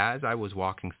 And as I was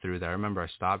walking through that, I remember I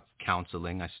stopped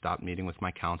counseling. I stopped meeting with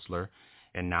my counselor.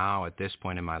 And now at this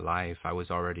point in my life, I was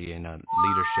already in a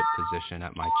leadership position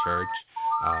at my church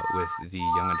with the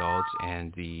young adults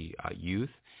and the youth.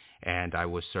 And I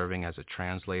was serving as a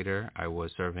translator. I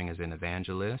was serving as an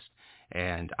evangelist.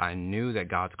 And I knew that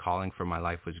God's calling for my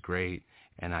life was great.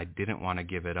 And I didn't want to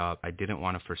give it up. I didn't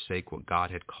want to forsake what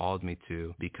God had called me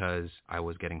to because I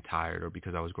was getting tired or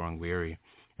because I was growing weary.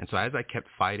 And so as I kept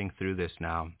fighting through this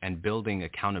now and building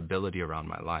accountability around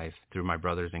my life through my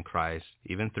brothers in Christ,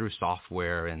 even through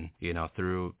software and,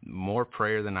 through more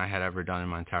prayer than I had ever done in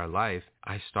my entire life,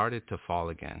 I started to fall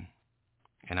again.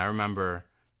 And I remember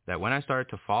that when I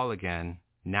started to fall again,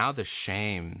 now the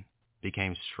shame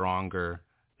became stronger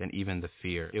than even the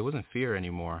fear. It wasn't fear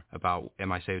anymore about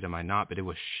am I saved, am I not, but it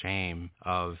was shame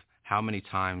of how many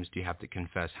times do you have to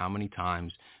confess? How many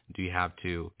times do you have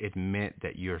to admit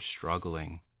that you're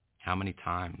struggling? How many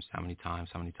times?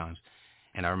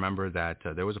 And I remember that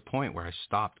there was a point where I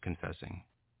stopped confessing.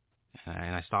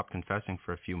 And I stopped confessing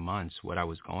for a few months what I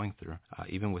was going through,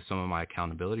 even with some of my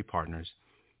accountability partners.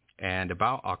 And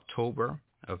about October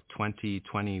of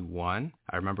 2021,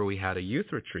 I remember we had a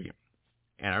youth retreat.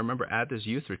 And I remember at this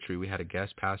youth retreat, we had a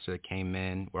guest pastor that came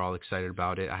in. We're all excited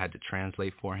about it. I had to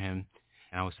translate for him.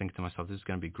 And I was thinking to myself, this is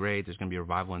going to be great. There's going to be a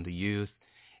revival in the youth.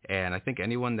 And I think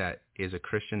anyone that is a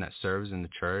Christian that serves in the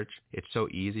church, it's so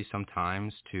easy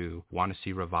sometimes to want to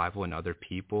see revival in other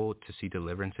people, to see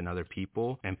deliverance in other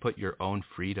people, and put your own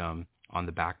freedom on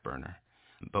the back burner.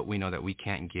 But we know that we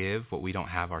can't give what we don't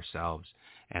have ourselves.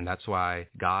 And that's why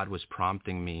God was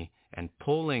prompting me and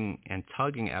pulling and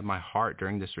tugging at my heart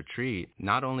during this retreat,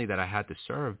 not only that I had to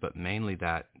serve, but mainly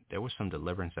that there was some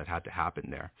deliverance that had to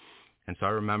happen there. And so I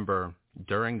remember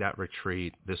during that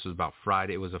retreat, this was about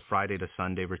Friday. It was a Friday to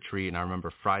Sunday retreat. And I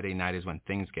remember Friday night is when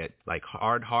things get like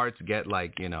hard hearts get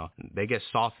like, they get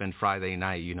softened Friday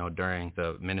night, during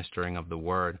the ministering of the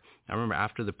word. I remember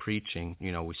after the preaching,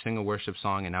 we sing a worship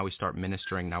song and now we start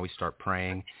ministering. Now we start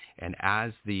praying. And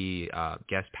as the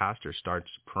guest pastor starts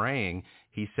praying,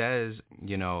 he says,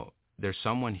 there's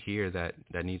someone here that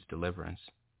needs deliverance.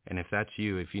 And if that's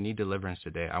you, if you need deliverance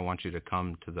today, I want you to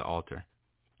come to the altar.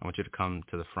 I want you to come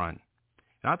to the front.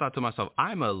 And I thought to myself,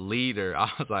 I'm a leader. I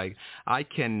was like, I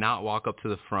cannot walk up to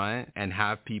the front and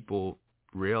have people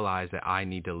realize that I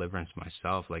need deliverance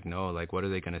myself. Like, no, like, what are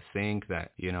they going to think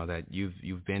that, that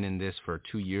you've been in this for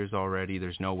 2 years already?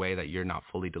 There's no way that you're not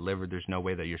fully delivered. There's no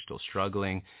way that you're still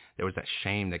struggling. There was that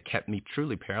shame that kept me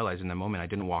truly paralyzed in that moment. I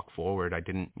didn't walk forward. I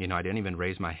didn't even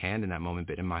raise my hand in that moment.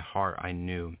 But in my heart, I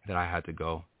knew that I had to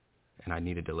go and I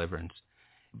needed deliverance.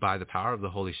 By the power of the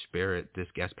Holy Spirit, this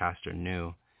guest pastor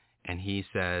knew. And he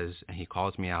says, and he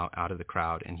calls me out of the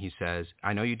crowd, and he says,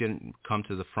 I know you didn't come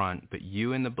to the front, but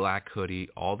you in the black hoodie,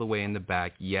 all the way in the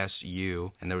back, yes,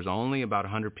 you. And there was only about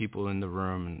 100 people in the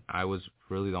room, and I was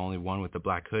really the only one with the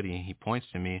black hoodie. And he points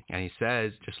to me, and he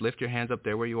says, just lift your hands up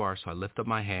there where you are. So I lift up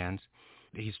my hands.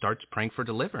 He starts praying for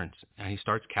deliverance, and he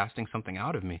starts casting something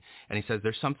out of me. And he says,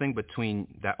 there's something between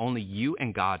that only you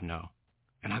and God know.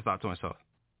 And I thought to myself,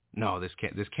 no, this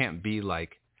can't be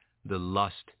like the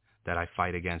lust that I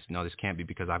fight against. No, this can't be,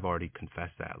 because I've already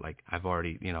confessed that. Like, I've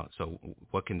already, so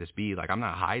what can this be? Like, I'm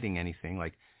not hiding anything.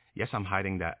 Like, yes, I'm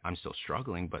hiding that I'm still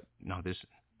struggling, but no,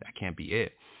 that can't be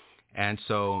it. And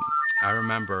so I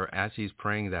remember as he's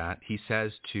praying that, he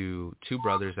says to two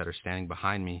brothers that are standing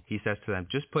behind me, he says to them,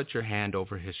 just put your hand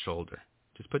over his shoulder.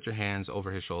 Just put your hands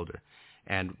over his shoulder.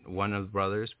 And one of the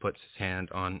brothers puts his hand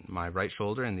on my right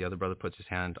shoulder, and the other brother puts his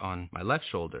hand on my left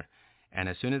shoulder. And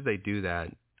as soon as they do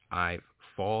that, I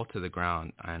fall to the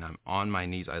ground and I'm on my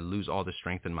knees. I lose all the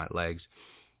strength in my legs,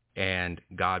 and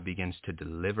God begins to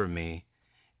deliver me.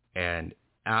 And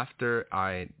after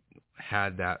I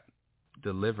had that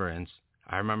deliverance,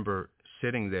 I remember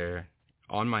sitting there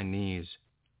on my knees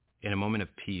in a moment of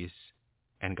peace,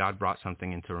 and God brought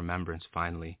something into remembrance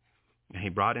finally. And he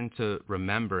brought into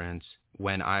remembrance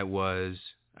when I was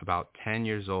about 10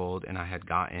 years old and I had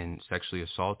gotten sexually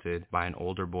assaulted by an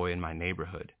older boy in my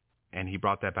neighborhood. And he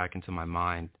brought that back into my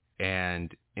mind.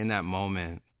 And in that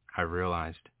moment, I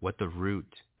realized what the root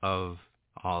of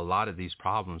a lot of these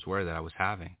problems were that I was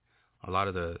having. A lot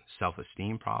of the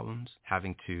self-esteem problems,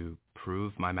 having to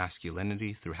prove my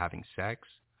masculinity through having sex.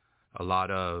 A lot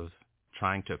of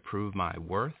trying to prove my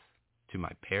worth to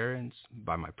my parents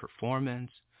by my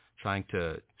performance. Trying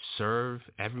to serve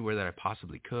everywhere that I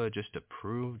possibly could just to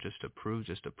prove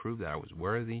that I was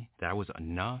worthy, that I was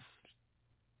enough.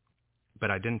 But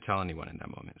I didn't tell anyone in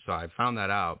that moment. So I found that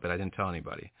out, but I didn't tell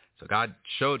anybody. So God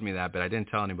showed me that, but I didn't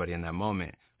tell anybody in that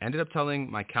moment. I ended up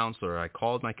telling my counselor. I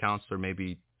called my counselor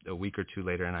maybe a week or two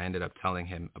later, and I ended up telling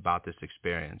him about this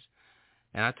experience.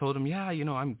 And I told him, yeah,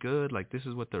 I'm good. Like, this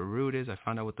is what the root is. I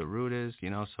found out what the root is,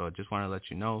 so I just want to let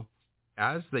you know.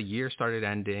 As the year started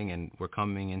ending and we're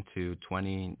coming into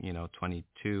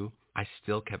 2022, I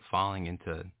still kept falling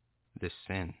into this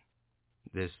sin,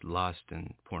 this lust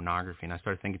and pornography. And I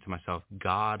started thinking to myself,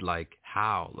 God, like,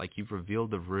 how? Like, you've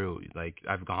revealed the root. Like,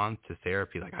 I've gone to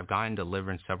therapy. Like, I've gotten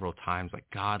deliverance several times. Like,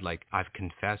 God, like, I've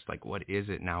confessed. Like, what is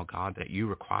it now, God, that you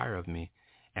require of me?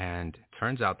 And it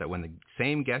turns out that when the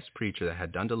same guest preacher that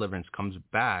had done deliverance comes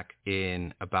back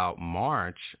in about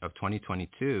March of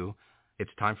 2022,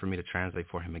 it's time for me to translate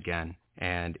for him again.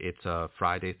 And it's a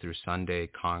Friday through Sunday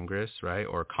Congress, right?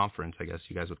 Or conference, I guess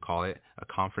you guys would call it. A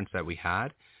conference that we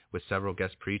had with several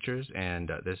guest preachers, and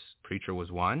this preacher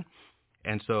was one.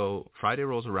 And so Friday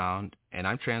rolls around, and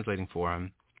I'm translating for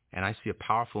him, and I see a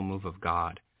powerful move of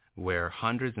God where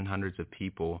hundreds and hundreds of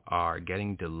people are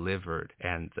getting delivered,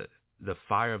 and the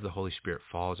fire of the Holy Spirit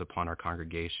falls upon our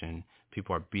congregation.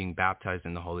 People are being baptized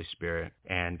in the Holy Spirit,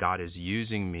 and God is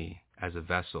using me as a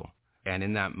vessel. And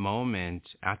in that moment,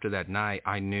 after that night,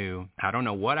 I knew, I don't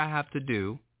know what I have to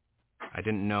do. I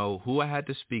didn't know who I had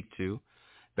to speak to,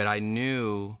 but I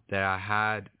knew that I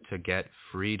had to get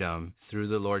freedom through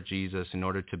the Lord Jesus in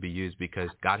order to be used, because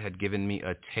God had given me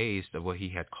a taste of what he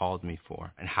had called me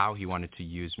for and how he wanted to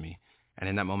use me. And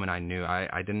in that moment, I knew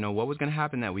I didn't know what was going to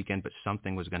happen that weekend, but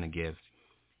something was going to give.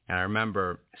 And I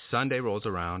remember Sunday rolls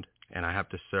around, and I have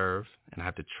to serve, and I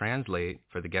have to translate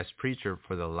for the guest preacher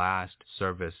for the last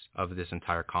service of this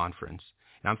entire conference.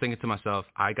 And I'm thinking to myself,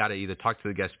 I got to either talk to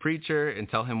the guest preacher and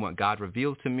tell him what God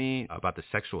revealed to me about the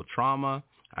sexual trauma.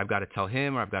 I've got to tell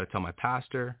him, or I've got to tell my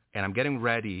pastor. And I'm getting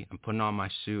ready. I'm putting on my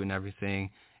suit and everything.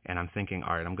 And I'm thinking,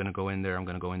 all right, I'm going to go in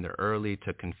there early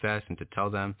to confess and to tell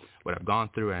them what I've gone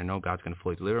through. And I know God's going to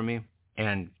fully deliver me.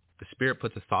 And the Spirit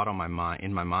puts a thought in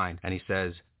my mind. And he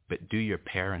says, but do your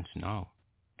parents know?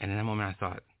 And in that moment I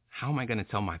thought, how am I going to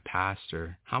tell my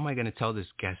pastor? How am I going to tell this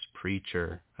guest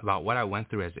preacher about what I went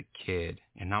through as a kid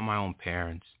and not my own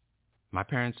parents? My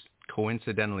parents,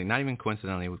 coincidentally, not even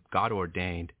coincidentally, God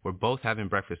ordained, were both having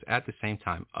breakfast at the same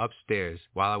time upstairs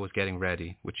while I was getting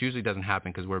ready, which usually doesn't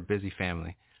happen because we're a busy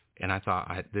family. And I thought,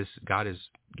 God is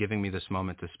giving me this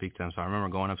moment to speak to them. So I remember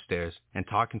going upstairs and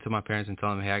talking to my parents and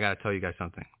telling them, hey, I got to tell you guys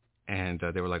something. And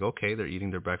they were like, okay, they're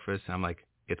eating their breakfast. And I'm like,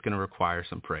 it's going to require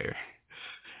some prayer.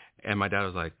 And my dad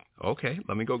was like, okay,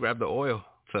 let me go grab the oil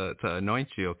to anoint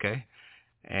you, okay?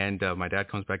 And my dad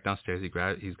comes back downstairs.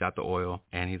 He's got the oil,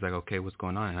 and he's like, okay, what's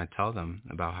going on? And I tell them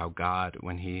about how God,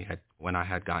 when I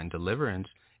had gotten deliverance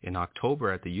in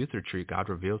October at the youth retreat, God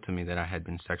revealed to me that I had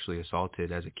been sexually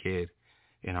assaulted as a kid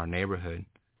in our neighborhood.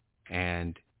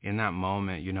 And in that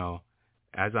moment,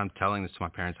 as I'm telling this to my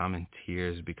parents, I'm in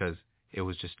tears because it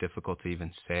was just difficult to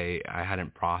even say. I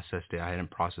hadn't processed it. I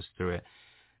hadn't processed through it.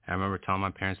 And I remember telling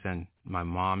my parents, and my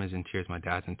mom is in tears, my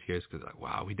dad's in tears, because like,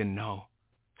 wow, we didn't know.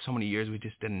 So many years we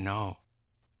just didn't know.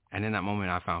 And in that moment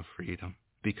I found freedom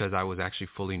because I was actually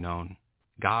fully known.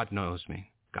 God knows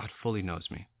me. God fully knows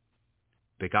me.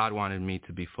 But God wanted me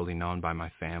to be fully known by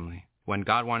my family. When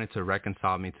God wanted to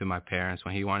reconcile me to my parents,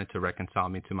 when he wanted to reconcile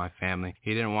me to my family,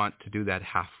 he didn't want to do that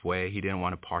halfway. He didn't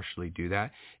want to partially do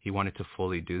that. He wanted to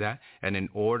fully do that. And in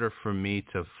order for me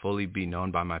to fully be known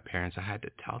by my parents, I had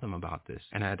to tell them about this.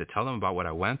 And I had to tell them about what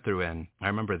I went through. And I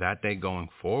remember that day going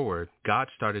forward, God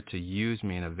started to use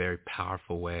me in a very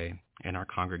powerful way in our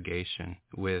congregation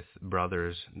with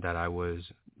brothers that I was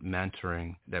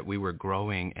mentoring, that we were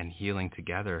growing and healing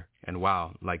together. And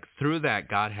wow, like through that,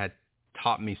 God had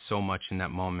taught me so much in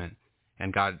that moment.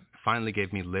 And God finally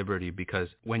gave me liberty, because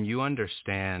when you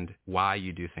understand why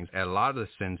you do things, a lot of the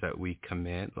sins that we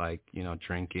commit, like,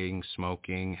 drinking,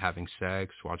 smoking, having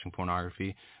sex, watching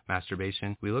pornography,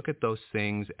 masturbation, we look at those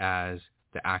things as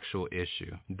the actual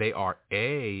issue. They are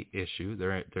a issue.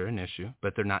 They're an issue,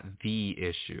 but they're not the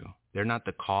issue. They're not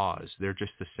the cause. They're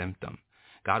just the symptom.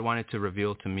 God wanted to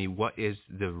reveal to me what is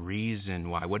the reason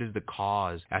why, what is the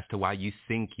cause as to why you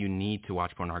think you need to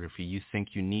watch pornography. You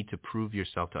think you need to prove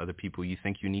yourself to other people. You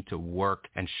think you need to work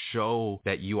and show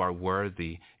that you are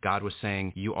worthy. God was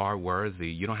saying, you are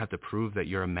worthy. You don't have to prove that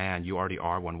you're a man. You already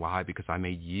are one. Why? Because I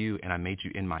made you, and I made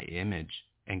you in my image.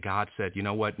 And God said, you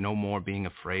know what? No more being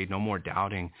afraid, no more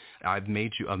doubting. I've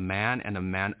made you a man, and a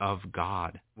man of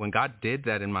God. When God did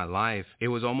that in my life, it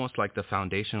was almost like the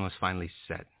foundation was finally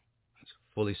set.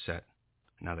 Fully set.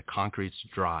 Now the concrete's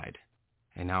dried.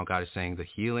 And now God is saying the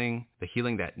healing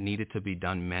that needed to be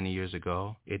done many years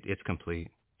ago, it's complete.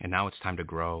 And now it's time to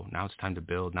grow. Now it's time to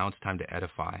build. Now it's time to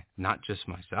edify, not just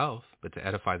myself, but to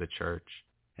edify the church.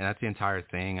 And that's the entire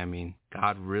thing. I mean,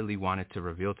 God really wanted to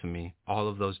reveal to me all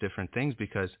of those different things,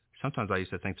 because sometimes I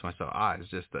used to think to myself, it's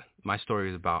just my story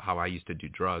is about how I used to do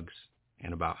drugs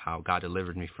and about how God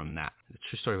delivered me from that. The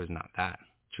true story was not that.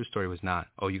 True story was not,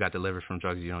 oh, you got delivered from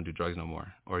drugs, you don't do drugs no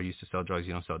more. Or you used to sell drugs,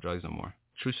 you don't sell drugs no more.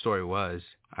 True story was,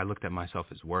 I looked at myself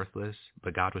as worthless,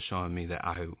 but God was showing me that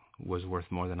I was worth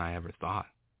more than I ever thought.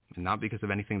 And not because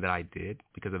of anything that I did,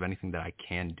 because of anything that I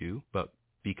can do, but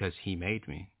because he made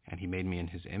me, and he made me in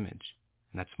his image.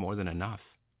 And that's more than enough.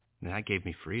 And that gave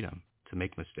me freedom to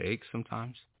make mistakes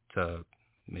sometimes, to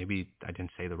maybe I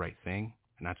didn't say the right thing,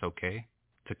 and that's okay,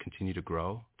 to continue to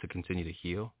grow, to continue to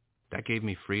heal. That gave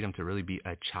me freedom to really be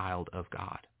a child of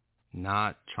God,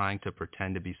 not trying to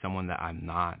pretend to be someone that I'm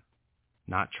not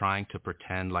trying to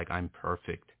pretend like I'm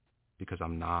perfect, because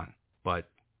I'm not, but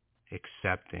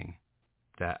accepting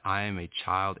that I am a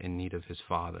child in need of his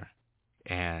Father.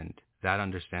 And that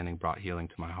understanding brought healing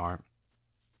to my heart.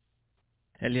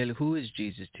 Eliel, who is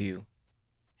Jesus to you?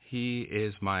 He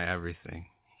is my everything.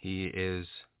 He's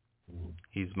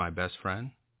my best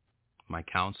friend, my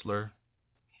counselor.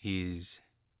 He's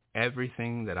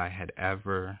everything that I had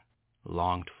ever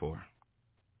longed for,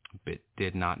 but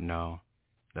did not know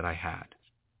that I had.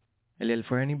 Eliel,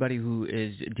 for anybody who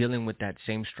is dealing with that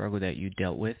same struggle that you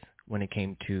dealt with when it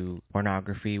came to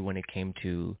pornography, when it came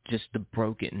to just the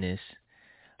brokenness,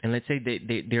 and let's say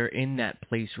they're in that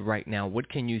place right now, what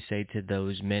can you say to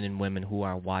those men and women who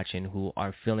are watching, who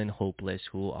are feeling hopeless,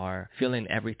 who are feeling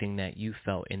everything that you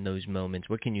felt in those moments?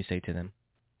 What can you say to them?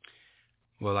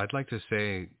 Well, I'd like to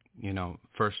say,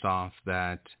 first off,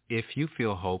 that if you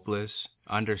feel hopeless,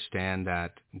 understand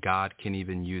that God can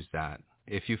even use that.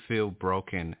 If you feel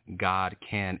broken, God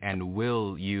can and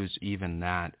will use even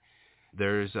that.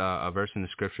 There's a verse in the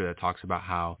scripture that talks about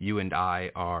how you and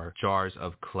I are jars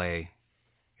of clay,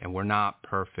 and we're not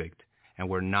perfect, and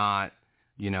we're not,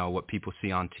 what people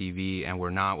see on TV, and we're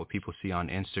not what people see on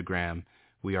Instagram.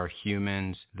 We are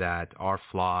humans that are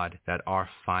flawed, that are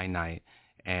finite.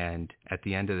 And at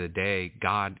the end of the day,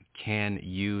 God can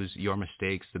use your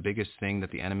mistakes. The biggest thing that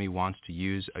the enemy wants to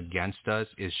use against us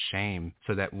is shame,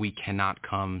 so that we cannot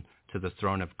come to the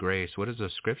throne of grace. What does the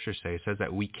scripture say? It says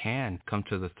that we can come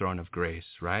to the throne of grace,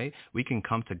 right? We can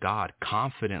come to God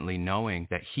confidently knowing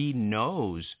that he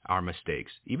knows our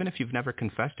mistakes. Even if you've never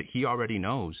confessed it, he already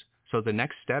knows. So the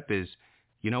next step is,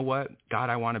 you know what?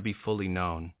 God, I want to be fully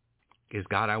known. Is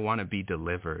God, I want to be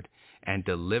delivered. And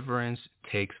deliverance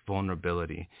takes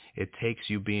vulnerability. It takes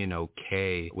you being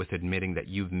okay with admitting that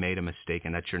you've made a mistake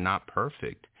and that you're not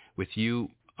perfect, with you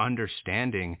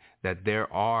understanding that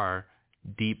there are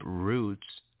deep roots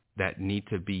that need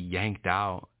to be yanked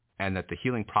out, and that the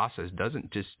healing process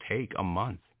doesn't just take a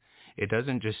month. It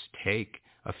doesn't just take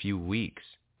a few weeks.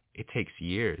 It takes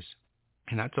years.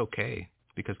 And that's okay,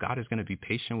 because God is going to be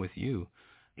patient with you.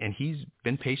 And he's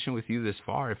been patient with you this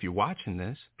far. If you're watching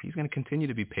this, he's going to continue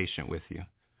to be patient with you.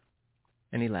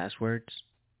 Any last words?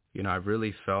 I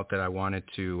really felt that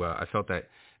I felt that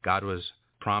God was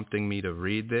prompting me to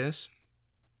read this.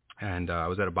 And I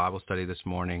was at a Bible study this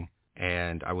morning,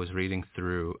 and I was reading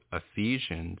through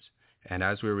Ephesians. And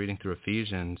as we were reading through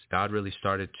Ephesians, God really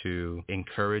started to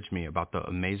encourage me about the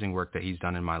amazing work that he's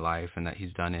done in my life, and that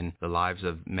he's done in the lives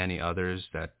of many others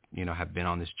that, have been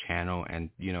on this channel, and,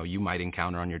 you might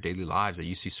encounter on your daily lives, that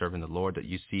you see serving the Lord, that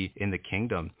you see in the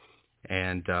kingdom.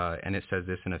 And it says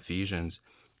this in Ephesians.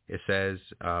 It says,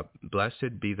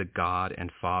 blessed be the God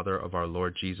and Father of our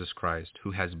Lord Jesus Christ,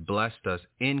 who has blessed us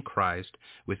in Christ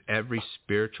with every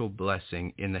spiritual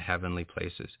blessing in the heavenly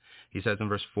places. He says in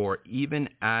verse 4, even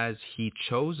as he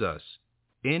chose us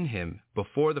in him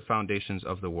before the foundations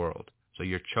of the world. So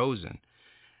you're chosen,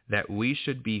 that we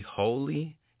should be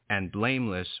holy and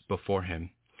blameless before him.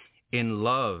 In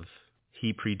love,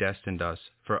 he predestined us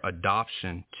for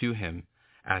adoption to him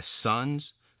as sons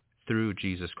through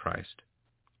Jesus Christ,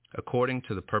 according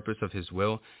to the purpose of his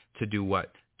will, to do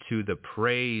what? To the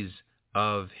praise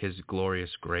of his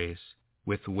glorious grace,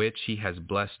 with which he has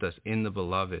blessed us in the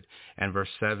beloved. And verse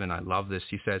 7, I love this.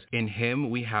 He says, in him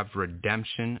we have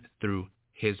redemption through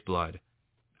his blood.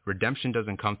 Redemption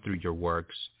doesn't come through your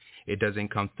works. It doesn't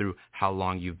come through how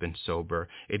long you've been sober.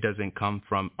 It doesn't come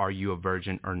from, are you a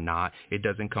virgin or not? It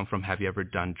doesn't come from, have you ever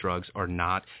done drugs or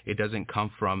not? It doesn't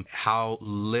come from how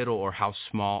little or how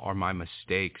small are my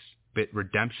mistakes. But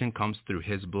redemption comes through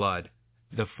his blood,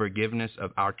 the forgiveness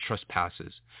of our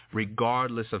trespasses,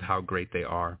 regardless of how great they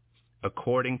are,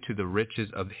 according to the riches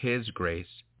of his grace,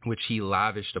 which he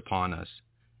lavished upon us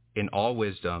in all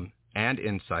wisdom and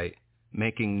insight,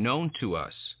 making known to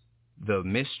us the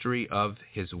mystery of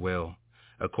his will,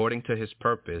 according to his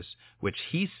purpose, which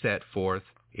he set forth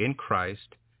in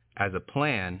Christ as a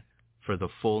plan for the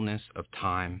fullness of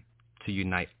time, to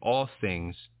unite all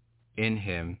things in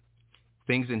him,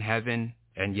 things in heaven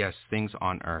and yes, things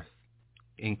on earth,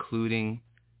 including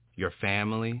your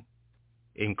family,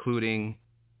 including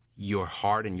your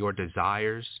heart and your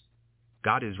desires.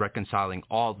 God is reconciling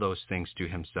all those things to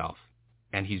himself.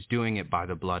 And he's doing it by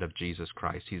the blood of Jesus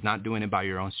Christ. He's not doing it by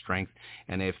your own strength.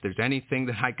 And if there's anything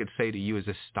that I could say to you is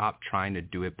to stop trying to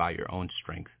do it by your own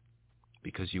strength,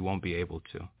 because you won't be able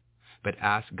to. But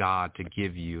ask God to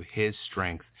give you his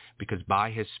strength, because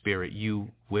by his Spirit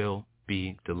you will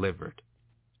be delivered.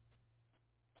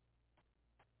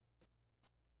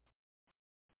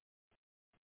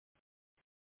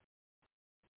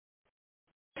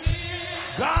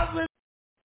 God will.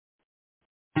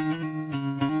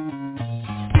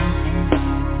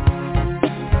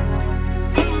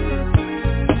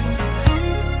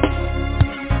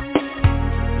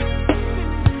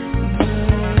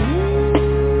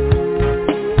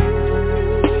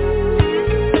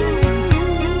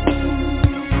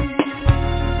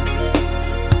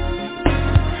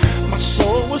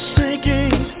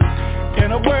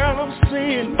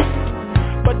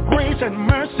 And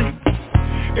mercy,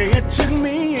 it took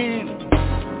me in,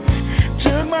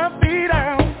 took my feet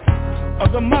out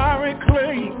of the miry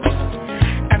clay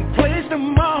and placed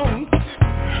them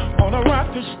on a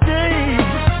rock to stay.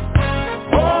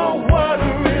 Oh, what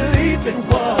a relief it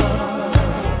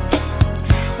was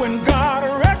when God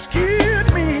rescued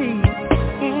me.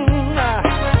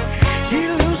 He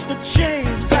loosed the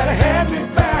chains that had me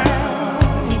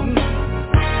bound,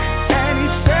 and he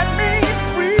set me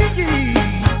free.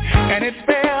 And it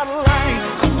felt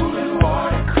like cooling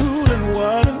water, cooling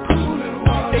water, cooling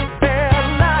water. It felt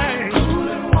like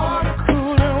cooling water,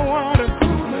 cooling water,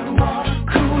 cooling water.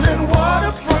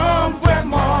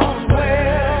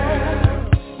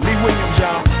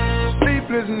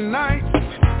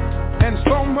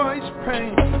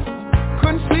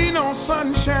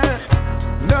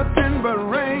 sunshine, nothing but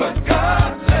rain. But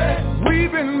God said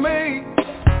we've been made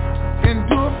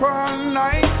endure for a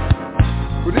night,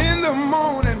 but in the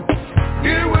morning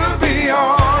it will be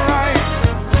alright.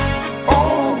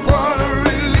 Oh, what a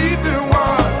relief it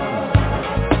was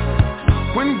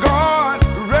when God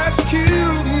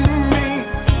rescued me.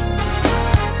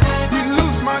 He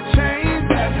loosed my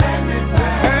chains,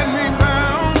 had me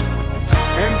bound,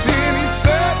 and then He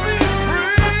set me free.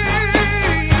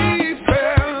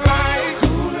 Felt like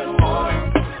cooling water,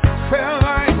 felt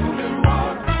like cooling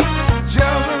water,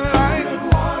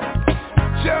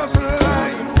 just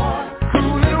like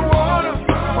cooling water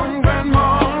from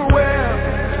Grandma's well.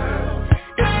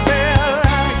 It felt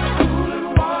like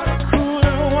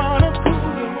cooling water,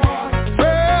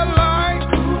 felt like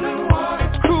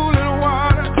cooling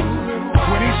water.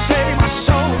 When He saved my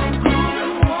soul,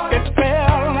 it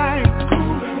felt like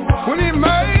when He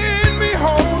made me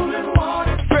whole,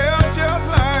 felt just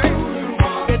like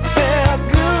it felt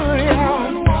good,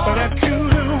 y'all. But that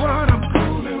cooling water,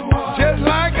 just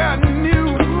like I knew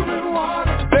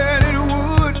that it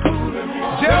would,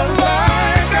 just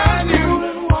like I knew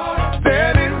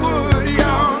that it would,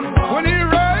 y'all. When He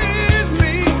raised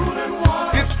me,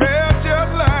 it felt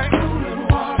just like,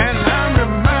 and I'm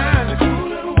reminded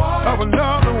of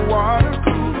another water,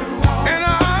 and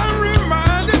I'm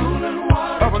reminded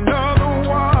of another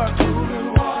water.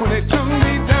 When they took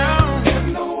me down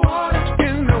in the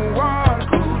water,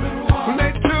 when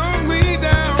they took me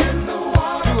down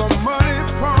to a muddy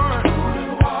pond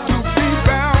to be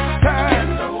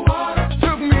baptized,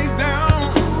 took me down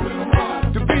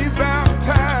to be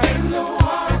baptized.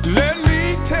 Let me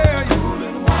tell you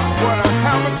what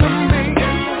happened to me.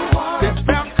 They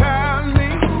baptized me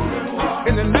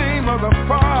in the name of the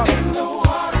Father,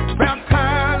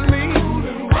 baptized me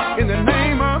in the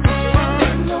name of the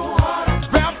Son,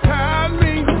 baptized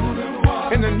me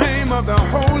in the name of the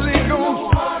Holy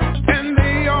Ghost, and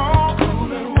they all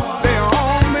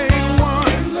made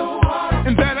one.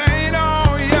 And that ain't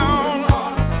all, y'all.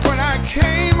 When I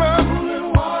came up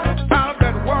out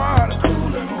that water,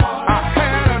 I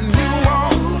had a new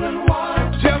walk,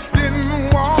 just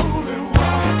didn't walk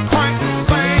quite the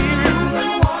same.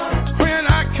 When I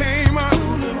came up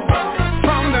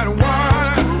from that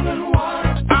water,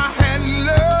 I had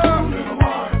love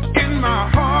in my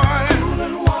heart.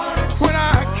 When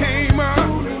I came up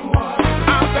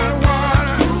out that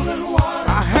water, I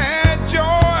had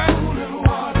joy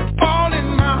all in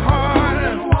my heart.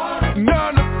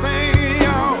 Another thing,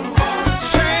 y'all,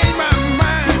 changed my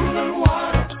mind.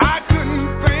 I couldn't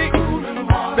think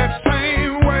that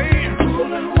same way.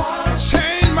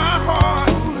 Changed my heart.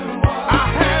 I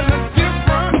had a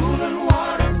different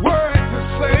word to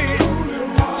say.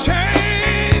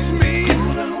 Changed me.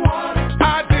 I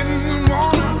didn't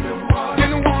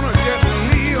wanna just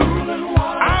live.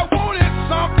 I wanted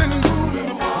something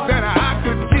that I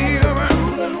could give.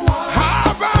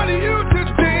 How about you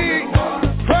today?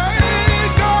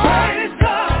 Praise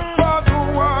God for the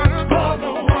water.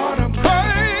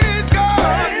 Praise God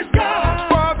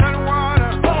for that water.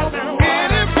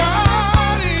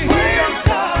 Anybody here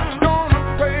gonna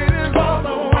praise Him?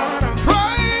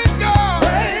 Praise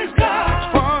God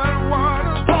for the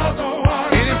water.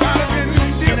 Anybody been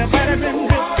dipped?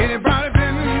 Anybody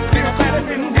been dipped? Anybody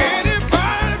been dipped?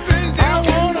 I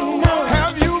wanna know,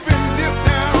 have you been dipped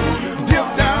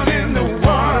down in the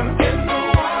water?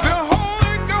 The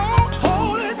Holy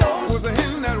Ghost was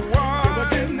in that water.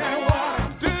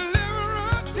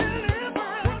 Deliverance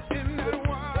was in that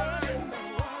water.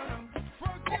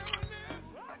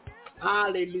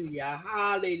 Hallelujah.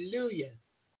 Hallelujah.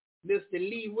 Mr.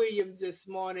 Lee Williams this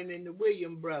morning and the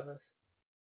Williams brothers.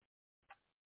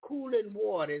 Cooling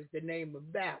Water is the name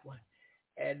of that one.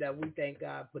 And we thank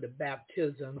God for the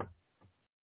baptism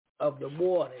of the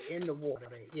water, in the water.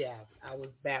 Yeah, I was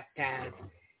baptized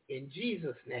in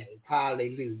Jesus' name.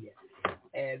 Hallelujah.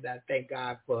 And I thank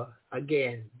God for,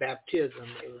 again,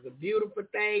 baptism. It was a beautiful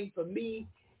thing for me,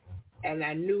 and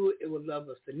I knew it was of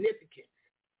a significance.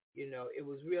 You know, it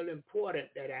was real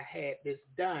important that I had this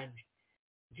done.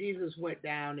 Jesus went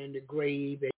down in the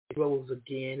grave and rose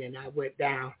again, and I went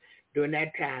down during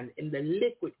that time in the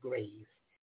liquid grave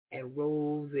and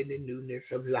rose in the newness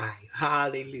of life.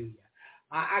 Hallelujah.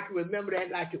 I can remember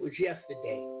that like it was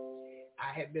yesterday.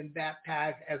 I had been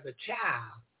baptized as a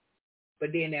child,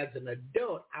 but then as an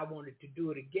adult, I wanted to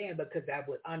do it again because I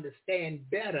would understand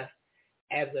better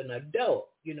as an adult,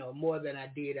 you know, more than I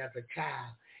did as a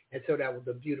child. And so that was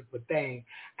a beautiful thing.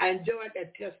 I enjoyed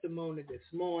that testimony this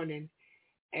morning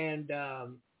and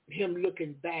him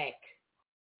looking back,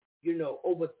 you know,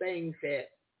 over things that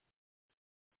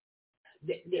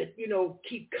that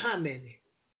keep coming.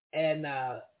 And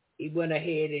he went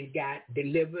ahead and got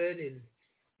delivered and,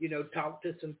 talked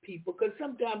to some people. Because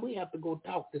sometimes we have to go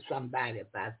talk to somebody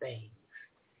about things.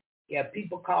 Yeah,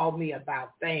 people call me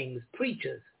about things,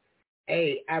 preachers.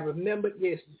 Hey, I remember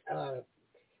this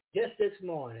just this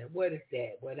morning. What is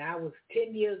that? When I was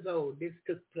 10 years old, this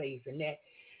took place,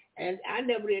 and I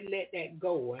never did let that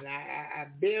go. And I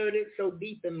buried it so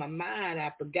deep in my mind,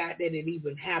 I forgot that it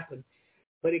even happened.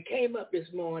 But it came up this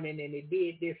morning, and it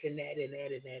did this and that and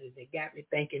that and that, and it got me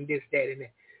thinking this, that, and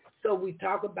that. So we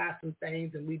talk about some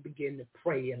things, and we begin to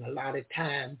pray, and a lot of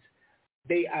times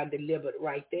they are delivered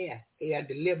right there. They are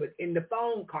delivered in the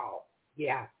phone call,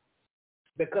 yeah,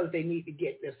 because they need to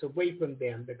get this away from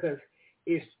them, because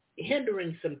it's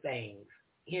hindering some things,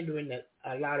 hindering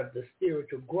a lot of the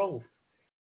spiritual growth.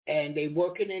 And they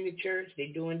working in the church, they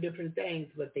doing different things,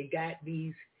 but they got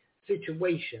these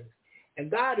situations. And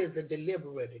God is a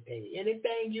deliverer today.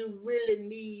 Anything you really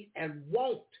need and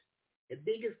want, the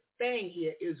biggest thing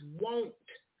here is want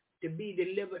to be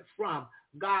delivered from,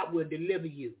 God will deliver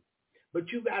you.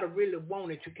 But you got to really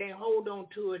want it. You can't hold on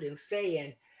to it and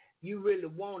saying you really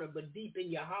want it, but deep in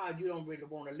your heart, you don't really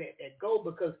want to let that go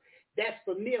because that's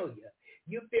familiar.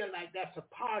 You feel like that's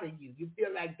a part of you. You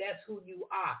feel like that's who you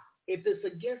are. If it's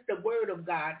against the word of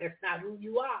God, that's not who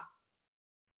you are.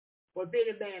 For if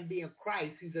any man be in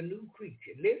Christ, he's a new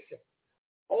creature. Listen,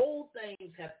 old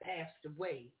things have passed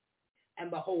away, and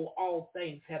behold, all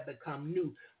things have become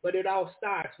new. But it all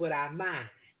starts with our mind.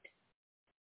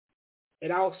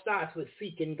 It all starts with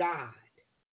seeking God.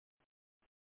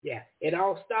 Yeah, it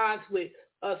all starts with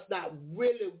us not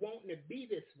really wanting to be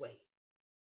this way.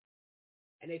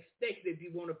 And especially if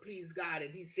you want to please God,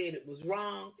 and he said it was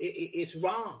wrong, it's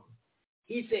wrong.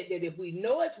 He said that if we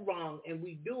know it's wrong and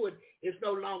we do it, it's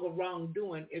no longer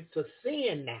wrongdoing. It's a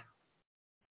sin now.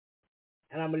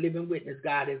 And I'm a living witness.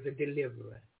 God is a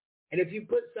deliverer. And if you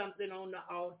put something on the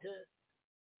altar,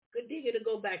 continue to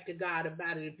go back to God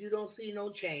about it. If you don't see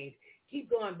no change, keep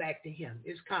going back to him.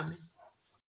 It's coming.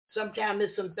 Sometimes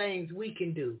there's some things we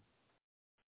can do.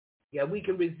 Yeah, we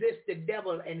can resist the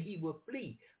devil and he will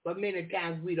flee. But many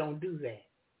times we don't do that.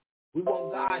 We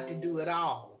want God to do it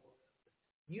all.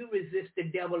 You resist the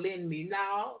devil in me.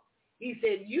 Now, he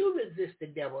said you resist the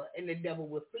devil and the devil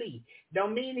will flee.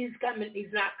 Don't mean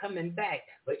he's not coming back.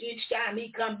 But each time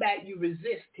he come back, you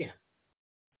resist him.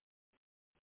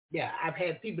 Yeah, I've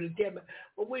had people to tell me,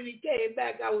 well, when he came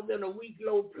back, I was in a weak,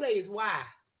 low place. Why?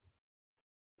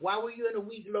 Why were you in a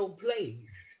weak, low place?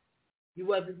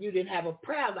 You didn't have a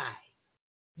prayer life.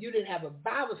 You didn't have a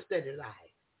Bible study life.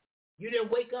 You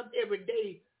didn't wake up every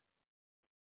day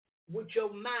with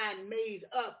your mind made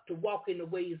up to walk in the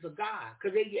ways of God.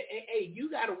 Because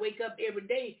you got to wake up every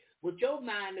day with your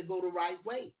mind to go the right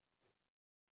way.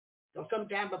 So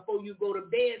sometime before you go to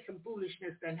bed, some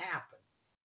foolishness done happen.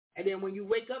 And then when you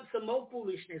wake up, some more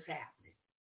foolishness happening.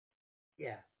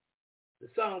 Yeah. The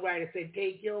songwriter said,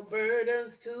 take your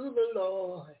burdens to the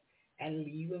Lord and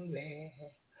leave them there.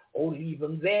 Oh, leave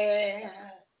them there.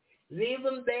 Leave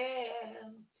them there.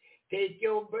 Take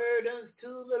your burdens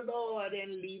to the Lord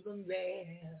and leave them there.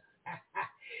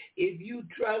 If you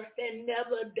trust and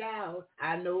never doubt,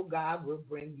 I know God will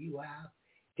bring you out.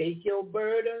 Take your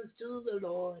burdens to the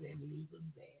Lord and leave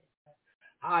them there.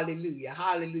 Hallelujah,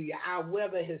 hallelujah. Our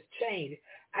weather has changed.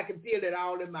 I can feel it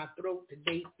all in my throat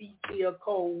today. Feet feel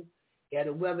cold. Yeah,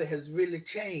 the weather has really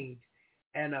changed.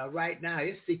 And right now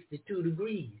it's 62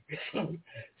 degrees.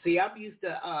 See, I'm used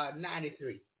to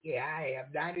 93. Yeah, I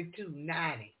am 92,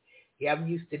 90. Yeah, I'm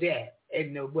used to that.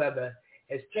 And the weather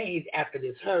has changed after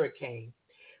this hurricane.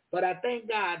 But I thank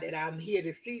God that I'm here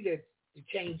to see the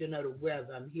changing of the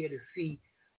weather. I'm here to see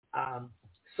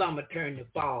summer turn to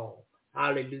fall.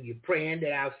 Hallelujah. Praying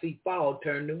that I'll see fall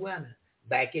turn to winter.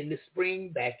 Back in the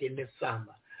spring, back in the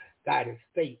summer. God is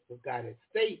faithful. God is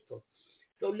faithful.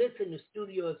 So listen, the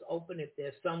studio is open. If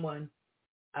there's someone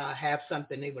have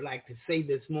something they would like to say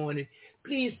this morning,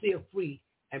 please feel free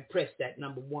and press that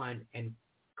number 1 and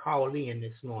call in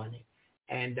this morning.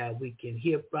 And we can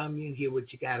hear from you and hear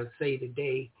what you got to say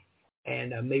today.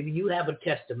 And maybe you have a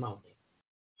testimony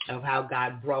of how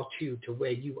God brought you to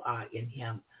where you are in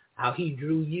him, how he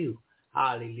drew you.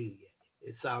 Hallelujah.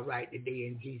 It's all right today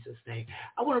in Jesus' name.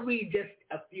 I want to read just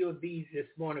a few of these this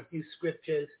morning, a few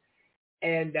scriptures.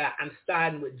 And I'm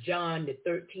starting with John, the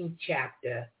 13th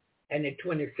chapter and the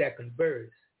 22nd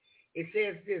verse. It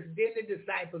says this, then the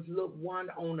disciples looked one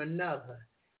on another,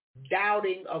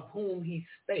 doubting of whom he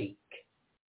spake.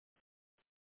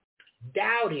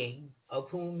 Doubting of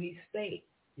whom he spake.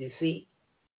 You see?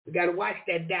 We got to watch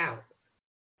that doubt.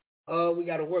 Oh, we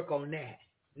got to work on that.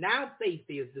 Now faith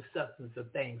is the substance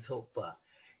of things hoped for,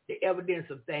 the evidence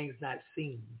of things not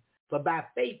seen. For by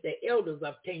faith the elders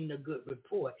obtained a good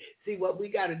report. See, what we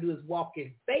got to do is walk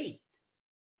in faith.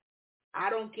 I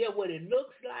don't care what it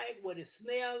looks like, what it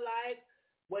smells like,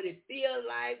 what it feels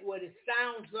like, what it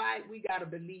sounds like. We got to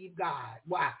believe God.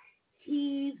 Why?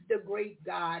 He's the great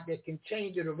God that can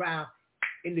change it around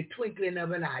in the twinkling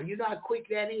of an eye. You know how quick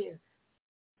that is?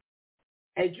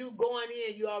 As you going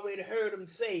in, you already heard them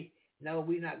say, no,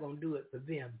 we're not going to do it for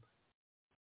them.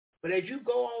 But as you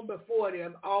go on before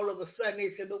them, all of a sudden they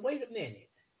say, but wait a minute.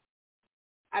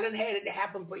 I done had it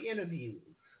happen for interviews.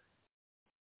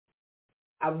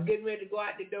 I was getting ready to go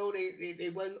out the door.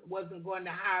 They wasn't going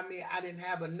to hire me. I didn't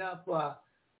have enough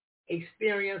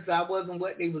experience. I wasn't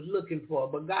what they was looking for.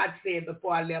 But God said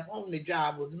before I left home, the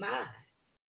job was mine.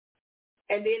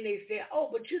 And then they said, oh,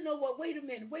 but you know what? Wait a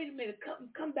minute.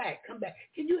 Come back.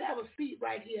 Can you have a seat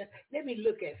right here? Let me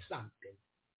look at something.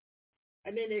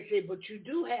 And then they said, but you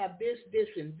do have this,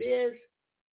 and this.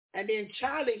 And then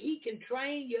Charlie, he can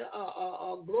train you.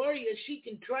 Gloria, she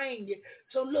can train you.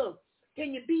 So look,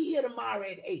 can you be here tomorrow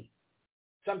at 8?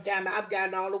 Sometime I've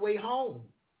gotten all the way home.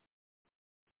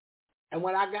 And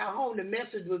when I got home, the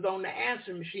message was on the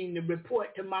answer machine to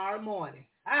report tomorrow morning.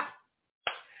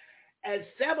 At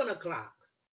 7 o'clock.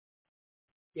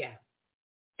 Yeah.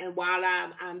 And while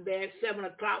I'm there at 7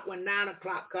 o'clock, when 9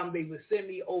 o'clock comes, they would send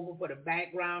me over for the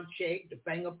background check, the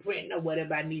fingerprint, or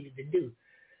whatever I needed to do.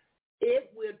 If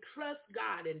we'll trust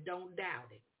God and don't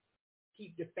doubt it,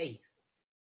 keep the faith.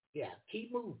 Yeah,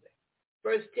 keep moving.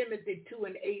 1 Timothy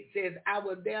 2:8 says, I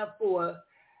will therefore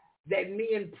that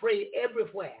men pray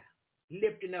everywhere,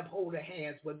 lifting up holy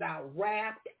hands without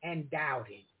wrath and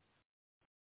doubting.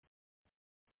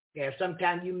 Yeah,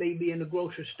 sometimes you may be in the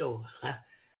grocery store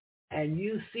and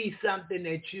you see something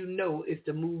that you know is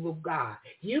the move of God.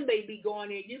 You may be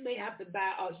going in, you may have to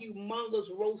buy a humongous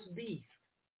roast beef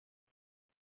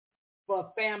for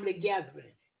a family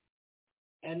gathering.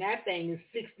 And that thing is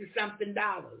 $60-something.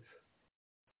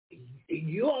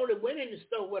 You only went in the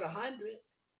store with 100,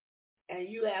 and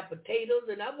you have potatoes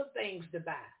and other things to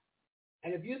buy.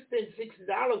 And if you spend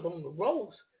 $60 on the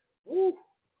roast, woo,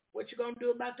 what you gonna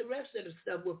do about the rest of the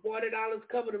stuff? Will $40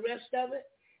 cover the rest of it?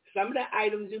 Some of the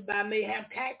items you buy may have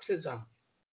taxes on.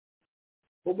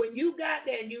 But when you got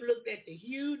there and you looked at the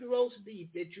huge roast beef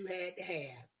that you had to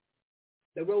have,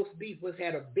 the roast beef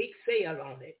had a big sale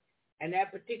on it, and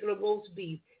that particular roast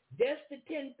beef, just the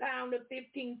 10-pounder,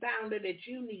 15-pounder that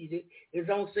you needed is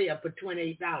on sale for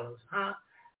 $28, huh?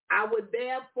 I would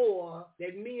therefore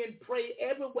that men pray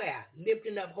everywhere,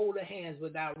 lifting up holy hands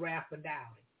without wrath or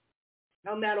doubting.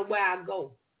 No matter where I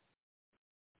go,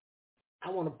 I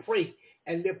want to pray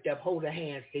and lift up holy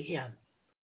hands to him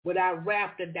without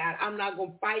wrath or doubt. I'm not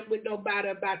going to fight with nobody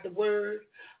about the word.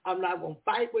 I'm not going to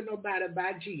fight with nobody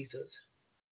about Jesus.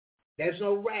 There's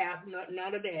no wrath,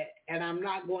 none of that. And I'm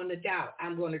not going to doubt.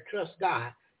 I'm going to trust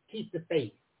God. Keep the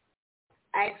faith.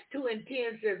 Acts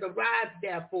 2:10 says, arise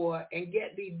therefore and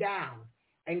get thee down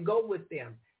and go with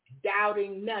them,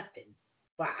 doubting nothing,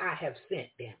 for I have sent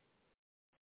them.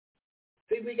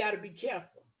 See, we got to be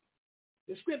careful.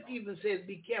 The scripture even says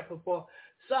be careful, for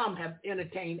some have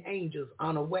entertained angels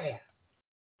unaware.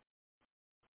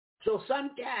 So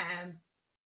sometimes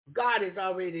God has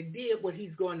already did what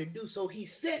he's going to do, so he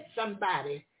sent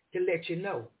somebody to let you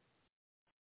know.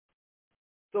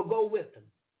 So go with them.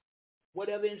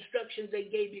 Whatever instructions they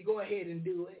gave you, go ahead and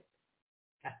do it.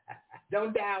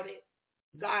 Don't doubt it.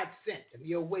 God sent them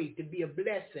your way to be a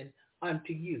blessing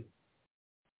unto you.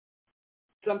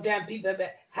 Sometimes people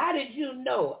say, how did you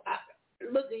know?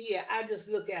 Look at here. I just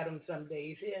look at them some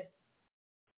days here.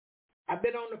 I've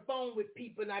been on the phone with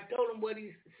people, and I told them what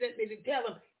he sent me to tell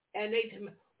them, and they told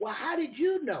me, well, how did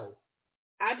you know?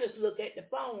 I just look at the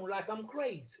phone like I'm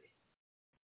crazy.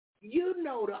 You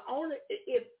know,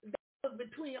 if that was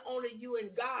between only you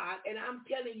and God, and I'm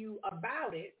telling you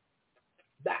about it,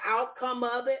 the outcome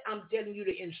of it, I'm telling you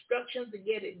the instructions to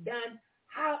get it done,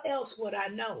 how else would I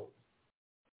know?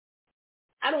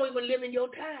 I don't even live in your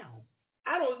town.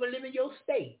 I don't even live in your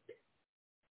state.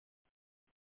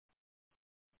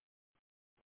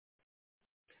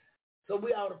 So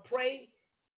we ought to pray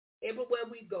everywhere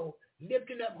we go,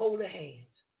 lifting up holy hands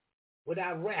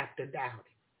without wrath or doubting.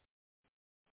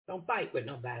 Don't fight with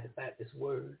nobody about this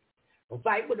word. Don't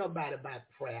fight with nobody about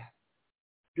prayer.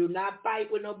 Do not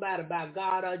fight with nobody about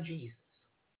God or Jesus.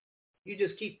 You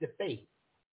just keep the faith.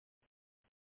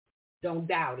 Don't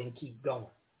doubt and keep going.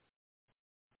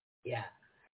 Yeah.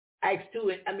 Acts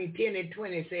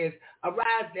 10:20 says,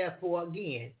 arise therefore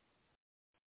again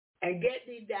and get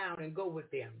thee down and go with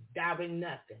them, doubting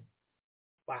nothing,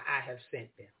 for I have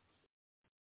sent them.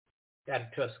 Got to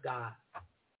trust God.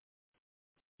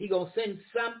 He going to send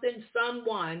something,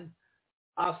 someone,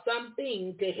 or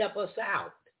something to help us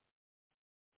out.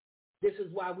 This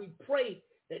is why we pray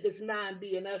that this mind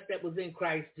be in us that was in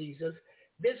Christ Jesus.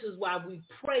 This is why we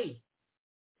pray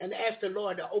and ask the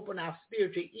Lord to open our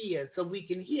spiritual ears so we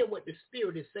can hear what the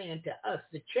Spirit is saying to us,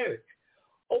 the church.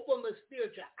 Open my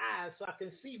spiritual eyes so I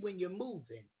can see when you're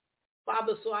moving.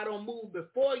 Father, so I don't move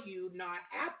before you, not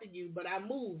after you, but I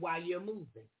move while you're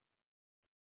moving.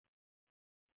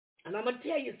 And I'm going to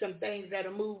tell you some things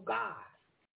that'll move God.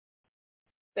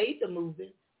 Faith will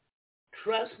moving.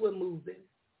 Trust will moving.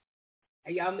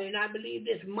 And y'all may not believe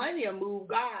this. Money will move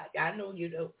God. I know you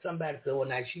know somebody said, well,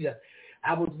 now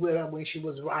I was with her when she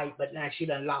was right, but now she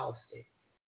done lost it.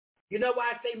 You know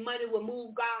why I say money will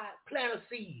move God? Plant a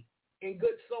seed in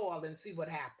good soil and see what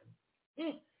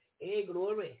happens. Hey,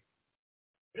 glory.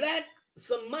 Plant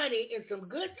some money in some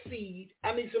good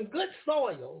some good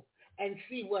soil and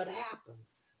see what happens.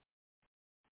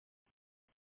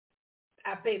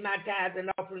 I pay my tithes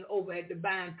and offering over at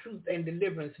Divine Truth and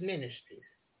Deliverance Ministries.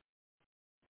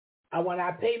 And when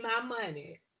I pay my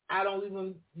money, I don't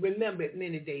even remember it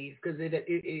many days because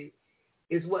it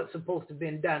is what's supposed to have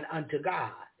been done unto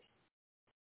God.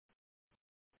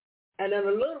 And in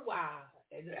a little while,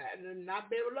 and not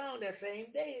very long, that same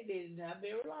day, it is not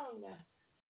very long now,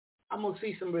 I'm going to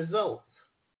see some results.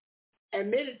 And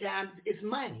many times, it's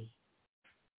money.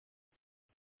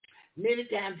 Many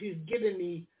times, he's given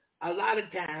me, a lot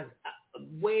of times,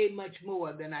 way much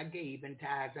more than I gave in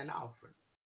tithes and offerings.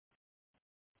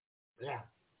 Yeah.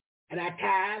 And I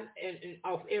tithe and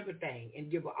off everything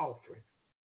and give an offering.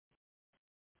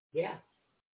 Yeah.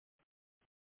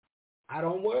 I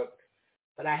don't work,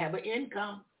 but I have an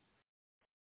income.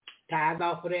 Tithe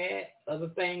off of that. Other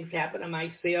things happen. I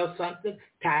might sell something.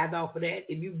 Tithe off of that.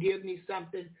 If you give me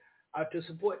something to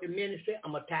support the ministry,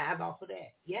 I'm going to tithe off of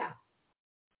that. Yeah.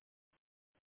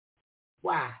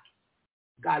 Why?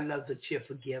 God loves a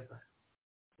cheerful giver.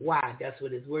 Why? That's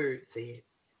what his word said.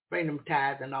 Bring them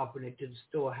tithes and offering it to the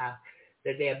storehouse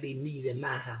that there be meat in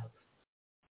my house.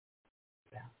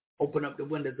 Yeah. Open up the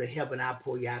windows of heaven. I'll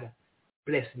pour you out a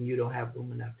blessing you don't have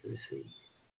room enough to receive.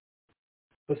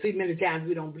 But see, many times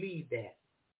we don't believe that.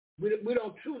 We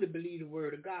don't truly believe the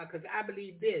word of God because I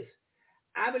believe this.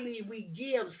 I believe we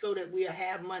give so that we'll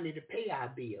have money to pay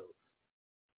our bills.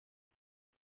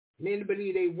 Many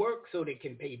believe they work so they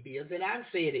can pay bills, and I've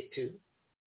said it too.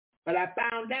 But I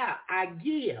found out I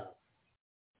give.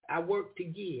 I work to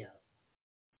give.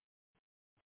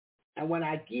 And when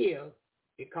I give,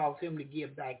 it calls him to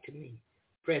give back to me.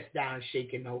 Pressed down,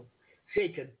 shaking over.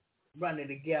 Shaking,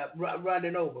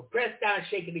 running over. Pressed down,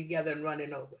 shaking together, and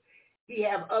running over. He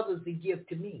have others to give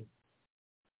to me.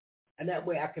 And that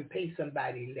way I can pay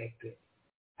somebody electric.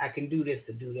 I can do this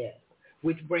to do that.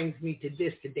 Which brings me to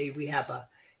this today. We have a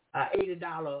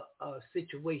 $80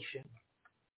 situation.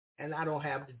 And I don't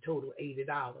have the total $80.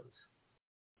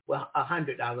 Well,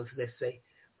 $100, let's say.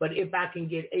 But if I can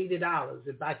get $80,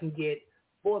 if I can get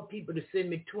 4 people to send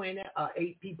me 20 or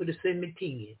 8 people to send me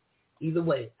 10, either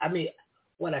way. I mean,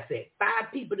 what I said, 5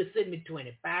 people to send me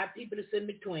 20, 5 people to send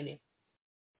me 20,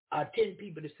 or 10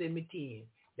 people to send me 10,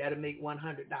 that'll make $100.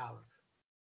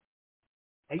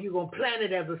 And you're going to plant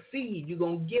it as a seed. You're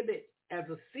going to give it as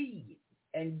a seed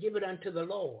and give it unto the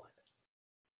Lord.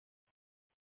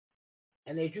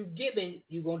 And as you're giving,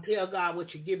 you're going to tell God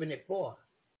what you're giving it for.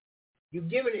 You're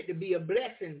giving it to be a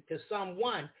blessing to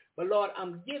someone. But Lord,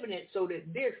 I'm giving it so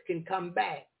that this can come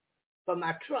back for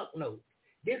my truck note.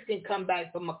 This can come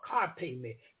back for my car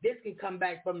payment. This can come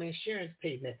back for my insurance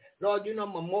payment. Lord, you know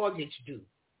my mortgage due.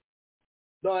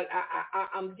 Lord,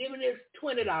 I'm giving this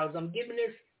 $20. I'm giving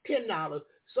this $10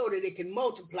 so that it can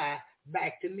multiply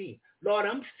back to me. Lord,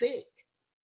 I'm sick.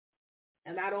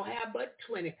 And I don't have but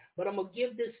 20. But I'm going to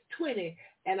give this 20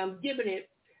 and I'm giving it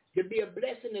to be a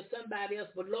blessing to somebody else.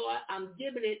 But Lord, I'm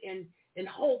giving it in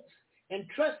hopes and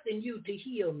trusting you to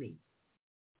heal me.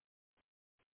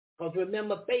 Because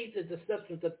remember, faith is the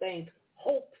substance of things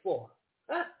hoped for.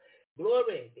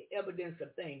 Glory, the evidence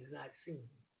of things not seen.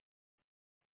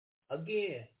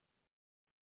 Again,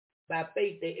 by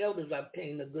faith the elders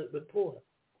obtained a good report.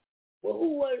 Well,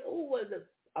 who was the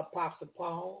Apostle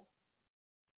Paul?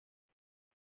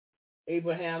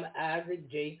 Abraham, Isaac,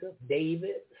 Jacob,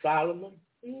 David, Solomon.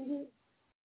 Mm-hmm.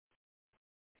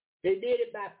 They did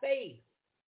it by faith.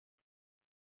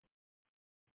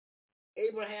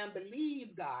 Abraham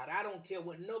believed God. I don't care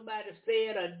what nobody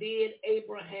said or did.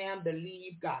 Abraham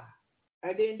believed God.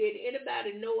 And then did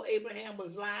anybody know Abraham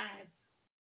was lying?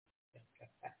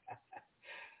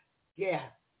 Yeah.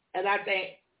 And I think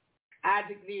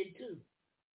Isaac did too.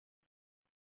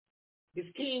 This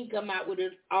king come out with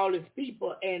all his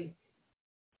people, and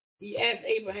he asked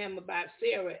Abraham about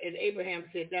Sarah, and Abraham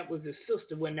said that was his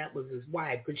sister when that was his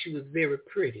wife, because she was very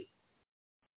pretty.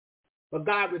 But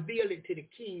God revealed it to the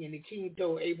king, and the king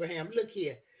told Abraham, look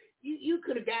here, you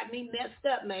could have got me messed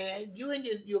up, man. You and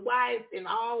your wife and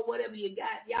all whatever you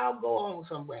got, y'all go on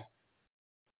somewhere.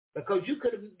 Because you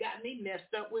could have got me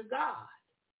messed up with God,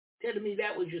 telling me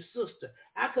that was your sister.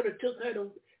 I could have took her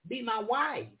to be my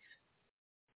wife.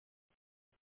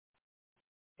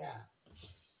 Yeah.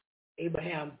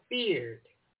 Abraham feared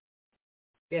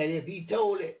that if he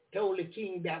told the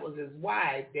king that was his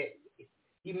wife, that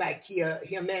he might kill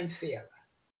him and Sarah.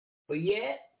 But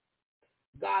yet,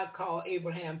 God called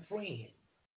Abraham friend.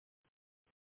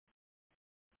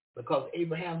 Because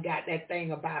Abraham got that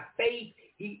thing about faith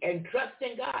and trust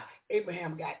in God.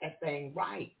 Abraham got that thing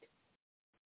right.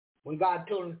 When God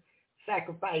told him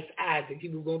sacrifice Isaac, he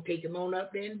was going to take him on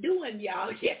up there and do him,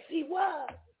 y'all. Yes, he was.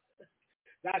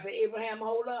 God said, Abraham,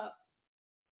 hold up.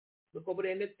 Look over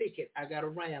there in the thicket. I got a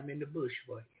ram in the bush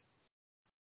for you.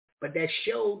 But that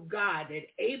showed God that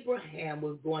Abraham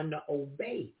was going to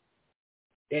obey.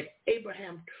 That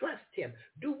Abraham trust him.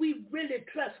 Do we really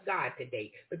trust God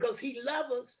today? Because he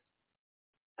loves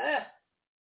us.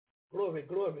 Glory,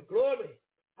 glory, glory.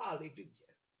 Hallelujah.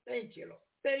 Thank you, Lord.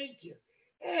 Thank you.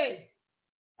 Hey,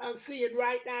 I'm seeing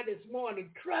right now this morning,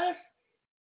 trust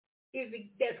is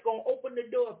that's going to open the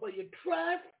door for you.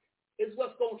 Trust is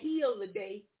what's going to heal the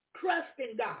day. Trust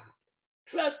in God.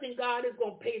 Trust in God is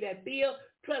going to pay that bill.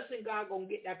 Trust in God going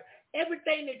to get that.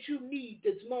 Everything that you need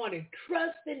this morning,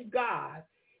 trust in God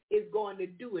is going to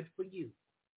do it for you.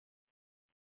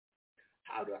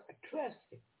 How do I trust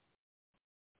him?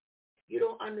 You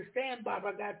don't understand, Bob.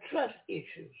 I got trust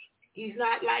issues. He's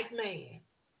not like man.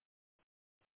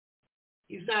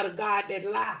 He's not a God that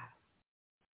lies.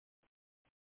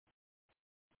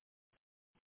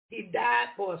 He died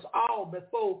for us all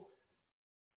before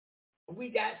we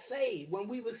got saved. When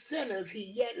we were sinners,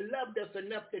 he yet loved us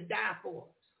enough to die for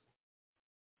us.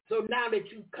 So now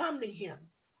that you come to him,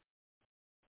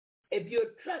 if you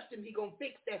trust him, he's going to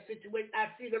fix that situation. I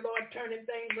see the Lord turning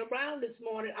things around this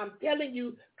morning. I'm telling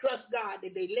you, trust God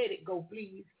today. Let it go,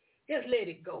 please. Just let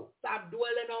it go. Stop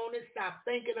dwelling on it. Stop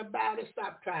thinking about it.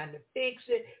 Stop trying to fix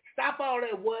it. Stop all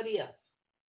that what if.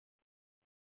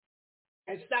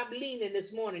 And stop leaning this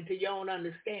morning to your own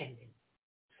understanding.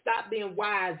 Stop being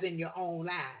wise in your own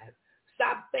eyes.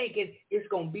 Stop thinking it's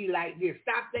going to be like this.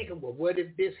 Stop thinking, well, what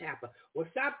if this happen? Well,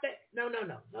 stop that. No.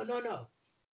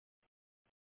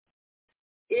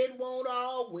 It won't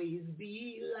always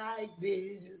be like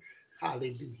this.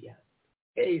 Hallelujah.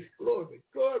 Hey, glory,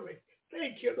 glory.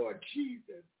 Thank you, Lord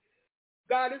Jesus.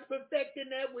 God is perfecting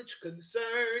that which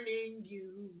concerning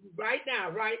you. Right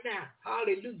now.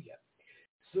 Hallelujah.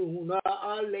 Sooner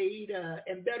or later,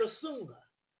 and better sooner,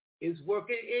 is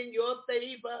working in your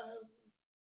favor.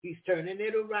 He's turning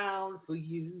it around for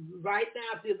you. Right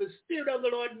now, I feel the Spirit of the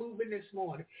Lord moving this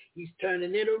morning. He's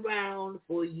turning it around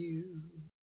for you.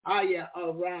 Oh, yeah,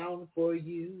 around for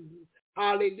you.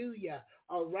 Hallelujah.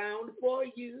 Around for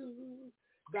you.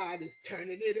 God is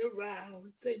turning it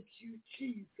around. Thank you,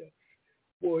 Jesus,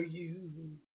 for you.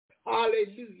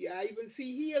 Hallelujah. I even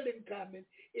see healing coming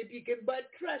if you can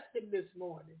but trust him this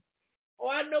morning. Oh,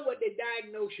 I know what they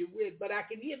diagnose you with, but I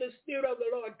can hear the Spirit of the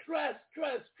Lord. Trust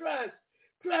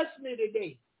me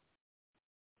today.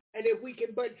 And if we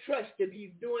can but trust him,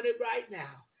 he's doing it right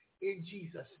now in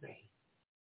Jesus' name.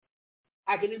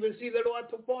 I can even see the Lord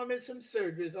performing some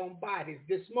surgeries on bodies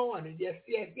this morning. Yes.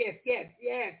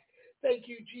 Thank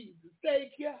you, Jesus.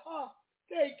 Thank you. Oh,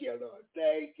 thank you, Lord.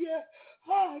 Thank you.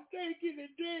 Oh, thank you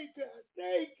today, God.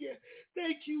 Thank you.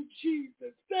 Thank you,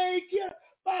 Jesus. Thank you.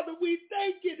 Father, we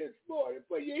thank you this morning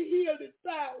for your healing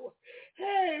power.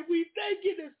 Hey, we thank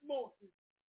you this morning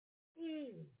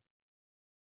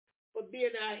for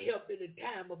being our help in a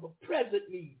time of a present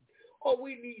need. Oh,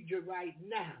 we need you right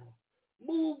now.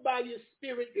 Move by your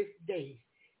Spirit this day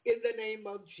in the name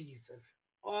of Jesus.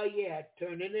 Oh, yeah,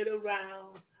 turning it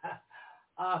around.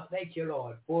 Thank you,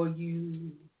 Lord, for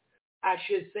you. I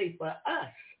should say for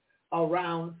us,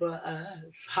 around for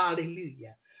us.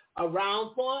 Hallelujah.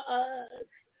 Around for us.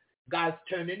 God's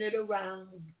turning it around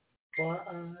for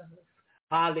us.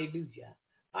 Hallelujah.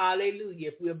 Hallelujah.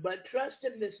 If we'll but trust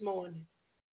him this morning.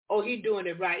 Oh, he's doing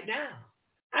it right now.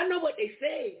 I know what they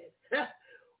said.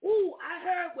 Ooh, I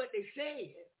heard what they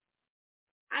said.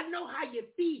 I know how you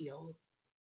feel.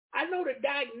 I know the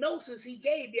diagnosis he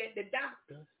gave you at the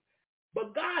doctor.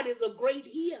 But God is a great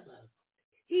healer.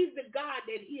 He's the God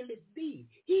that healeth thee.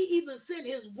 He even sent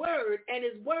his word, and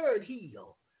his word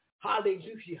healed.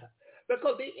 Hallelujah.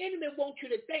 Because the enemy wants you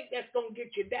to think that's going to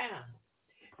get you down.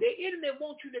 The enemy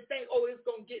wants you to think, oh, it's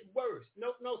going to get worse.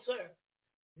 No, sir.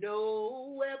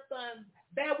 No weapon.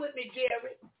 Bear with me,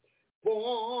 Jerry.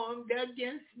 Formed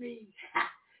against me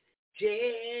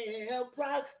shall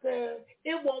prosper.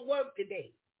 It won't work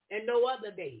today and no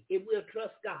other day. It will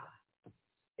trust God.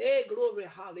 Hey, glory,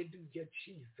 hallelujah,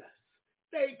 Jesus.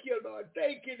 Thank you, Lord.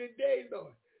 Thank you today,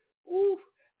 Lord. Ooh,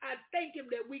 I thank him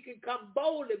that we can come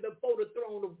boldly before the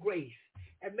throne of grace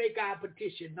and make our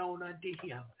petition known unto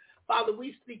him. Father,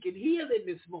 we speaking healing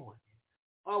this morning.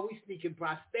 Oh, we speaking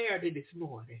prosperity this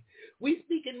morning. We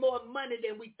speaking more money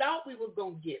than we thought we were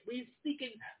going to get. We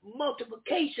speaking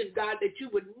multiplication, God, that you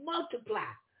would multiply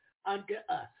unto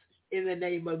us in the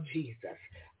name of Jesus.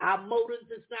 Our motives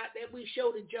is not that we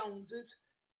show the Joneses.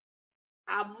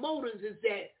 Our motives is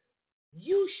that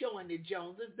you showing the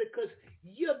Joneses because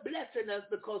you're blessing us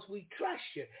because we trust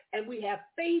you and we have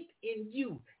faith in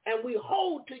you and we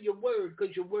hold to your word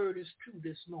because your word is true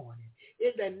this morning.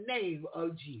 In the name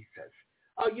of Jesus.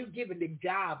 Are you giving the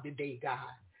job today, God?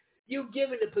 You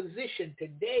giving the position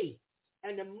today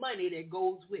and the money that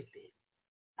goes with it.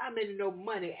 How many know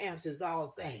money answers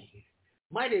all things?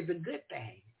 Money is a good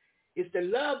thing. It's the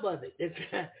love of it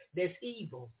that's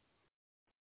evil.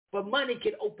 But money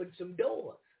can open some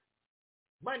doors.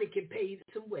 Money can pay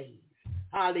some ways.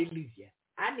 Hallelujah.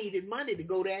 I needed money to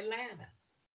go to Atlanta.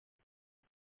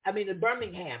 To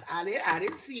Birmingham. I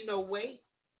didn't see no way.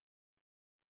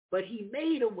 But he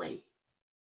made a way.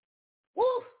 Woo!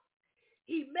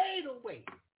 He made a way.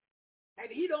 And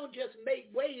he don't just make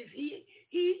ways. He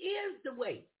is the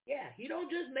way. Yeah, he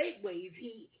don't just make ways.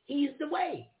 He's the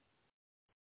way.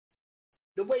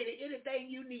 The way to anything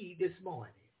you need this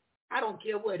morning. I don't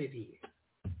care what it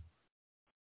is.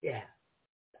 Yeah.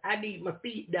 I need my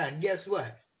feet done. Guess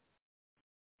what?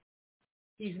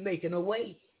 He's making a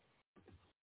way.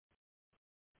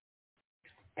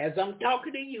 As I'm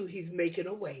talking to you, he's making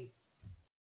a way.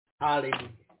 Hallelujah.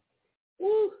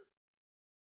 Woo!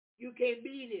 You can't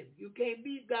beat him. You can't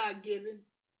beat God-given,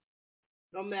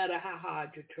 no matter how hard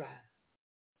you try.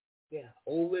 Yeah,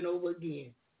 over and over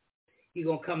again. He's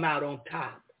going to come out on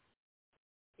top.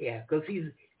 Yeah, because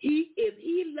if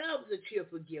he loves a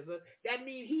cheerful giver, that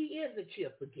means he is a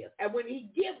cheerful giver. And when he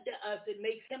gives to us, it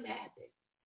makes him happy.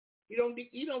 You don't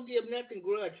give nothing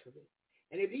grudgefully.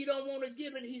 And if he don't want to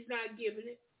give it, he's not giving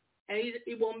it. And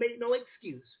he won't make no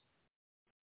excuse.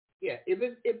 Yeah, if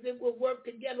it will work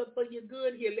together for your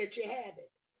good, he'll let you have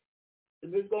it.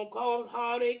 If it's going to cause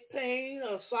heartache, pain,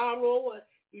 or sorrow,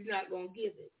 he's not going to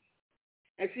give it.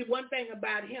 And see, one thing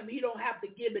about him, he don't have to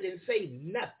give it and say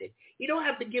nothing. He don't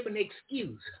have to give an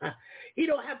excuse. He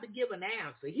don't have to give an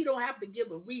answer. He don't have to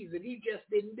give a reason. He just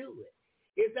didn't do it.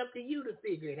 It's up to you to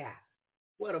figure it out.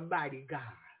 What a mighty God.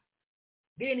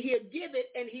 Then he'll give it,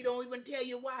 and he don't even tell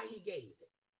you why he gave it.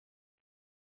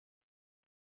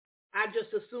 I just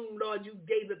assumed, Lord, you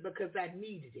gave it because I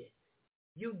needed it.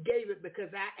 You gave it because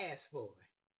I asked for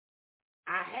it.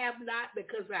 I have not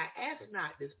because I asked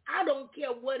not this. I don't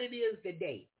care what it is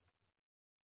today.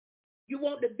 You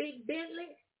want the big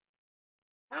Bentley?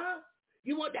 Huh?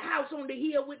 You want the house on the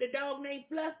hill with the dog named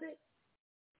Fluffy?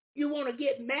 You want to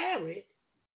get married?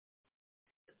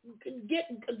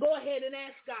 Go ahead and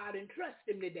ask God and trust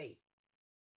him today.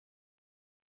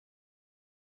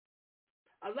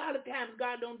 A lot of times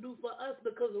God don't do for us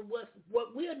because of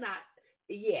what we're not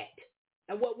yet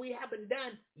and what we haven't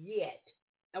done yet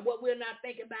and what we're not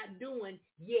thinking about doing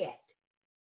yet.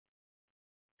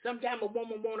 Sometimes a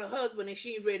woman want a husband and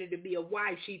she ain't ready to be a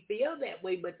wife. She feel that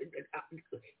way, but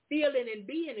feeling and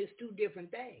being is two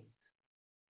different things.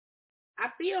 I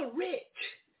feel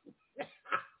rich.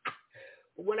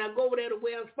 When I go over there to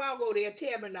Wells Fargo, they'll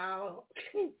tell me now,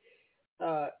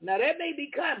 now that may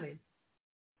be coming.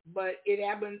 But it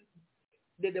haven't,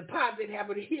 the deposit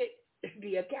haven't hit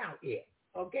the account yet,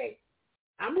 okay?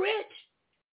 I'm rich,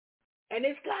 and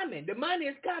it's coming. The money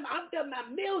is coming. I'm talking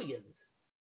about millions.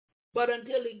 But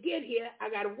until it get here,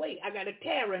 I got to wait. I got to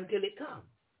tarry until it comes.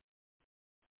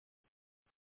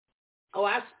 Oh,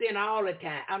 I spend all the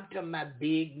time. I'm talking about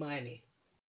big money.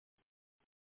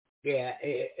 Yeah,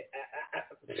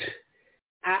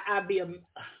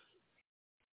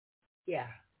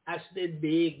 I spend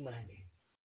big money.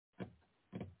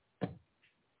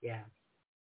 Yeah.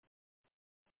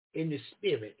 In the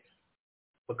spirit.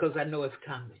 Because I know it's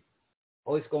coming.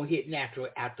 Or it's going to hit natural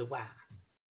after a while.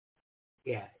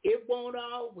 Yeah. It won't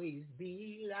always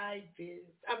be like this.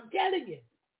 I'm telling you.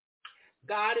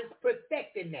 God is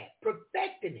perfecting that.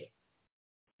 Perfecting it.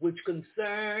 Which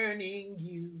concerning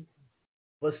you.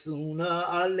 But sooner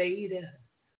or later.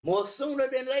 More sooner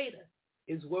than later.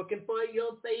 Is working for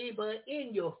your favor,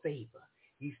 in your favor.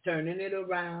 He's turning it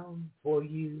around for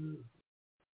you.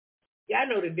 Yeah, I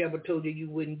know the devil told you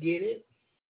wouldn't get it.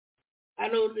 I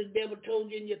know the devil told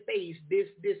you in your face this,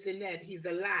 and that. He's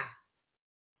a lie.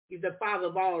 He's the father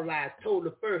of all lies, told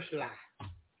the first lie.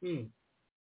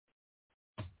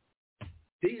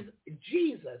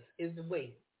 Jesus is the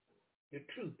way, the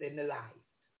truth, and the life.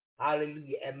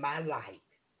 Hallelujah. And my light.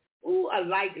 Ooh, a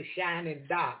light to shine in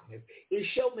darkness. It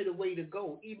showed me the way to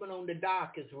go, even on the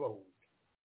darkest road.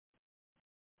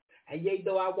 And yea,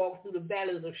 though I walk through the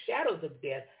valleys of shadows of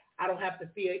death, I don't have to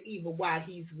fear evil while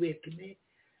he's with me.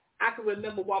 I can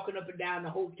remember walking up and down the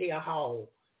hotel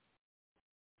hall,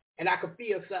 and I could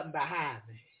feel something behind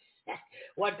me.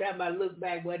 One time I looked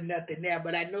back, wasn't nothing there,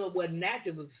 but I know it wasn't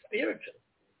natural, it was spiritual.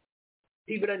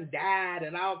 People done died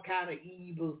and all kind of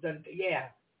evils done, yeah.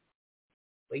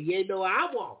 But yea, though I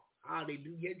walk,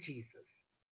 hallelujah, Jesus,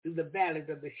 through the valleys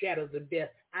of the shadows of death,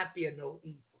 I fear no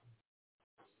evil.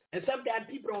 And sometimes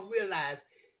people don't realize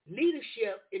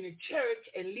leadership in the church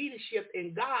and leadership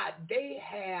in God, they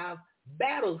have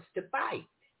battles to fight.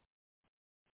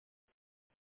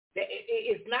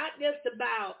 It's not just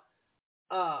about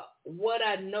what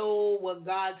I know, what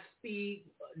God speaks,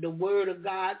 the word of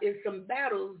God. It's some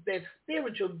battles, that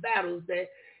spiritual battles that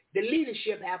the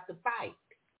leadership have to fight.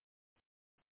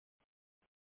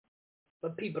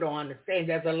 But people don't understand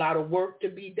there's a lot of work to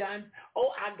be done.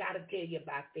 Oh, I got to tell you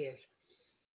about this.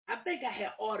 I think I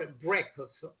had ordered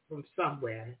breakfast from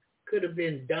somewhere. Could have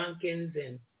been Dunkin's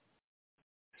and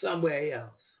somewhere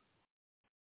else.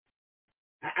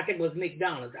 I think it was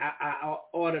McDonald's. I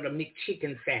ordered a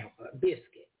McChicken sandwich, a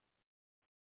biscuit,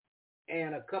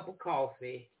 and a cup of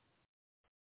coffee.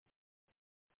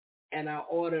 And I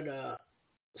ordered a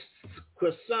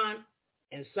croissant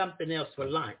and something else for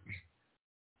lunch.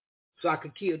 So I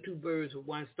could kill two birds with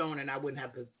one stone and I wouldn't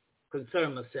have to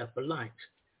concern myself for lunch.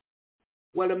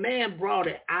 Well, the man brought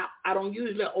it. I don't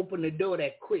usually open the door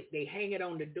that quick. They hang it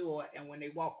on the door, and when they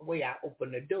walk away, I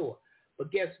open the door.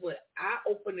 But guess what? I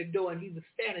opened the door, and he was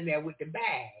standing there with the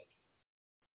bag.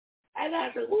 And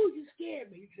I said, "Ooh, you scared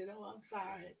me." He said, "Oh, I'm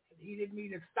sorry." He didn't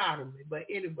mean to startle me. But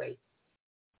anyway,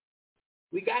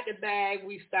 we got the bag.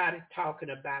 We started talking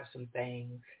about some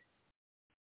things.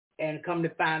 And come to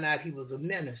find out he was a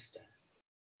minister.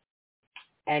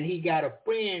 And he got a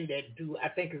friend that do, I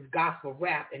think it's gospel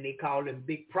rap, and they call him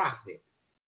Big Prophet.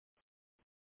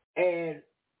 And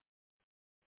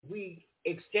we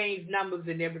exchanged numbers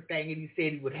and everything, and he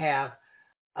said he would have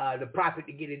the prophet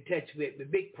to get in touch with the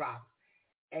Big Prophet.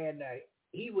 And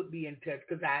he would be in touch,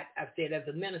 because I said, as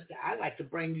a minister, I'd like to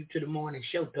bring you to the morning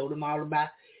show. Told him all about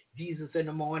Jesus in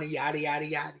the morning, yada, yada,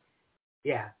 yada.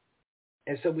 Yeah.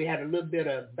 And so we had a little bit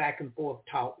of back and forth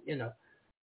talk, you know.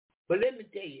 But let me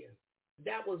tell you,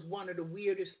 that was one of the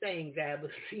weirdest things I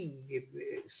ever seen.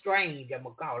 Strange, I'm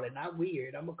going to call it. Not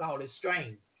weird. I'm going to call it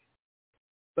strange.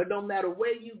 But no matter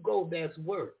where you go, there's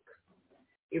work.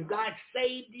 If God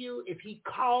saved you, if he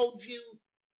called you,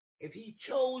 if he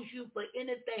chose you for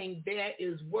anything, there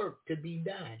is work to be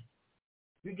done.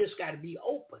 You just got to be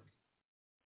open.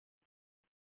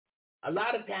 A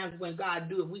lot of times when God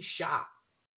do it, we shock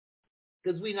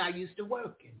because we're not used to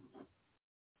working.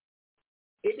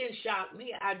 It didn't shock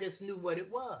me. I just knew what it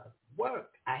was. Work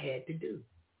I had to do.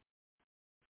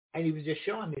 And he was just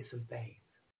showing me some things.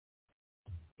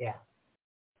 Yeah.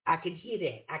 I can hear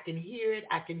that. I can hear it.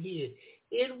 I can hear it.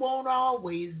 It won't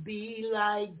always be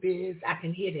like this. I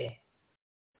can hear that.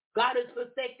 God is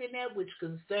perfecting that which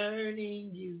concerning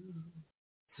you.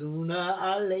 Sooner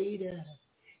or later,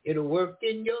 it'll work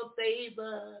in your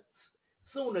favor.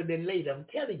 Sooner than later, I'm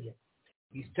telling you.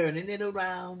 He's turning it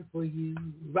around for you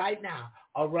right now.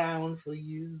 Around for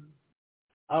you.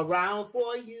 Around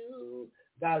for you.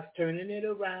 God's turning it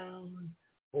around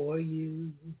for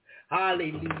you.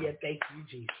 Hallelujah. Thank you,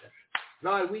 Jesus.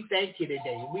 Lord, we thank you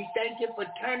today. We thank you for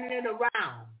turning it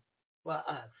around for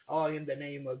us. All in the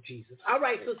name of Jesus. All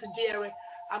right, Sister Jerry,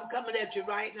 I'm coming at you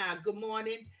right now. Good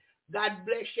morning. God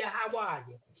bless you. How are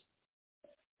you?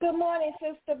 Good morning,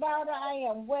 Sister Barbara. I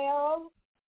am well.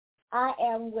 I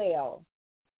am well.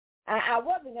 I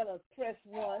wasn't going to press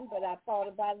one, but I thought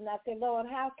about it, and I said, Lord,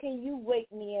 how can you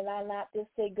wake me and I not just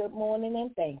say good morning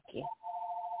and thank you?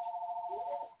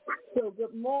 So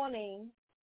good morning,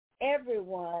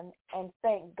 everyone, and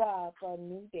thank God for a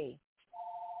new day.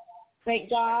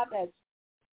 Thank God that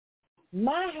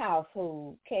my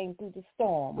household came through the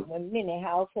storm when many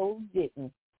households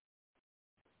didn't.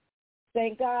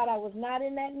 Thank God I was not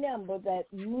in that number that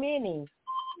many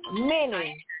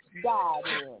died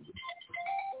in.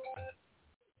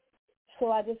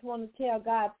 So I just want to tell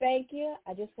God thank you.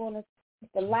 I just want to,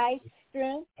 the life,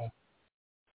 strength,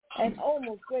 and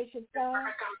most gracious God,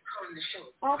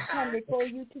 I come before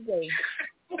you today.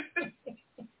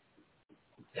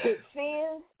 with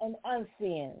sins and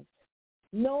unsins,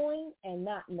 knowing and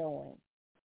not knowing.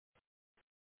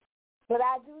 But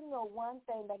I do know one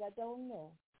thing that I don't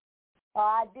know, or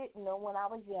I didn't know when I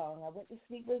was young. I went to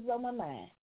sleep with it on my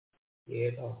mind.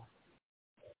 Yeah, Lord.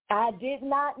 I did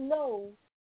not know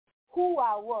who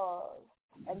I was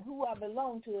and who I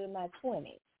belonged to in my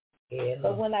 20s. Yeah,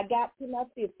 but when I got to my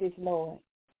 50s, Lord,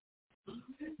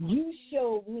 you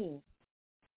showed me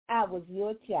I was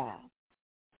your child.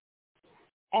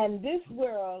 And this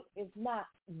world is not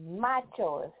my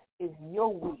choice, it's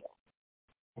your will.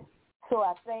 So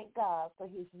I thank God for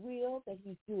his will that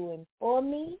he's doing for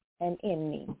me and in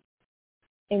me.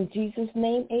 In Jesus'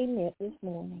 name, amen this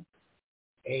morning.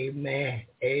 Amen.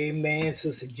 Amen,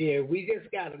 Sister Jerry. We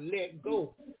just got to let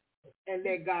go and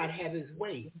let God have his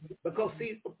way. Because,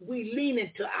 see, we lean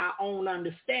into our own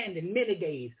understanding many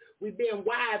days. We've been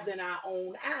wise in our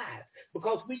own eyes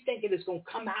because we think it's going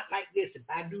to come out like this. If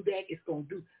I do that, it's going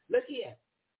to do. Look here.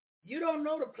 You don't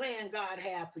know the plan God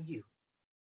has for you.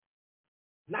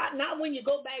 Not when you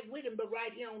go back with him, but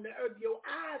right here on the earth. Your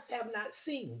eyes have not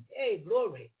seen. Hey,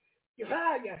 glory. Your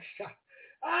ears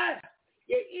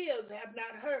have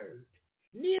not heard.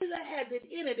 Neither has it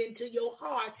entered into your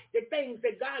heart the things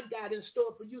that God got in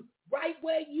store for you right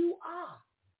where you are.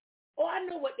 Oh, I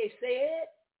know what they said.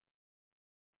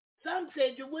 Some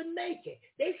said you wouldn't make it.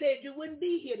 They said you wouldn't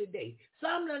be here today.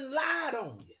 Some done lied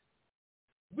on you,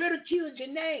 ridiculed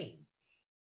your name.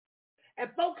 And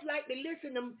folks like to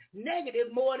listen to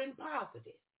negative more than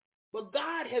positive. But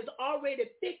God has already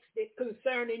fixed it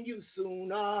concerning you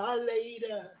sooner or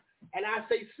later. And I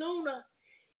say sooner,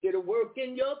 it'll work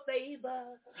in your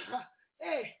favor.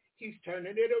 Hey, he's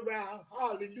turning it around.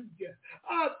 Hallelujah.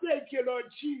 I thank you, Lord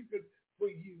Jesus, for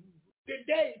you.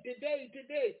 Today,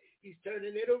 he's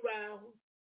turning it around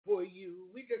for you.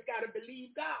 We just got to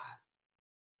believe God.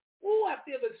 Oh, I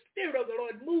feel the Spirit of the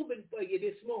Lord moving for you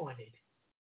this morning.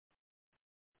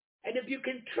 And if you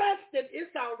can trust him,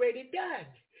 it's already done.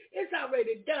 It's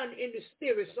already done in the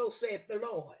Spirit, so saith the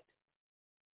Lord.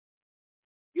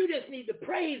 You just need to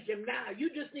praise him now. You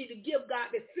just need to give God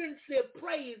the sincere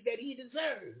praise that he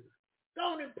deserves.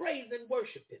 Go on and praise and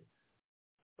worship him.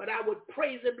 But I would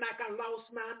praise him like I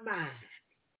lost my mind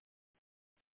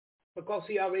because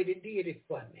he already did it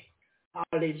for me.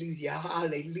 Hallelujah,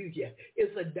 hallelujah.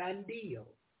 It's a done deal.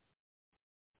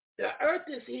 The earth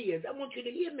is his. I want you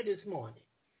to hear me this morning.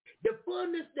 The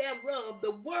fullness thereof,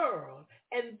 the world,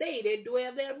 and they that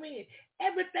dwell therein.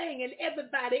 Everything and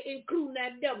everybody, including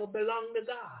that devil, belong to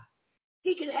God.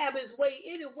 He can have his way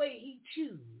any way he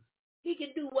chooses. He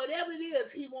can do whatever it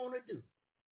is he want to do.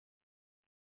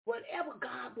 Whatever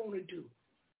God want to do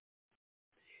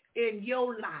in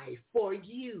your life for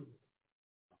you.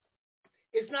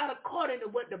 It's not according to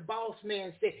what the boss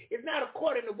man said. It's not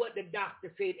according to what the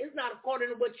doctor said. It's not according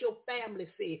to what your family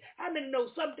said. How many know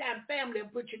sometimes family will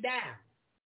put you down?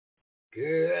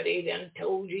 Girl, they done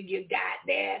told you you got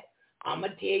that. I'm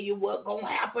going to tell you what's going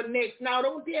to happen next. Now,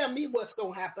 don't tell me what's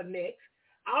going to happen next.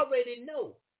 I already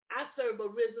know. I serve a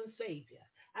risen Savior.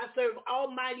 I serve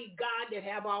Almighty God that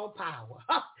have all power.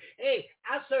 Hey,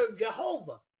 I serve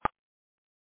Jehovah.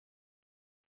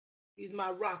 He's my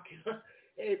rock.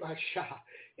 Hey, my shot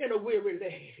in a weary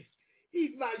land.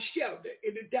 He's my shelter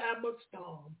in the time of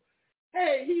storm.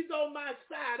 Hey, he's on my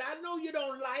side. I know you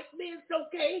don't like me. It's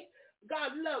okay.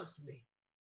 God loves me.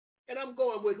 And I'm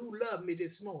going with who loved me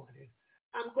this morning.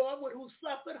 I'm going with who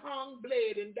suffered, hung,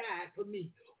 bled, and died for me.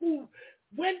 Who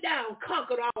went down,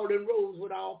 conquered all, and rose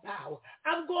with all power.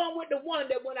 I'm going with the one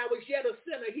that when I was yet a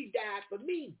sinner, he died for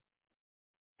me.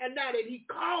 And now that he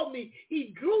called me,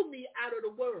 he drew me out of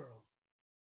the world.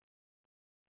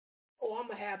 Oh, I'm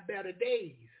going to have better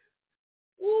days.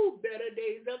 Ooh, better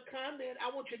days are coming.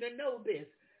 I want you to know this.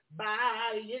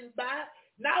 By and by,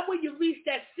 not when you reach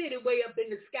that city way up in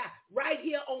the sky, right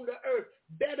here on the earth,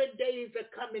 better days are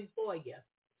coming for you.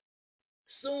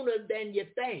 Sooner than you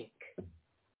think.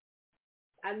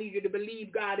 I need you to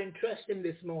believe God and trust him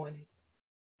this morning.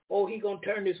 Oh, he's going to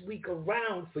turn this week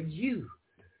around for you.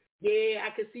 Yeah,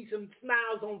 I can see some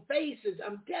smiles on faces.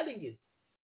 I'm telling you.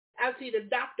 I see the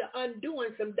doctor undoing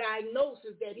some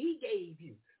diagnosis that he gave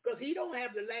you because he don't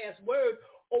have the last word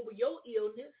over your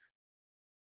illness.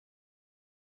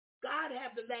 God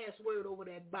have the last word over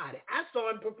that body. I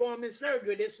saw him performing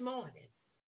surgery this morning.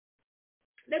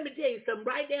 Let me tell you something.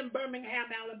 Right there in Birmingham,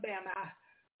 Alabama, I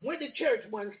went to church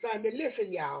one Sunday.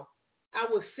 Listen, y'all, I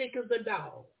was sick as a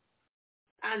dog.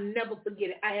 I'll never forget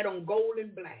it. I had on gold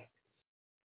and black.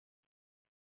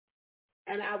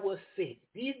 And I was sick.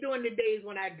 These during the days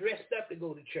when I dressed up to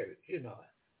go to church, you know.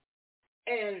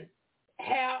 And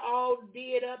hair all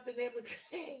did up and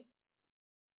everything.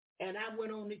 and I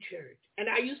went on to church. And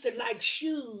I used to like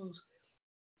shoes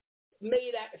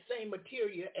made out of the same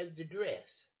material as the dress.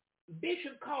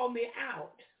 Bishop called me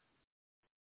out.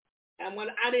 And when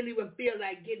I didn't even feel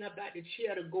like getting up out the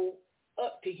chair to go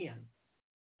up to him.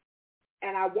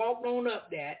 And I walked on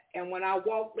up there. And when I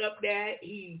walked up there,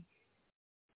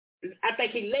 I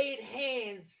think he laid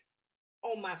hands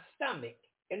on my stomach.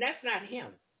 And that's not him.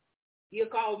 He'll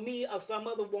call me or some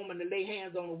other woman to lay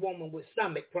hands on a woman with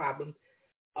stomach problems,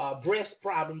 breast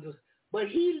problems. But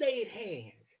he laid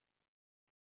hands.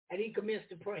 And he commenced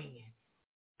to praying.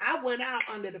 I went out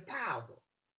under the power.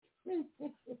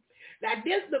 Now,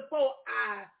 this before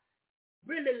I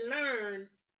really learned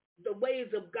the ways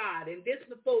of God, and this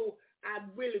before I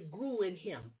really grew in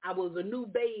him. I was a new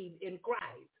babe in Christ.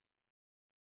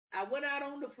 I went out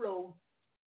on the floor,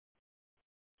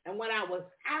 and when I was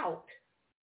out,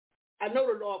 I know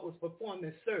the Lord was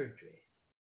performing surgery.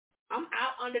 I'm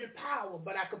out under the power,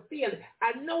 but I could feel it.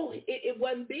 I know it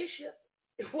wasn't Bishop.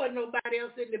 It wasn't nobody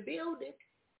else in the building.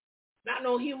 Not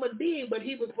no human being, but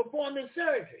he was performing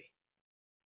surgery.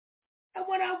 And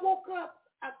when I woke up,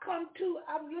 I come to,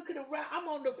 I'm looking around, I'm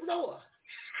on the floor.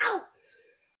 Ow!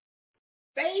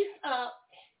 Face up,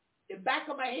 the back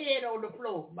of my head on the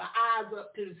floor, my eyes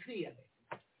up to the ceiling.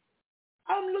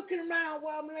 I'm looking around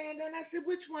while I'm laying there, and I said,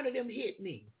 which one of them hit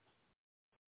me?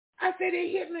 I said, they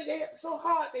hit me there so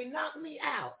hard they knocked me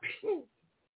out.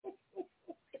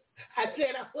 I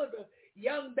said I was a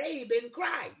young babe in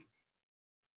Christ.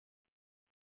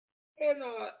 And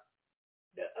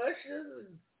the ushers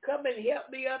come and help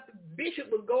me up. Bishop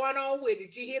was going on with it.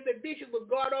 You hear me? Bishop was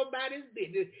going on about his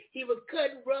business. He was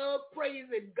cutting rug,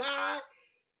 praising God.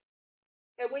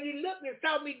 And when he looked and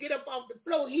saw me get up off the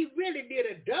floor, he really did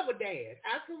a double dance.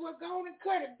 I said, well, go on and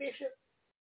cut it, Bishop.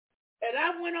 And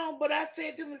I went on, but I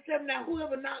said to myself, now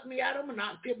whoever knocked me out, I'm going to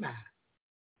knock him out.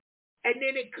 And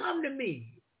then it come to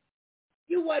me.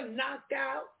 You wasn't knocked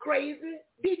out, crazy.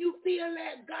 Did you feel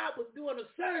that God was doing a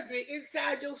surgery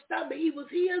inside your stomach? He was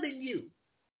healing you.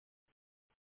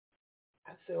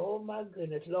 I said, oh my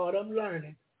goodness, Lord, I'm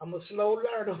learning. I'm a slow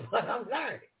learner, but I'm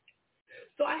learning.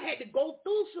 So I had to go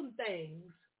through some things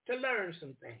to learn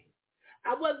some things.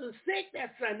 I wasn't sick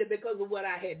that Sunday because of what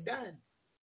I had done.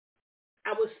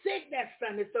 I was sick that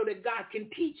Sunday so that God can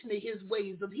teach me his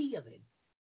ways of healing.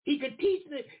 He could teach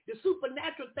me the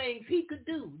supernatural things he could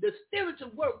do, the spiritual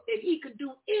work that he could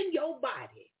do in your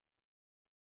body.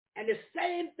 And the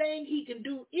same thing he can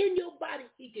do in your body,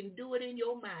 he can do it in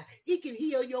your mind. He can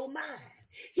heal your mind.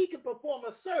 He can perform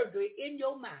a surgery in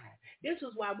your mind. This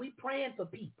is why we praying for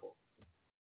people.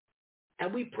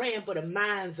 And we praying for the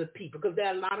minds of people because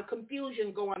there's a lot of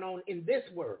confusion going on in this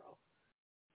world.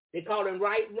 They call it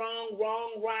right, wrong,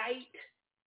 wrong, right.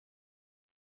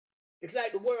 It's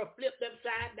like the world flipped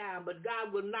upside down, but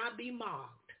God will not be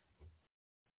mocked.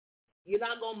 You're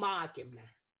not going to mock him now.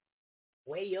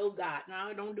 Where your God?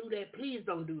 No, don't do that. Please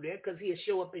don't do that because he'll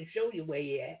show up and show you where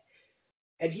he at.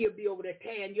 And he'll be over there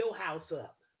tearing your house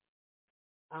up.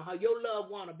 Your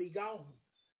loved one will be gone.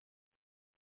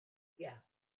 Yeah.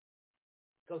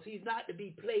 Because he's not to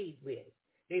be played with.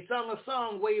 They sung a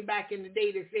song way back in the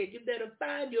day that said, you better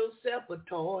find yourself a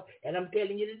toy. And I'm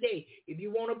telling you today, if you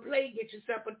want to play, get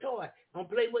yourself a toy. Don't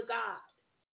play with God.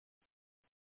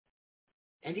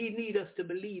 And he needs us to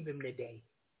believe him today.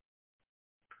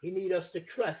 He needs us to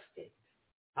trust him.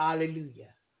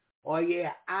 Hallelujah. Oh,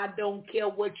 yeah, I don't care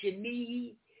what you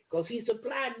need because he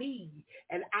supplies needs.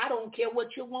 And I don't care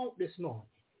what you want this morning.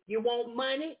 You want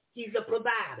money? He's a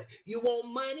provider. You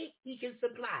want money? He can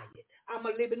supply it. I'm a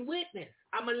living witness.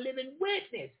 I'm a living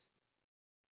witness.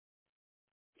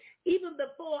 Even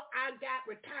before I got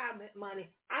retirement money,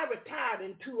 I retired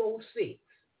in 2006.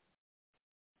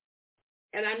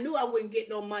 And I knew I wouldn't get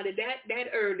no money that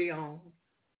early on.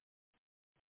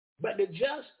 But to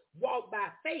just walk by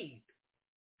faith.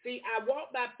 See, I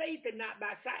walk by faith and not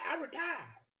by sight. I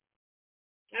retired.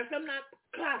 And so I'm not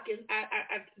clocking.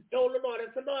 I told the Lord,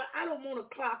 I said, Lord, I don't want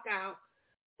to clock out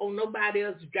on nobody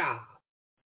else's job.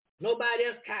 Nobody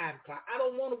else's time clock. I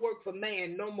don't want to work for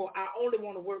man no more. I only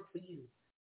want to work for you.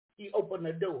 He opened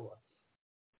the door.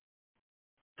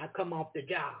 I come off the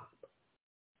job.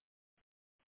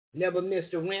 Never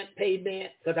missed a rent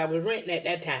payment because I was renting at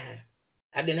that time.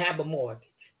 I didn't have a mortgage.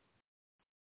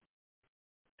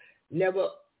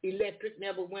 Electric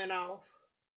never went off.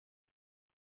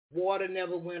 Water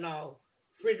never went off.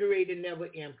 Refrigerator never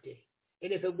empty.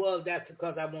 And if it was, that's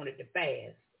because I wanted to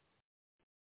fast.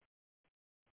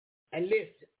 And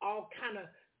listen, all kind of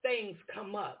things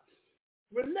come up.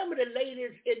 Remember the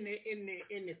ladies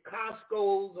in the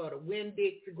Costco's or the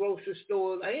Winn-Dixie grocery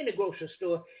stores or any grocery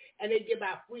store, and they give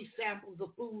out free samples of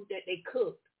food that they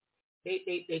cooked.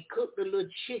 They cook the little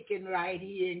chicken right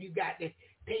here, and you got to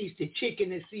taste the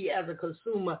chicken and see as a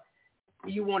consumer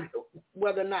you want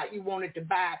whether or not you wanted to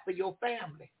buy it for your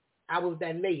family. I was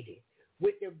that lady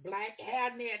with the black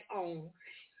hairnet on,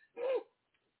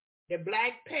 the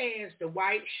black pants, the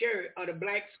white shirt, or the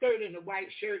black skirt and the white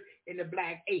shirt and the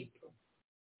black apron.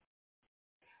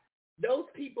 Those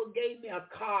people gave me a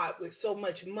card with so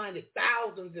much money,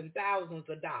 thousands and thousands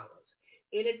of dollars.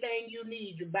 Anything you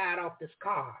need, you buy it off this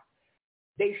card.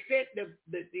 They sent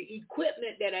the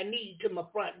equipment that I need to my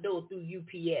front door through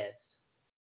UPS.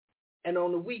 And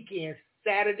on the weekends,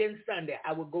 Saturday and Sunday,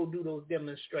 I would go do those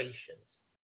demonstrations.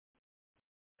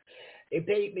 They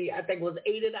paid me, I think it was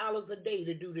 $80 a day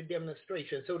to do the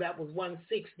demonstration. So that was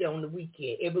 $160 on the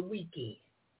weekend, every weekend.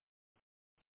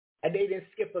 And they didn't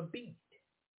skip a beat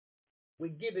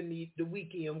with giving me the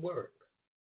weekend work.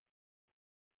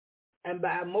 And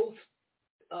by most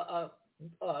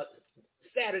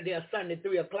Saturday or Sunday,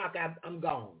 3 o'clock, I'm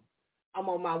gone. I'm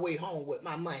on my way home with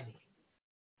my money.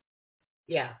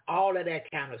 Yeah, all of that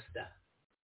kind of stuff.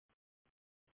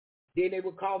 Then they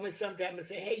would call me sometime and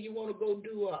say, hey, you want to go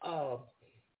do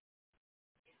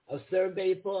a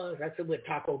survey for us? I said, with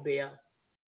Taco Bell.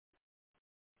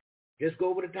 Just go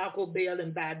over to Taco Bell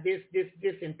and buy this,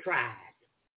 and try it.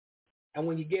 And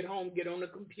when you get home, get on the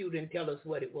computer and tell us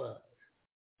what it was.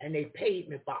 And they paid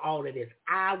me for all of this.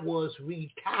 I was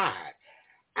retired.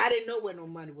 I didn't know where no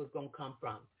money was going to come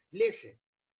from. Listen,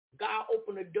 God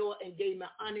opened the door and gave me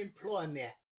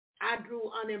unemployment. I drew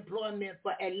unemployment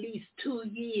for at least 2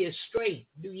 years straight.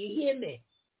 Do you hear me?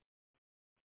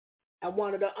 And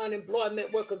one of the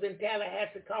unemployment workers in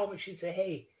Tallahassee called me. She said,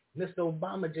 hey, Mr.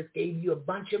 Obama just gave you a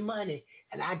bunch of money,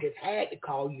 and I just had to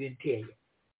call you and tell you.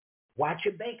 Watch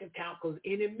your bank account, because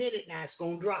any minute now it's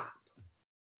going to drop.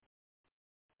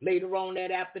 Later on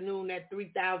that afternoon, that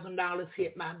 $3,000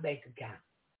 hit my bank account.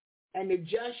 And the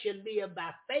just shall live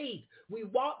by faith. We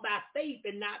walk by faith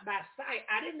and not by sight.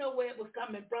 I didn't know where it was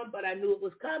coming from, but I knew it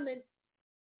was coming.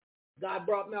 God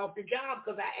brought me off the job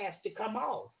because I asked to come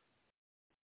off.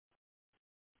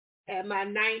 Had my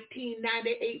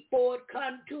 1998 Ford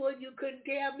Contour, you couldn't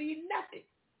tell me nothing.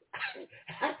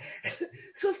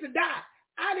 Sister Dot,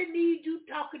 I didn't need you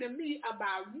talking to me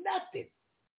about nothing.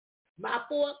 My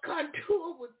Ford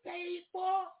Contour was paid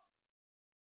for.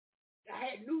 I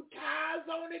had new tires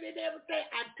on it and everything.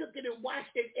 I took it and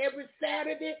washed it every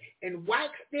Saturday and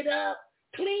waxed it up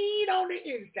clean on the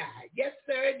inside. Yes,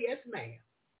 sir. Yes, ma'am.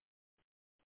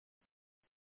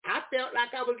 I felt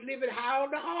like I was living high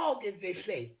on the hog, as they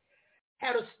say.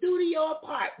 Had a studio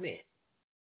apartment.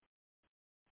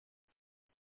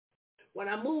 When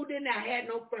I moved in, I had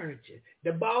no furniture.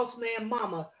 The boss man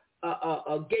mama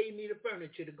gave me the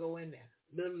furniture to go in there.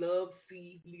 Little love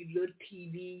seat, little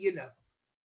TV, you know.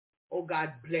 Oh,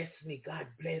 God bless me. God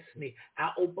bless me. I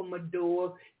opened my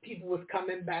door. People was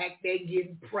coming back. They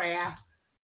getting prayer.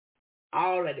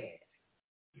 All of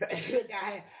that.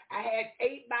 I had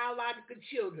 8 biological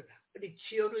children. The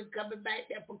children coming back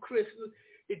there for Christmas.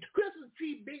 The Christmas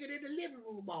tree bigger than the living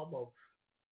room almost.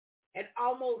 And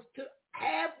almost to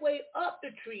halfway up the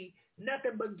tree,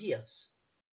 nothing but gifts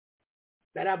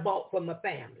that I bought for my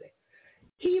family.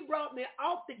 He brought me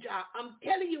off the job. I'm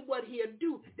telling you what he'll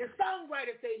do. The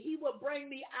songwriter said he will bring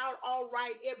me out all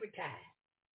right every time.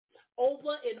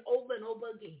 Over and over and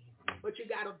over again. But you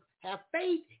got to have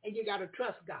faith and you got to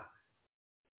trust God.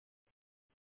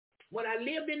 When I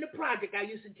lived in the project, I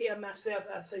used to tell myself,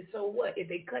 I say, so what? If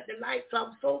they cut the lights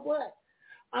off, so what?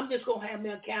 I'm just going to have me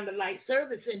a candlelight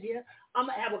service in here. I'm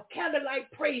going to have a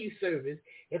candlelight praise service.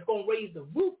 It's going to raise the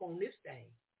roof on this thing.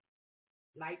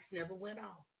 Lights never went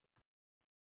off.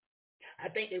 I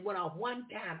think they went off one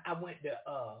time. I went to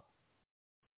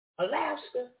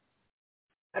Alaska.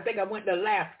 I think I went to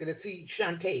Alaska to see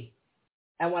Shantae.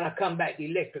 And when I come back, the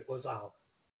electric was off.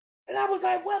 And I was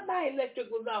like, what my electric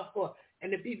was off for?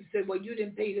 And the people said, well, you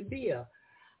didn't pay the bill.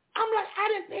 I'm like, I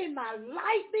didn't pay my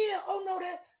light bill? Oh, no,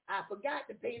 I forgot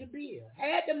to pay the bill.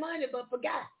 Had the money, but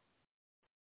forgot.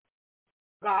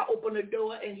 God opened the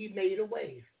door and he made a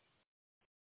way.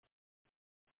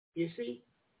 You see?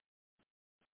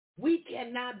 We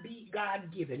cannot beat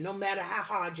God-given, no matter how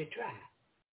hard you try.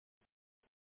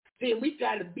 See, we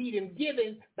try to beat him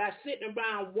given by sitting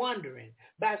around wondering,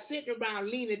 by sitting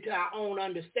around leaning to our own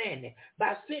understanding,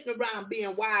 by sitting around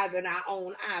being wise in our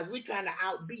own eyes. We're trying to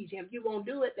outbeat him. You won't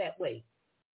do it that way.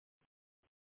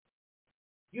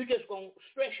 You're just going to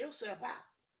stress yourself out.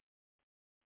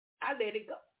 I let it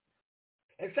go.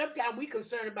 And sometimes we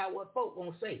concerned about what folk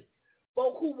going to say.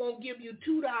 Folk who won't give you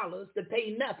 $2 to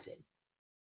pay nothing.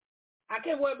 I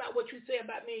can't worry about what you say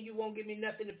about me and you won't give me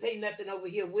nothing to pay nothing over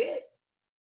here with.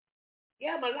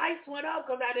 Yeah, my lights went off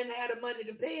because I didn't have the money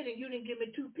to pay it, and you didn't give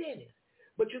me 2 pennies.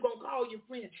 But you're going to call your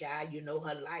friend, child, you know,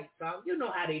 her lights off. You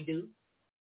know how they do.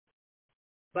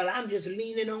 But I'm just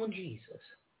leaning on Jesus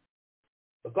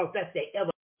because that's the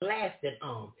everlasting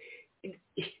arm.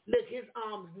 Look, his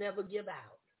arms never give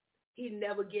out. He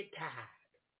never get tired.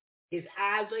 His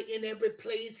eyes are in every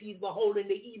place. He's beholding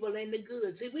the evil and the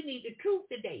good. See, we need the truth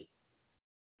today.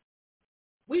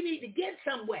 We need to get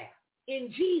somewhere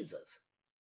in Jesus.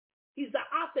 He's the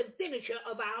author and finisher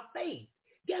of our faith.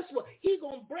 Guess what? He's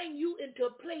going to bring you into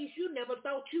a place you never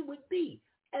thought you would be.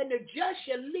 And the just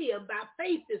shall live by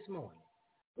faith this morning.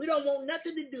 We don't want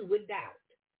nothing to do with doubt.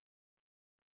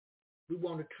 We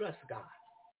want to trust God.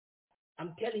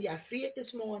 I'm telling you, I see it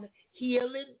this morning.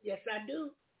 Healing, yes, I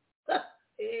do.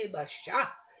 Hey, my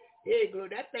shot. Hey, girl,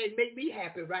 that thing make me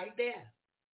happy right there.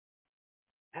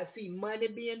 I see money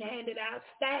being handed out,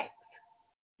 stacks.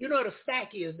 You know what a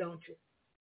stack is, don't you?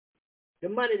 The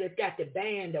money that's got the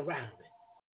band around it.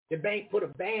 The bank put a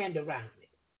band around it.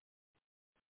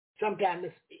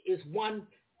 Sometimes it's $1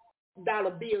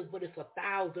 bills, but it's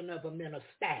 1,000 of them in a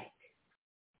stack.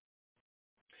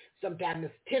 Sometimes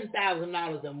it's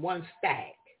 $10,000 in one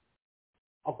stack.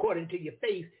 According to your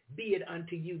faith, be it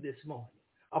unto you this morning.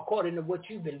 According to what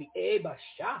you believe. Hey,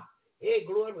 basha. Hey,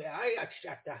 glory. Hey,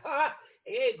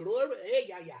 glory. Hey,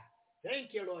 yeah.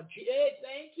 Thank you, Lord. Hey,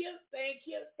 thank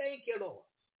you, Lord.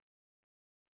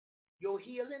 Your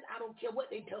healing, I don't care what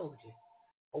they told you.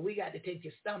 Or we got to take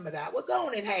your stomach out. Well, go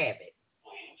on and have it.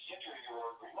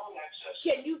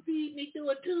 Can you feed me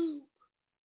through a tube?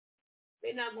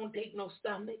 They're not going to take no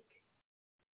stomach.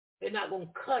 They're not going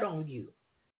to cut on you.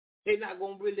 They're not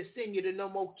going to really send you to no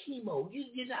more chemo.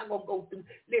 You're not going to go through.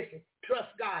 Listen,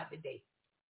 trust God today.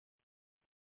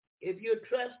 If you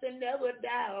trust and never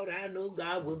doubt, I know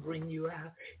God will bring you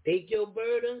out. Take your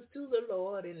burdens to the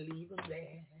Lord and leave them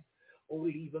there. Oh,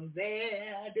 leave them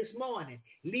there this morning.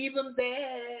 Leave them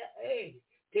there. Hey,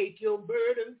 take your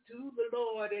burdens to the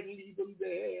Lord and leave them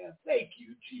there. Thank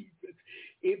you, Jesus.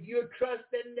 If you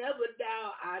trust and never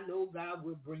doubt, I know God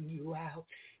will bring you out.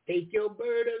 Take your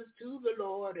burdens to the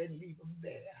Lord and leave them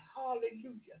there.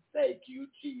 Hallelujah. Thank you,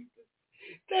 Jesus.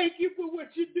 Thank you for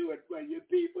what you're doing for your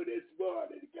people this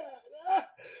morning, God.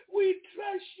 We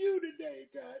trust you today,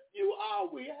 God. You all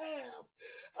we have.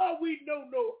 We know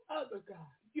no other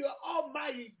God. You're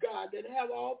almighty God that have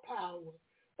all power.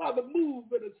 Father,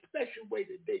 move in a special way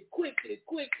today. Quickly.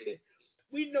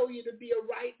 We know you to be a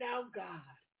right now God.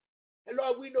 And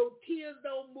Lord, we know tears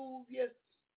don't move you,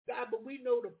 God, but we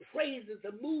know the praises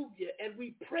will move you. And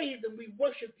we praise and we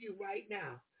worship you right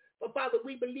now. But Father,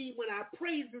 we believe when our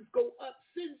praises go up,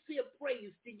 sincere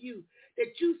praise to you,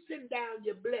 that you send down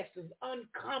your blessings,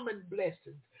 uncommon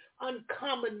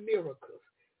miracles.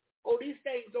 Oh, these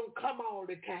things don't come all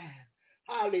the time.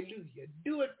 Hallelujah.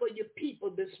 Do it for your people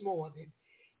this morning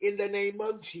in the name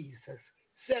of Jesus.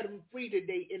 Set them free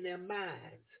today in their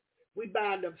minds. We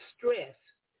bind up stress.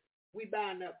 We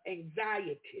bind up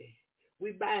anxiety.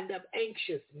 We bind up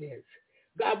anxiousness.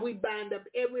 God, we bind up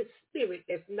every spirit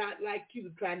that's not like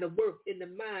you trying to work in the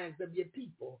minds of your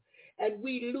people. And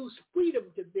we lose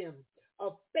freedom to them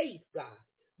of faith, God.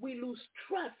 We lose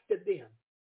trust to them.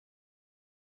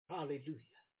 Hallelujah.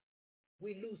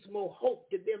 We lose more hope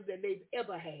to them than they've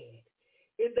ever had.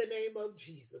 In the name of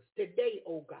Jesus. Today,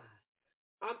 oh God,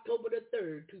 October the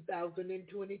 3rd,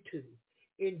 2022,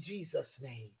 in Jesus'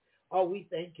 name. Oh, we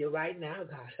thank you right now,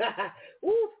 God.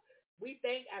 Ooh, we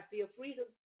thank, I feel freedom.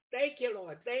 Thank you,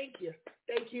 Lord. Thank you.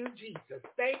 Thank you, Jesus.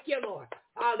 Thank you, Lord.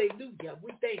 Hallelujah.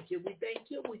 We thank you. We thank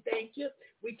you. We thank you.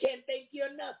 We can't thank you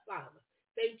enough, Father.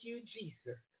 Thank you,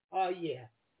 Jesus. Oh, yeah.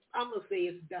 I'm going to say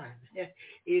it's done. It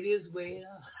is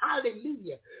well.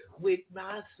 Hallelujah. With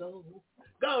my soul.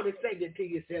 Go and sing it to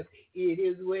yourself. It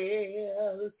is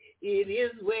well. It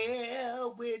is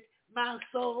well with my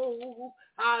soul.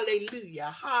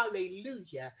 Hallelujah.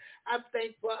 Hallelujah. I'm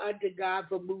thankful unto God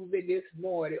for moving this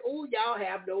morning. Oh, y'all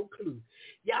have no clue.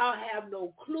 Y'all have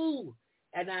no clue.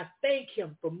 And I thank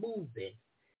him for moving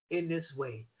in this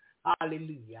way.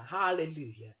 Hallelujah.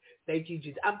 Hallelujah. Thank you,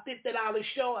 Jesus. I'm $50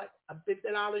 short. I'm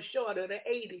 $50 short of the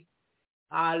 80.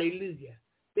 Hallelujah.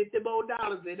 $50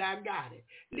 more and I got it.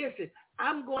 Listen,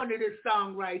 I'm going to this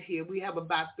song right here. We have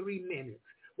about 3 minutes.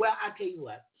 Well, I tell you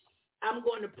what. I'm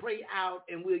going to pray out,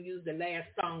 and we'll use the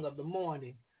last song of the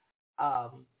morning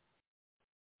as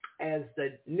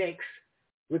the next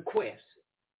request.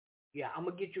 Yeah, I'm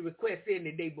going to get your requests in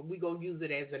today, but we're going to use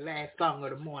it as the last song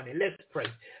of the morning. Let's pray.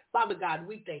 Father God,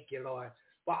 we thank you, Lord,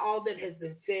 for all that has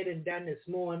been said and done this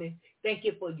morning. Thank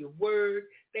you for your word.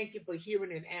 Thank you for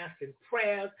hearing and answering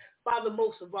prayers. Father,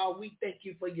 most of all, we thank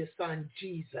you for your son,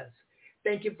 Jesus.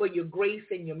 Thank you for your grace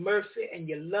and your mercy and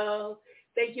your love.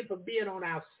 Thank you for being on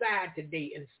our side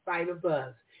today in spite of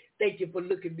us. Thank you for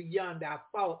looking beyond our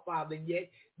fault, Father, and yet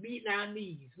meeting our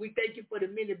needs. We thank you for the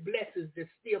many blessings that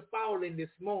still falling this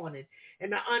morning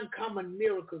and the uncommon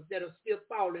miracles that are still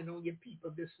falling on your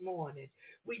people this morning.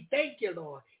 We thank you,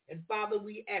 Lord. And Father,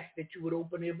 we ask that you would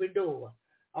open every door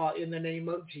in the name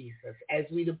of Jesus. As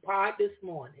we depart this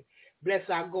morning, bless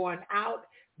our going out,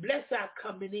 bless our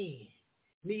coming in.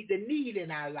 Meet the need in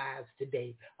our lives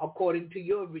today according to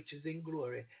your riches and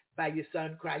glory by your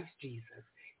Son, Christ Jesus.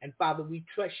 And Father, we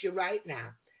trust you right now,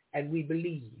 and we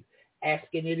believe,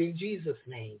 asking it in Jesus'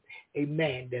 name.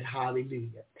 Amen, and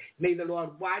hallelujah. May the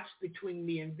Lord watch between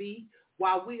me and thee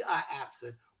while we are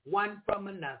absent, one from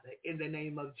another, in the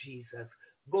name of Jesus.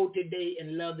 Go today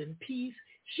in love and peace.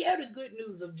 Share the good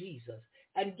news of Jesus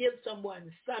and give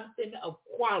someone something of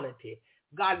quality.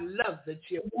 God loves a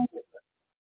cheerful giver.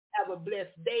 Have a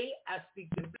blessed day. I speak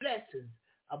the blessings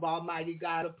of Almighty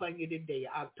God upon you today,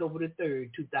 October the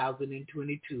 3rd,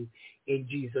 2022, in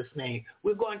Jesus' name.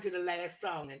 We're going to the last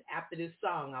song, and after this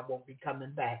song, I won't be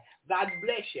coming back. God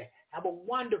bless you. Have a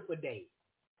wonderful day.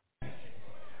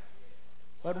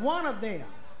 But one of them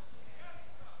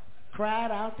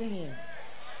cried out to him,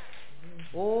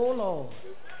 "Oh, Lord,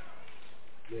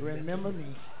 remember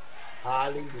me."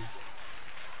 Hallelujah.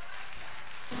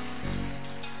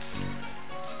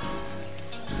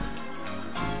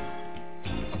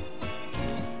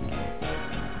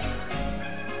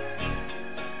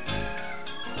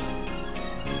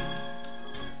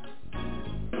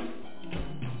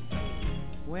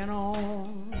 When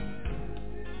on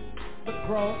the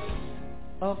cross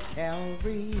of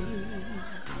Calvary,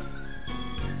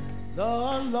 the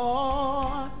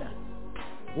Lord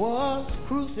was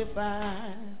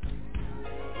crucified.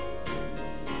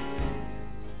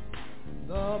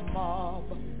 The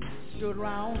mob stood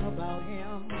round about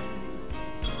him,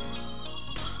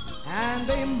 and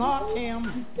they mocked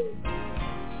him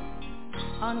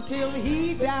until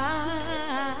he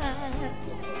died.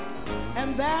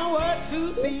 And there were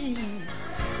two thieves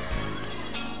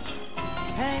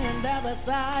hanging there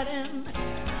beside him,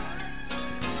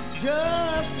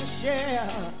 just to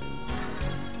share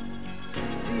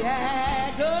the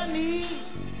agony.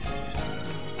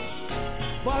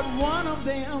 But one of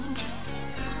them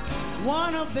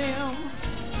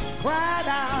cried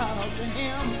out to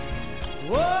him,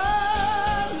 "Oh,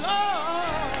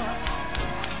 Lord,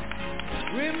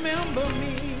 remember me."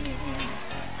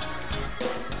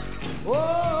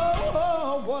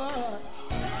 Oh, what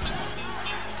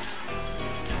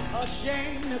a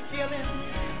shame to kill him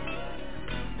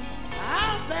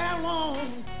out there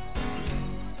on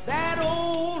that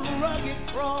old rugged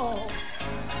cross.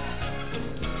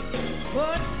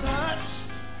 But such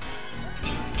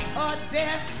a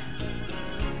death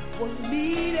was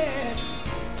needed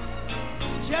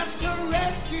just to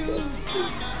rescue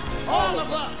all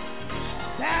of us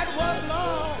that were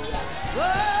lost.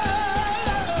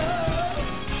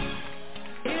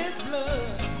 His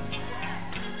blood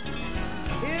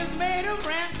is made a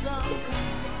ransom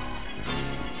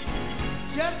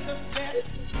just to set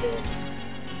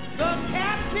the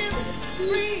captives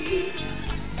free.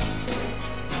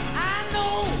 I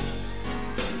know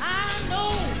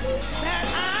that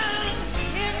I'm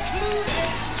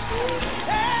included.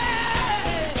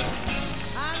 Hey,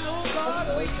 I know God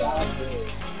will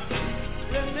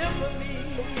remember me.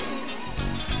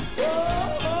 Oh,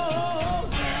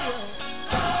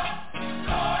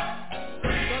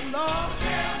 the Lord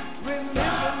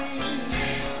remember me.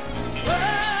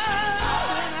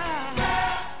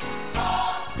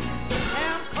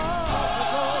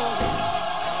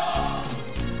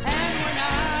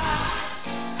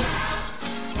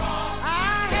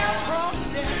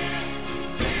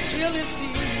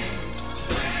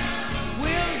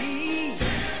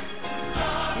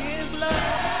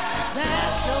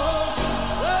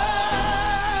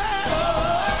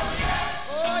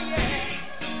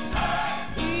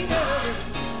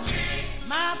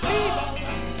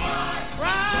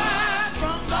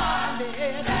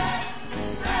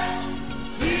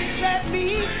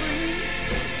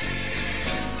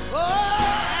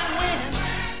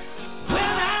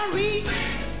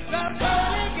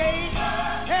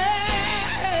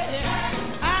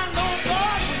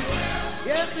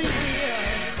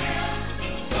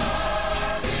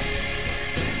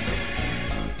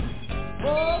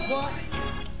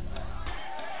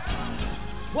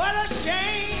 What a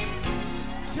shame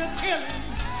to kill him.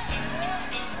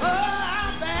 Oh,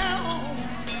 out there on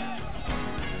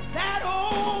that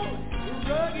old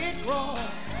rugged cross.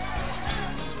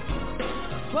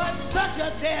 But such a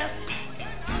death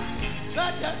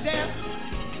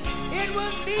It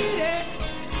was needed,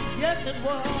 yes it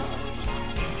was,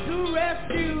 to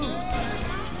rescue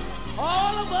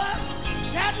all of us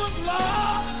that was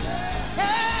lost.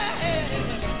 Hey,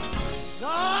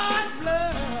 God's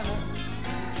blood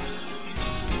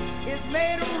is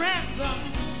made a ransom.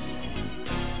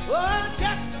 Oh,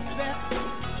 just set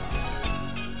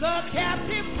the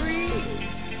captive free.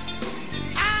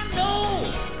 I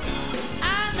know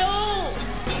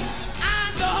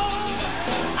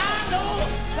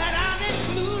that I'm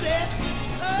included.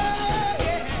 Oh,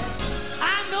 yeah.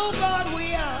 I know God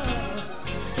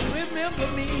will remember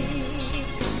me.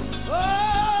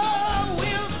 Oh,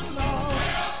 will the Lord,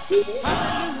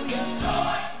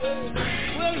 hallelujah,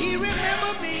 will He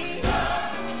remember me?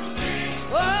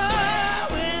 Oh,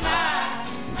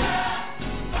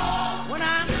 when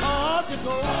I'm called to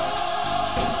go.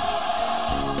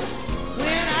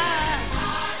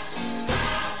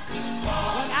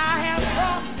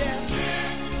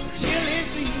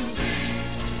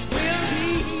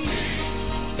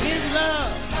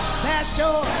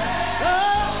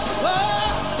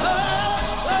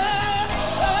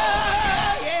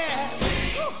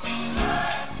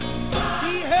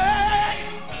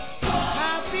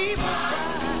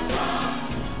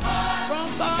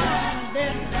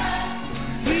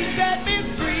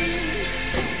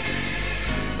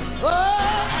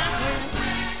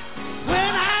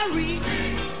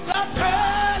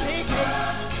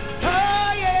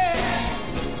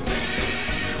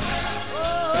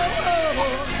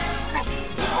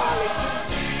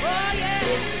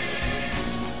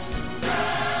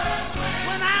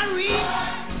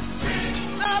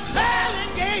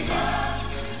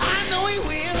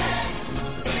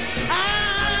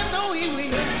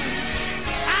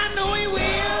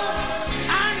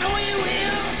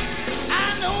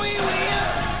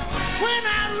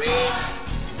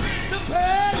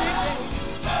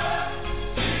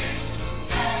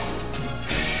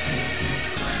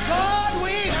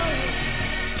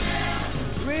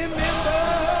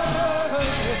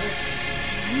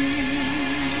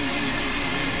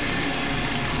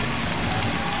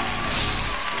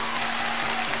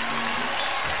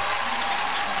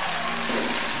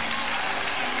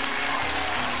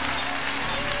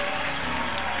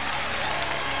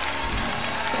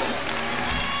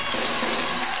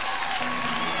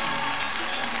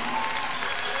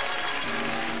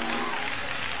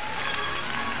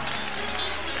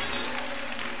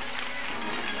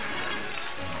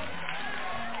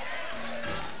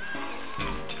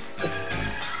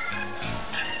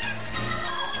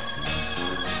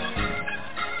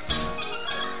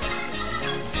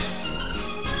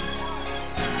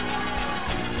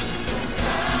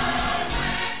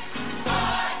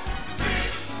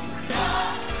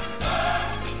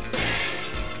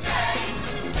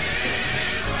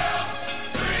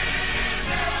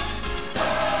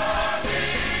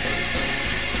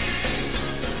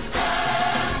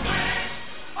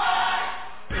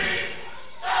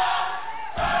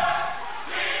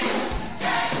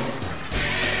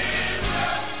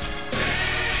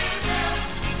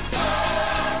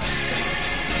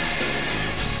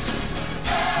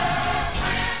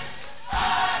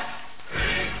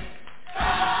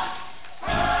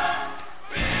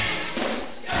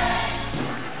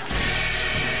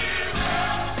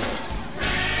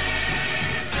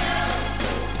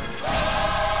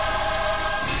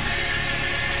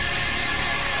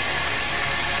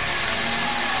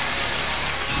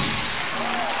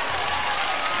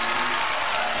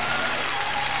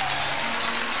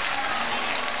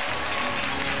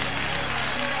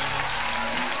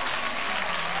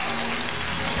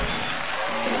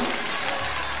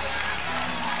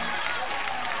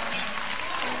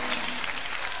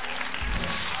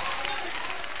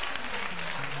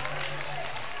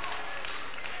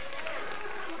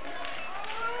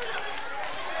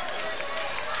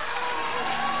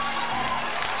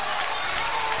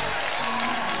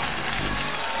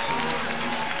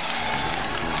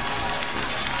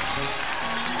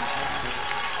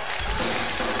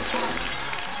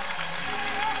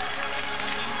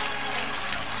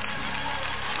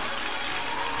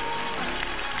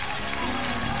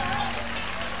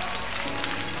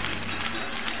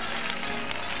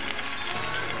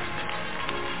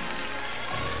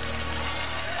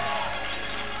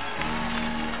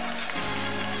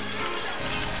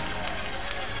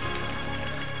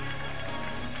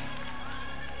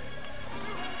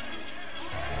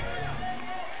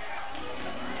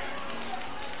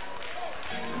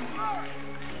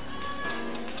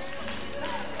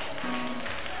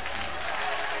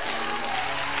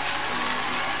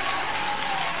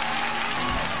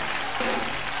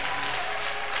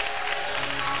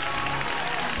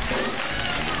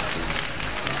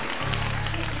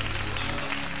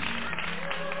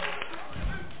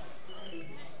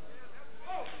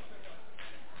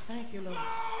 Thank you, Lord.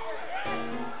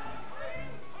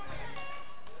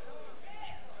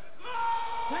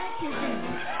 Thank you,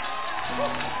 Jesus.